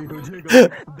jiggle.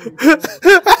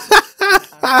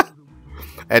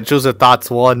 And choose a thoughts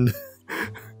one.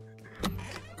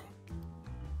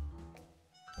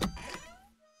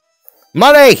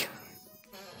 Money!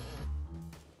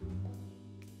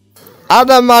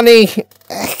 Other money!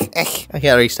 I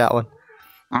can't reach that one.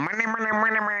 Money, money,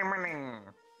 money, money, money.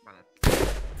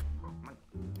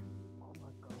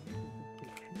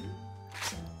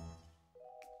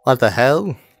 What the hell?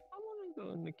 I want to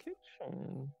go in the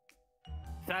kitchen.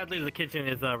 Sadly, the kitchen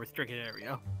is a restricted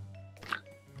area.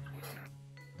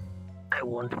 I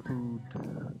want food.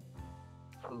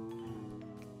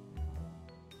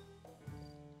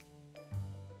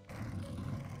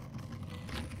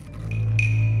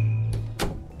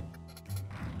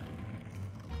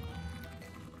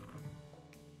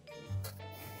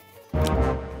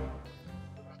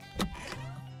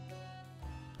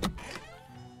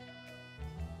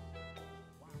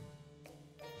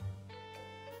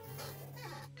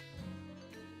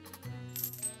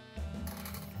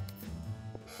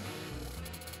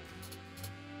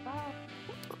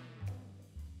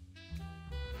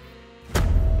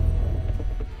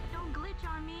 Don't glitch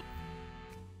on me.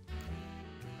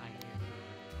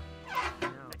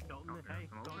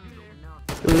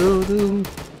 Doo-doo.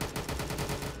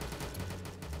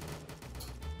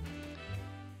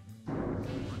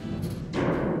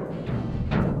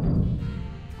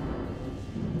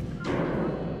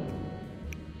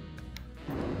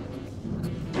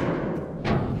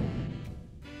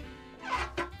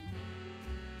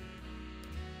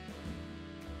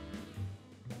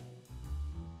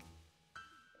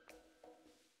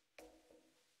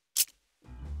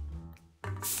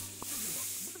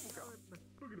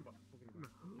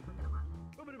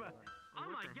 Oh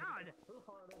my god!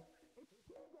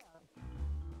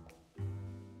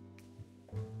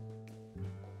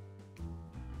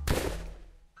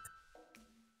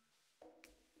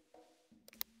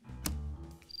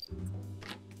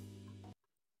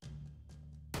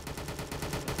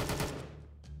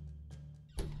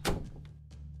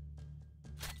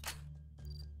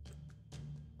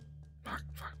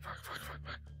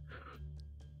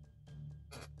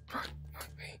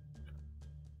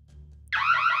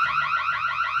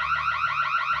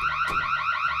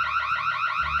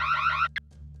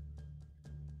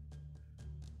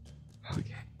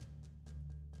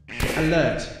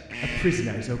 Alert! A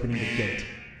prisoner is opening the gate.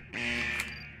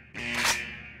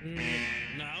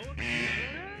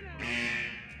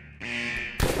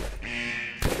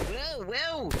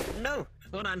 Whoa! No!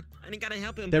 Hold on. I ain't gotta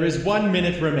help him. There is 1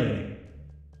 minute remaining.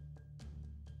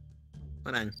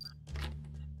 Hold on.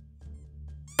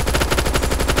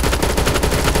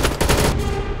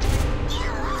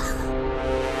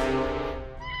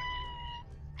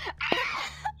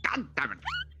 God damn it.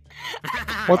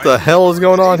 What the hell is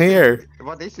going on here?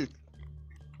 What is it?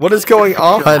 What is going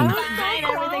on?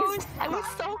 I was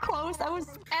so close.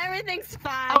 Everything's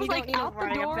fine. I was like out the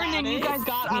door and then you guys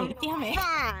got me. Damn it.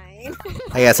 Fine.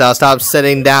 I guess I'll stop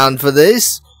sitting down for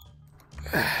this.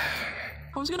 I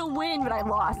was gonna win, but I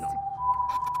lost.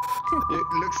 It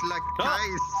looks like Kai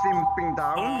is simping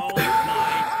down.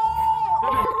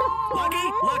 Lucky.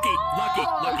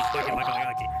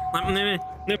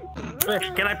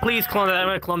 Can I please clone that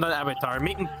avatar?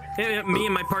 Me and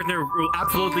my partner will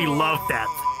absolutely love that.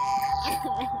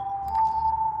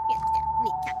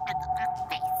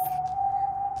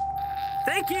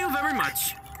 Thank you very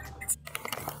much.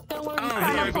 Don't worry,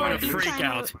 I'm going to freak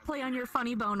out. Play on your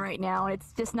funny bone right now.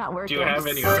 It's just not working. Do you have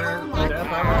any other death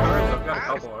avatars? I've got a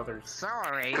couple others.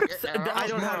 Sorry. I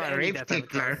don't have any death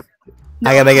avatars.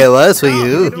 I can make it worse for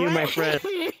you. You, my friend.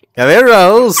 Come here,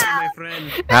 Rose. My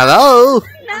friend. Hello.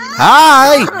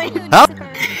 Hi.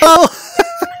 Hello.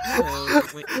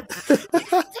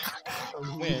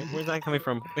 Where's that coming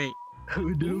from? Wait.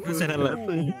 Who said hello?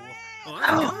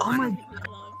 Oh my god.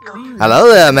 Hello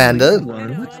there, Amanda.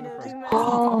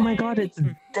 Oh my god, it's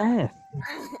death.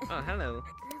 Oh, hello.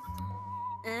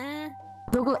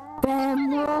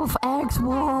 Bam wolf, X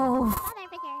wolf.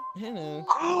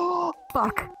 Hello.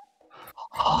 Fuck.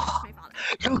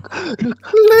 Look. Let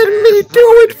me do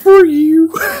it for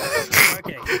you.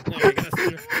 Okay.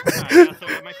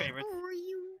 My favorite.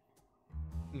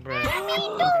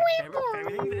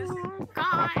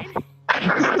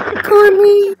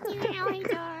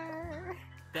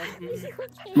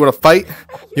 You wanna fight?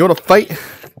 You wanna fight?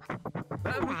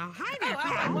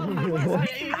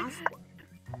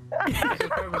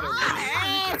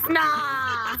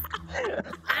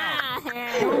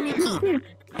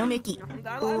 No Mickey.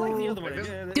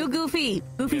 Do Goofy.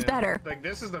 Goofy's better. Like,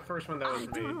 this is the first one that was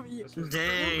made.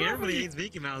 Dang, everybody hates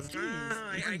Mickey Mouse.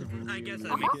 I guess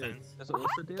that makes sense.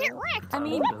 Get wrecked. I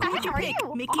mean, who would you pick?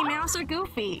 Mickey Mouse or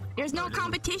Goofy? There's no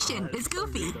competition. It's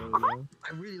Goofy.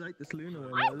 I really like this Luna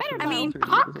one. I mean,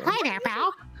 Hi there,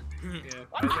 pal.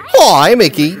 Hi,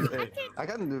 Mickey. I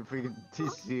can freaking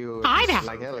tease you Hi there.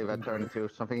 like hell if I turn into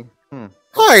something.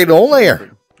 Hi, don't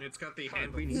there. It's got the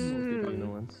hand.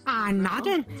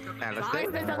 Nothing.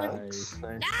 Alastor. Nice.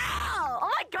 No! Oh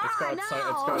my god, no!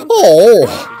 Oh,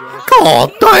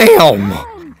 god damn.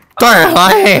 That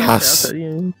ass.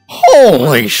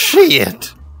 Holy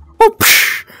shit.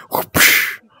 Whoopsh,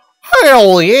 whoopsh.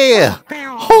 Hell yeah.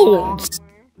 Oh.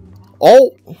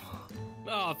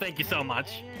 Oh, thank you so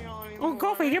much. Oh,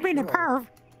 Goofy, you're being a perv.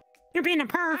 You're being a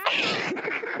perv.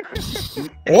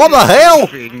 What the hell?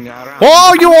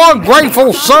 Oh, you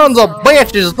ungrateful sons of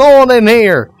bitches throwing in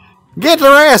here. Get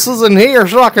their asses in here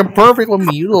so I can perfectly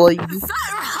mutilate you. what's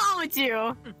wrong with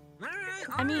you?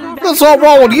 I mean, What's all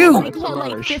wrong with you? Like, he had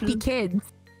like 50 kids.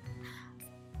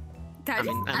 I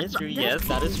mean, that is true. Yes,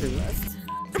 that is true.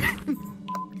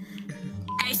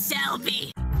 I shall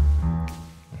be.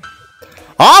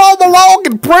 I don't belong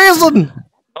in prison.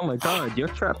 Oh my god, you're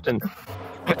trapped in.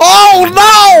 Oh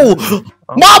no!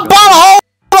 My butthole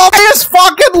is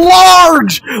fucking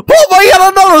large! Put me in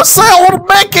another cell with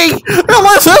Mickey!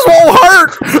 Unless this won't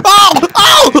hurt! Oh!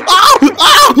 Oh!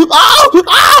 Oh! Oh!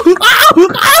 Oh!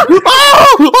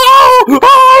 Oh!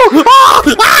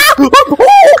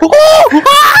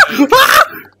 Oh!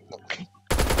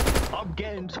 I'm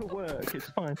getting to work, it's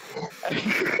fine.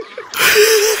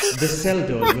 The cell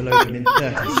doors will open in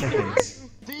 30 seconds.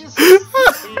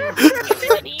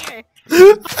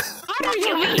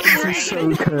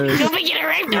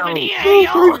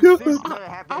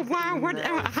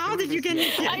 How did you get in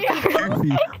here?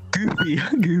 Goofy.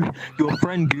 Your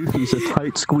friend Goofy's a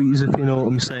tight squeeze, if you know what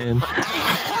I'm saying.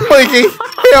 Mickey,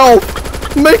 help!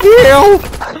 Mickey, help!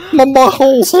 My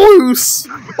butthole's loose!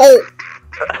 Oh!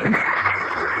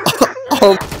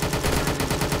 Oh.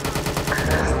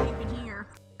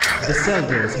 The cell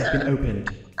doors have been opened.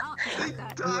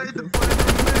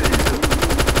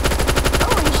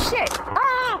 Holy shit!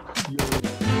 Ah!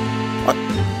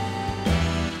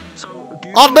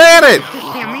 I did it!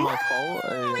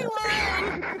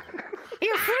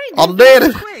 I did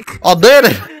it! I did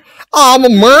it! I'm a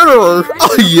murderer!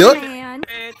 Oh, yuck!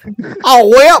 I'll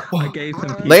whip. I gave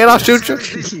him Then I'll shoot you.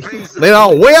 Then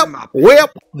I'll whip. Whip.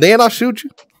 Then I'll shoot you.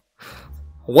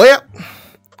 Whip.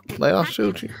 Then I'll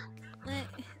shoot you.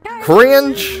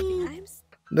 Cringe.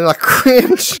 Then I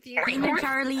cringe. Cream and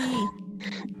Charlie.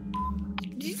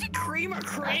 Did you say cream or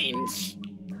cringe?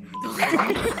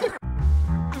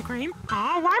 Cream?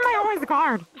 Oh, why am I always the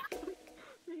guard?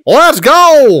 Let's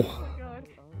go.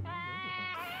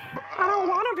 I don't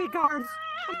want to be guards.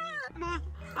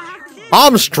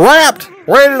 I'm strapped,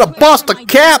 ready to bust a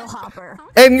cap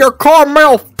in your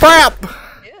caramel frap.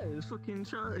 Yeah, it's fucking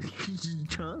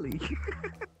Charlie.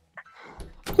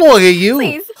 Look at you.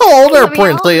 Please, Oh, please there, let me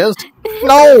out. princess.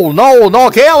 No,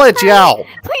 can't let you out.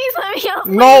 Please let me out.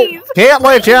 No, Please. can't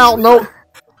let you out. No.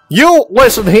 You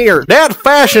listen here. That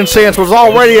fashion sense was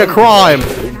already a crime.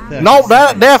 No,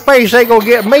 that face ain't gonna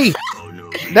get me.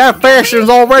 That fashion's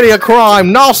already a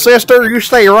crime. No, sister, you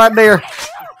stay right there.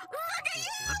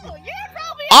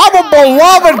 I'm a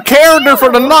beloved character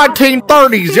from the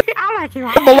 1930s. You're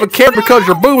a beloved character because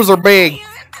your boobs are big.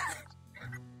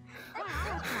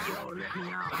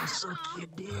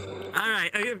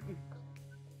 Alright,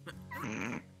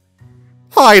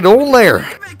 How you doing there?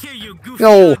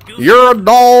 No, you're a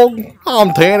dog.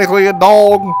 I'm technically a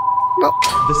dog. No.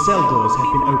 The cell doors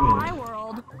have been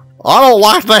opened. I don't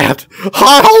like that.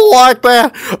 I don't like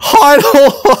that. I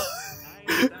don't.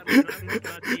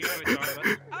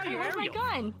 Where's my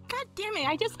gun? God damn it!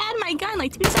 I just had my gun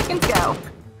like 2 seconds ago.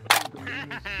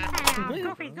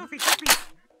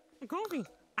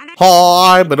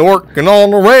 I've been working on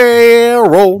the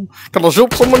railroad. Gonna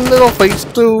shoot someone in the face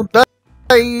today.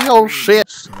 Oh shit.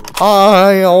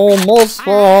 I almost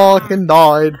fucking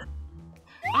died.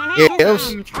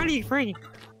 Yes. Charlie free.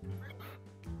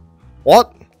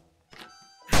 What?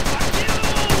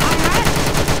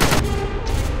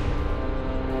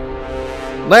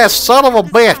 That son of a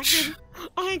bitch.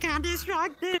 I got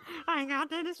distracted. I got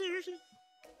distracted.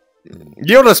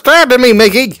 You distracted me,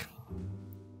 Mickey.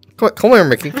 Come here,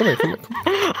 Mickey. Come here.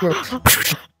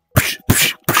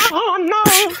 Oh no!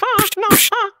 No!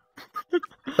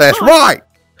 That's right.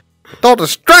 Don't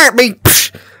distract me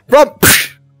from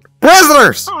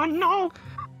prisoners. Oh no!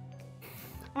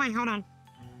 Wait, hold on.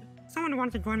 Someone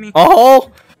wants to join me.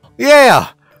 Oh,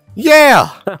 yeah.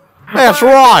 That's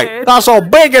right. Not so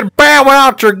big and bad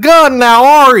without your gun now,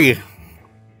 are you?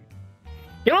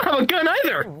 You don't have a gun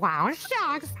either. Wow,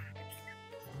 shucks.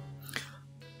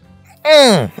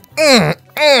 Hey,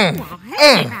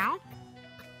 pal.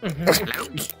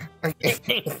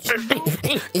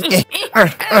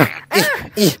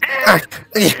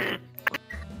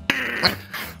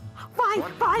 Fight.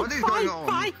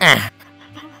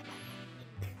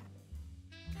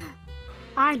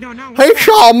 I don't know. He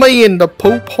shot me in the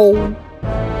poop hole.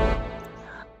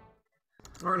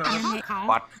 Or not.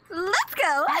 What? Let's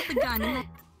go. I had the gun, and then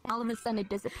all of a sudden it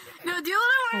disappeared. No, do you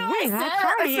know what Wait, I that's said?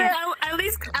 Charlie. At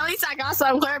least I got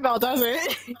some Clarabelle, does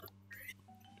it?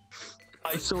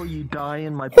 I saw you die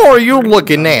in my. What are you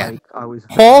looking at? I was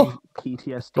Huh?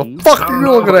 PTSD. The fuck are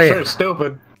you looking So at?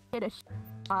 stupid.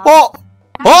 Oh!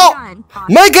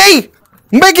 Mickey!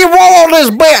 Mickey, roll on this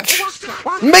bitch!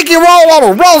 Mickey, roll on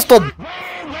her, roast him!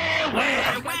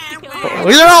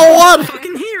 You know what?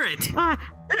 fucking hear it.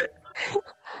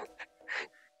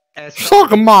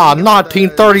 Suck my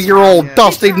 1930-year-old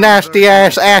dusty, nasty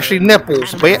ass, ashy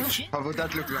nipples, bitch. How would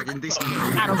that look like in this movie?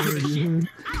 I don't give a shit.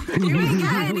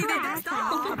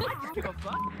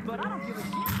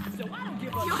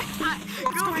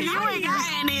 You ain't got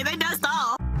any. They dust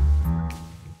off.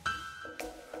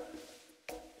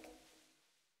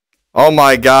 Oh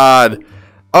my god.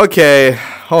 Okay,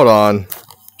 hold on.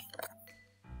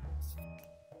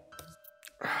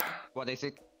 What is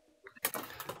it?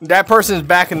 That person's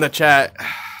back in the chat.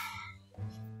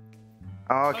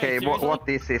 Okay, what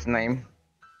is his name?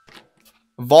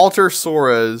 Walter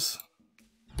Suarez.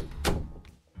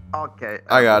 Okay.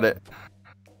 I got it.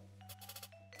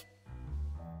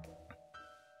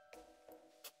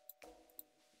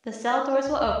 The cell doors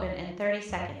will open in 30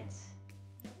 seconds.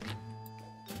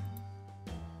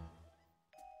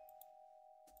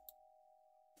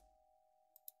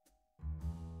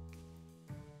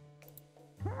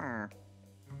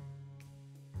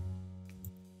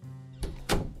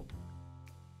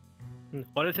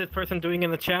 What is this person doing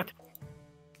in the chat?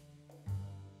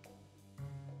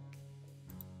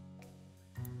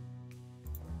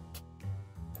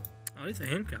 Oh, these are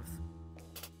handcuffs.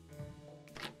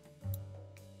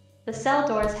 The cell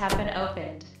doors have been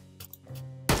opened.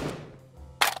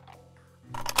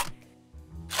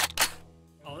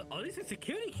 Oh, these are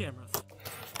security cameras.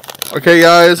 Okay,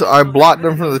 guys, I blocked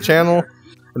them from the channel.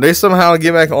 If they somehow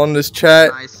get back on this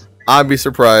chat, I'd be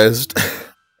surprised.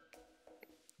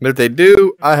 But if they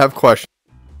do, I have questions.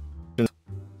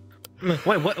 Wait,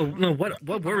 what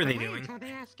were they doing?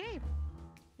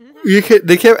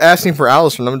 They kept asking for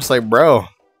Alastor, and I'm just like, bro.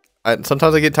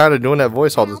 Sometimes I get tired of doing that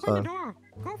voice all the time.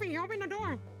 Goofy, open the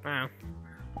door. Oh. I'm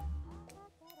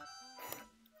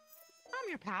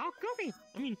your pal, Goofy.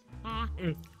 I mean, Oh,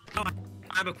 I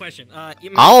have a question. I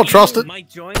don't trust it. Might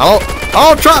join. I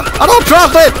don't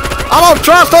trust it. I don't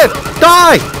trust it.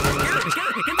 Die,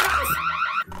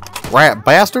 rat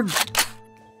bastard.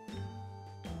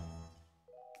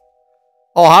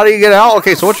 Oh, how do you get out?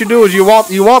 Okay, so what you do is you walk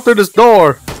through this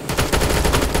door.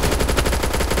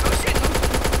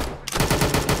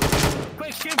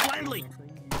 Quick, shoot blindly.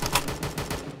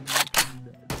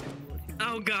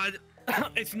 Oh God,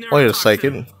 it's neurotoxin. Wait a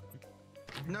second.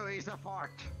 No, he's a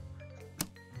fart.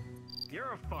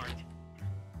 You're a fart.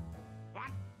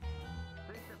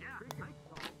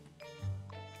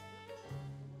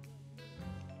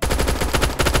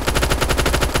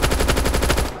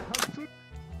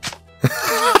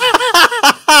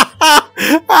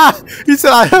 what? He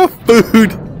said, I have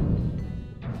food.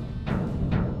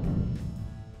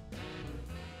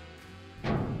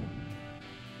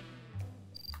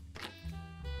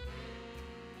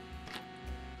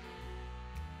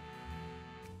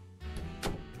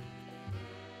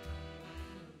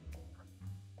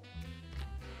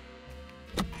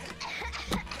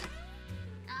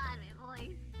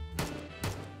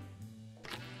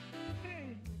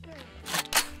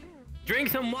 Drink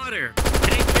some water.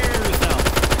 Take care of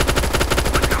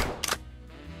yourself.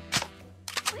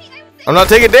 I'm not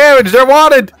taking damage. They're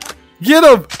wanted. Get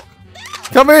him.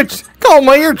 Come here. Come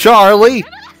here, Charlie.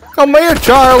 Come here,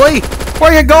 Charlie.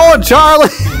 Where you going, Charlie?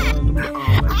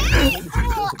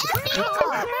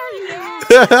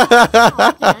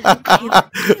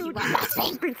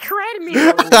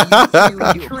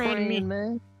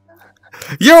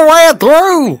 You ran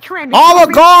through! I'm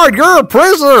a guard! You're a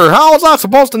prisoner! How was I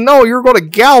supposed to know you're gonna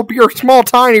gallop your small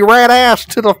tiny rat ass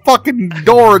to the fucking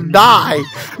door and die?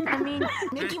 I mean,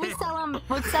 Nikki would sell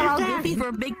out Goofy for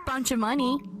a big bunch of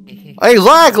money.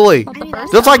 Exactly!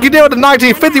 Just like you did with the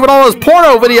 1950 with all those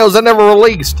porno videos that never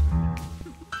released. Do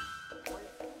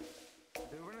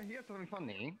you wanna hear something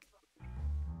funny?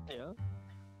 Yeah.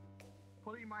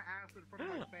 Putting my ass in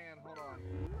front of my fan, hold on.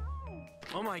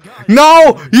 Oh my God.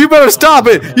 No! You better stop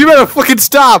it! You better fucking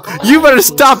stop! You better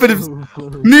stop it!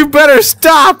 You better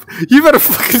stop! You better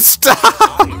fucking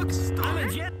stop! I'm a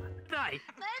Jedi.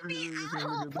 Let me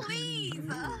out, please.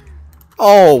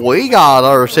 Oh, we got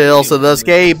ourselves an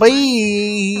escapee!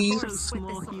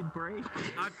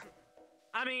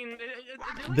 I mean,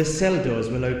 The cell doors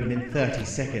will open in 30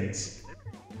 seconds.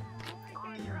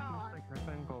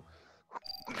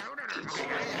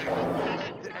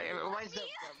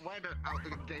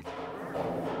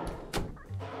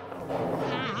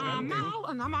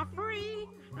 And I'm free.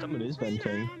 Someone is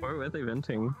venting. Where were they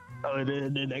venting? Oh, they're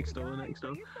next door, next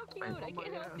door. You're so cute. I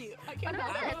can't help you. I can't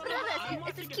help you.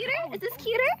 Is this cuter? Is this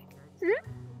cuter? Hmm?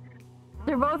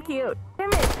 They're both cute. Damn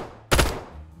it.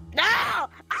 No!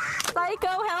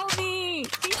 Psycho, help me!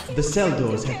 The cell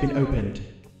doors have been opened.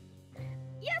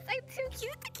 Yes, I'm too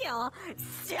cute to kill.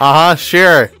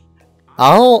 Sure.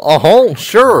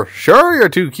 Sure. Sure, you're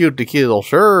too cute to kill.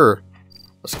 Sure.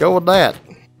 Let's go with that.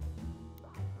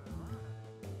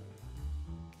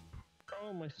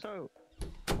 Oh, my soap.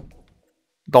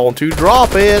 Don't you drop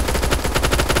it.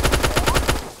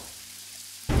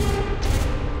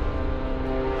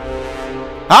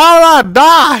 How did I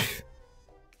die?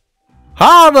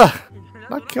 How did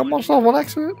I kill myself on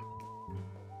accident?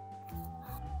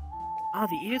 oh,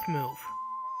 the ears move.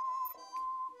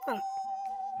 Oh.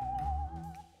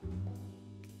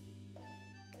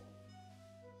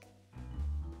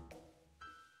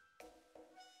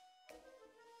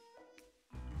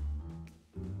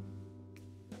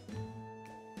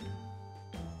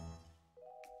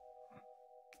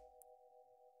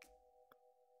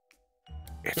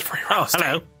 It's free Oh,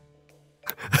 hello.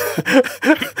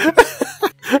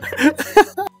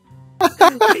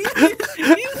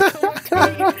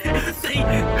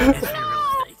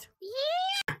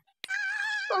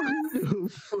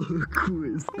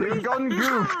 You've gone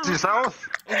goofed yourself.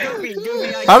 Goofy,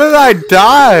 How did I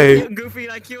die? Goofy,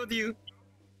 I killed you.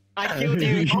 I killed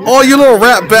you. Oh, you little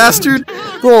rat bastard!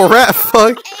 Little rat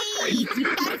fuck! You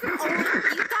died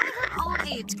from old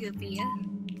age, Goofy.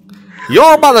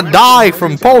 You're about to die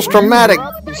from post-traumatic.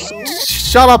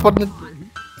 Shut up!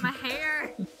 My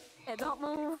hair. It don't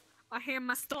move. My hair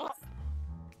must stop.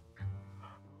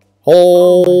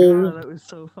 Oh, God, that was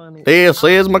so funny. this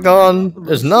is my gun.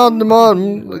 It's not the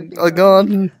gun. A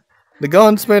gun. The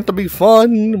gun's meant to be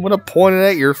fun when I point it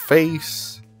at your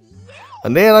face.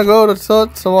 And then I go to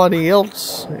touch somebody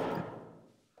else.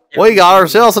 We got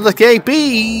ourselves an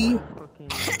escapee!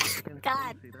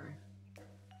 God.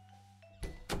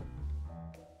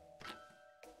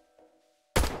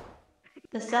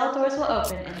 The cell doors will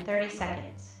open in 30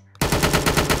 seconds.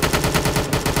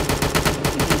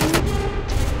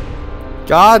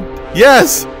 God,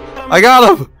 yes! I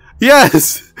got him!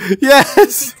 Yes!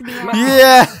 Yes!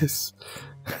 Yes!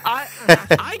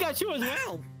 I got you as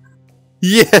well.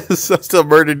 Yes! I still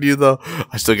murdered you though.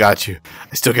 I still got you.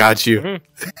 I still got you.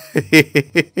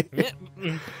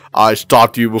 I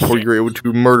stopped you before you were able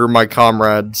to murder my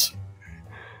comrades.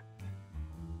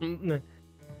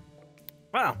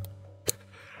 Wow.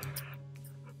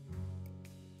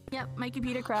 Yep, my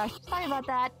computer crashed. Sorry about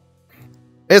that.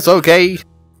 It's okay.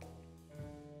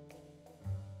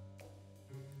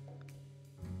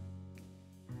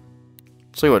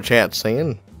 See what chat's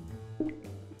saying.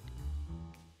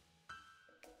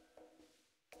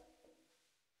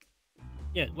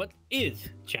 Yeah, what is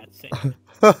chat saying?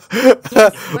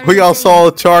 We all saw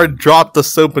a chart drop the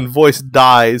soap and voice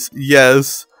dies.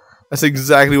 Yes. That's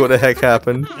exactly what the heck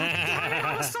happened.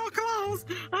 I was so close.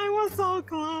 I was so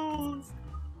close.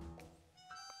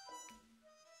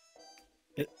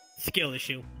 Skill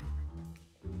issue.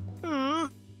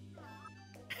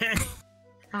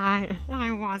 I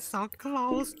was so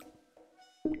close.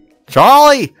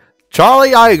 Charlie!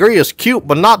 Charlie, I agree, is cute,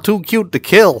 but not too cute to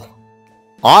kill.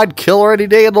 I'd kill her any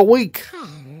day of the week.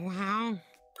 Wow.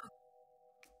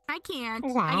 I can't.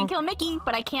 Wow. I can kill Mickey,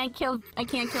 but I can't kill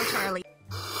Charlie.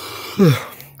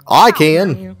 I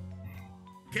can.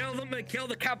 Kill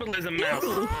the capitalism mouse.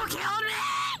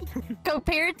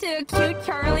 Compared to a cute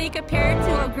Charlie, compared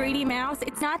to a greedy mouse,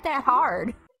 it's not that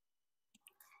hard.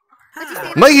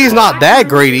 Mickey's not that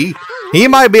greedy. He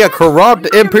might be a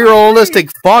corrupt, imperialistic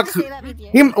fuck.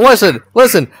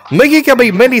 Listen. Mickey can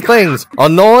be many things.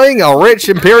 Annoying, a rich,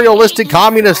 imperialistic,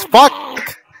 communist fuck.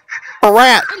 A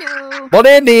rat. But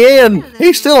in the end,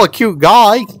 he's still a cute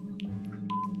guy.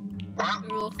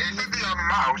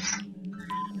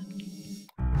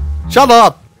 Shut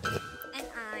up.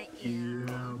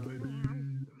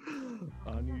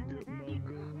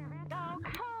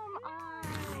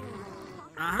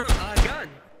 Gun.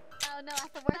 Oh no, I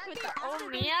have to work with the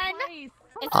old man.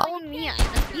 It's old man.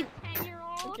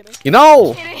 You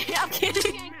know. I'm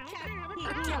kidding.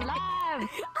 He's alive. I'm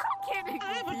kidding.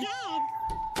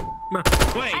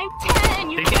 Wait. I'm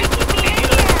 10. You can't keep me in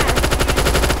here.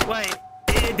 Wait.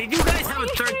 Did you guys have a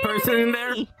third person in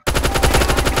there?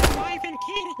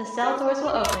 The cell doors will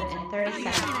open in 30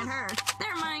 seconds.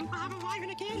 Never mind.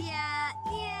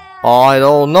 Yeah. I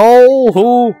don't know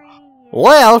who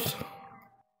left.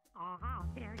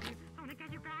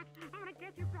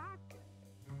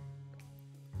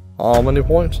 How many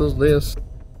points is this?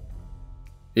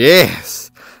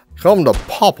 Yes! Come to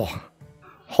Papa.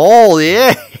 Oh,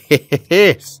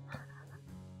 yes!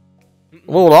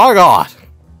 Look what I got.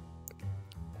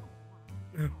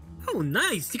 Oh,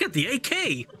 nice. You got the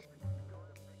AK.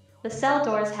 The cell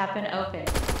doors have been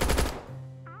opened.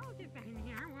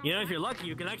 You know, if you're lucky,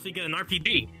 you can actually get an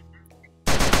RPG.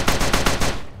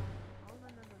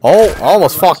 Oh, I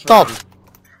almost fucked up.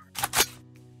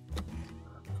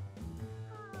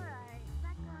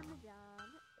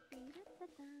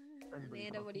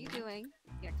 Amanda, what are you doing?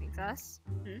 You acting sus?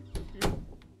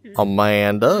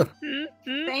 Amanda?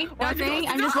 Nothing.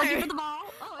 I'm just looking for the ball.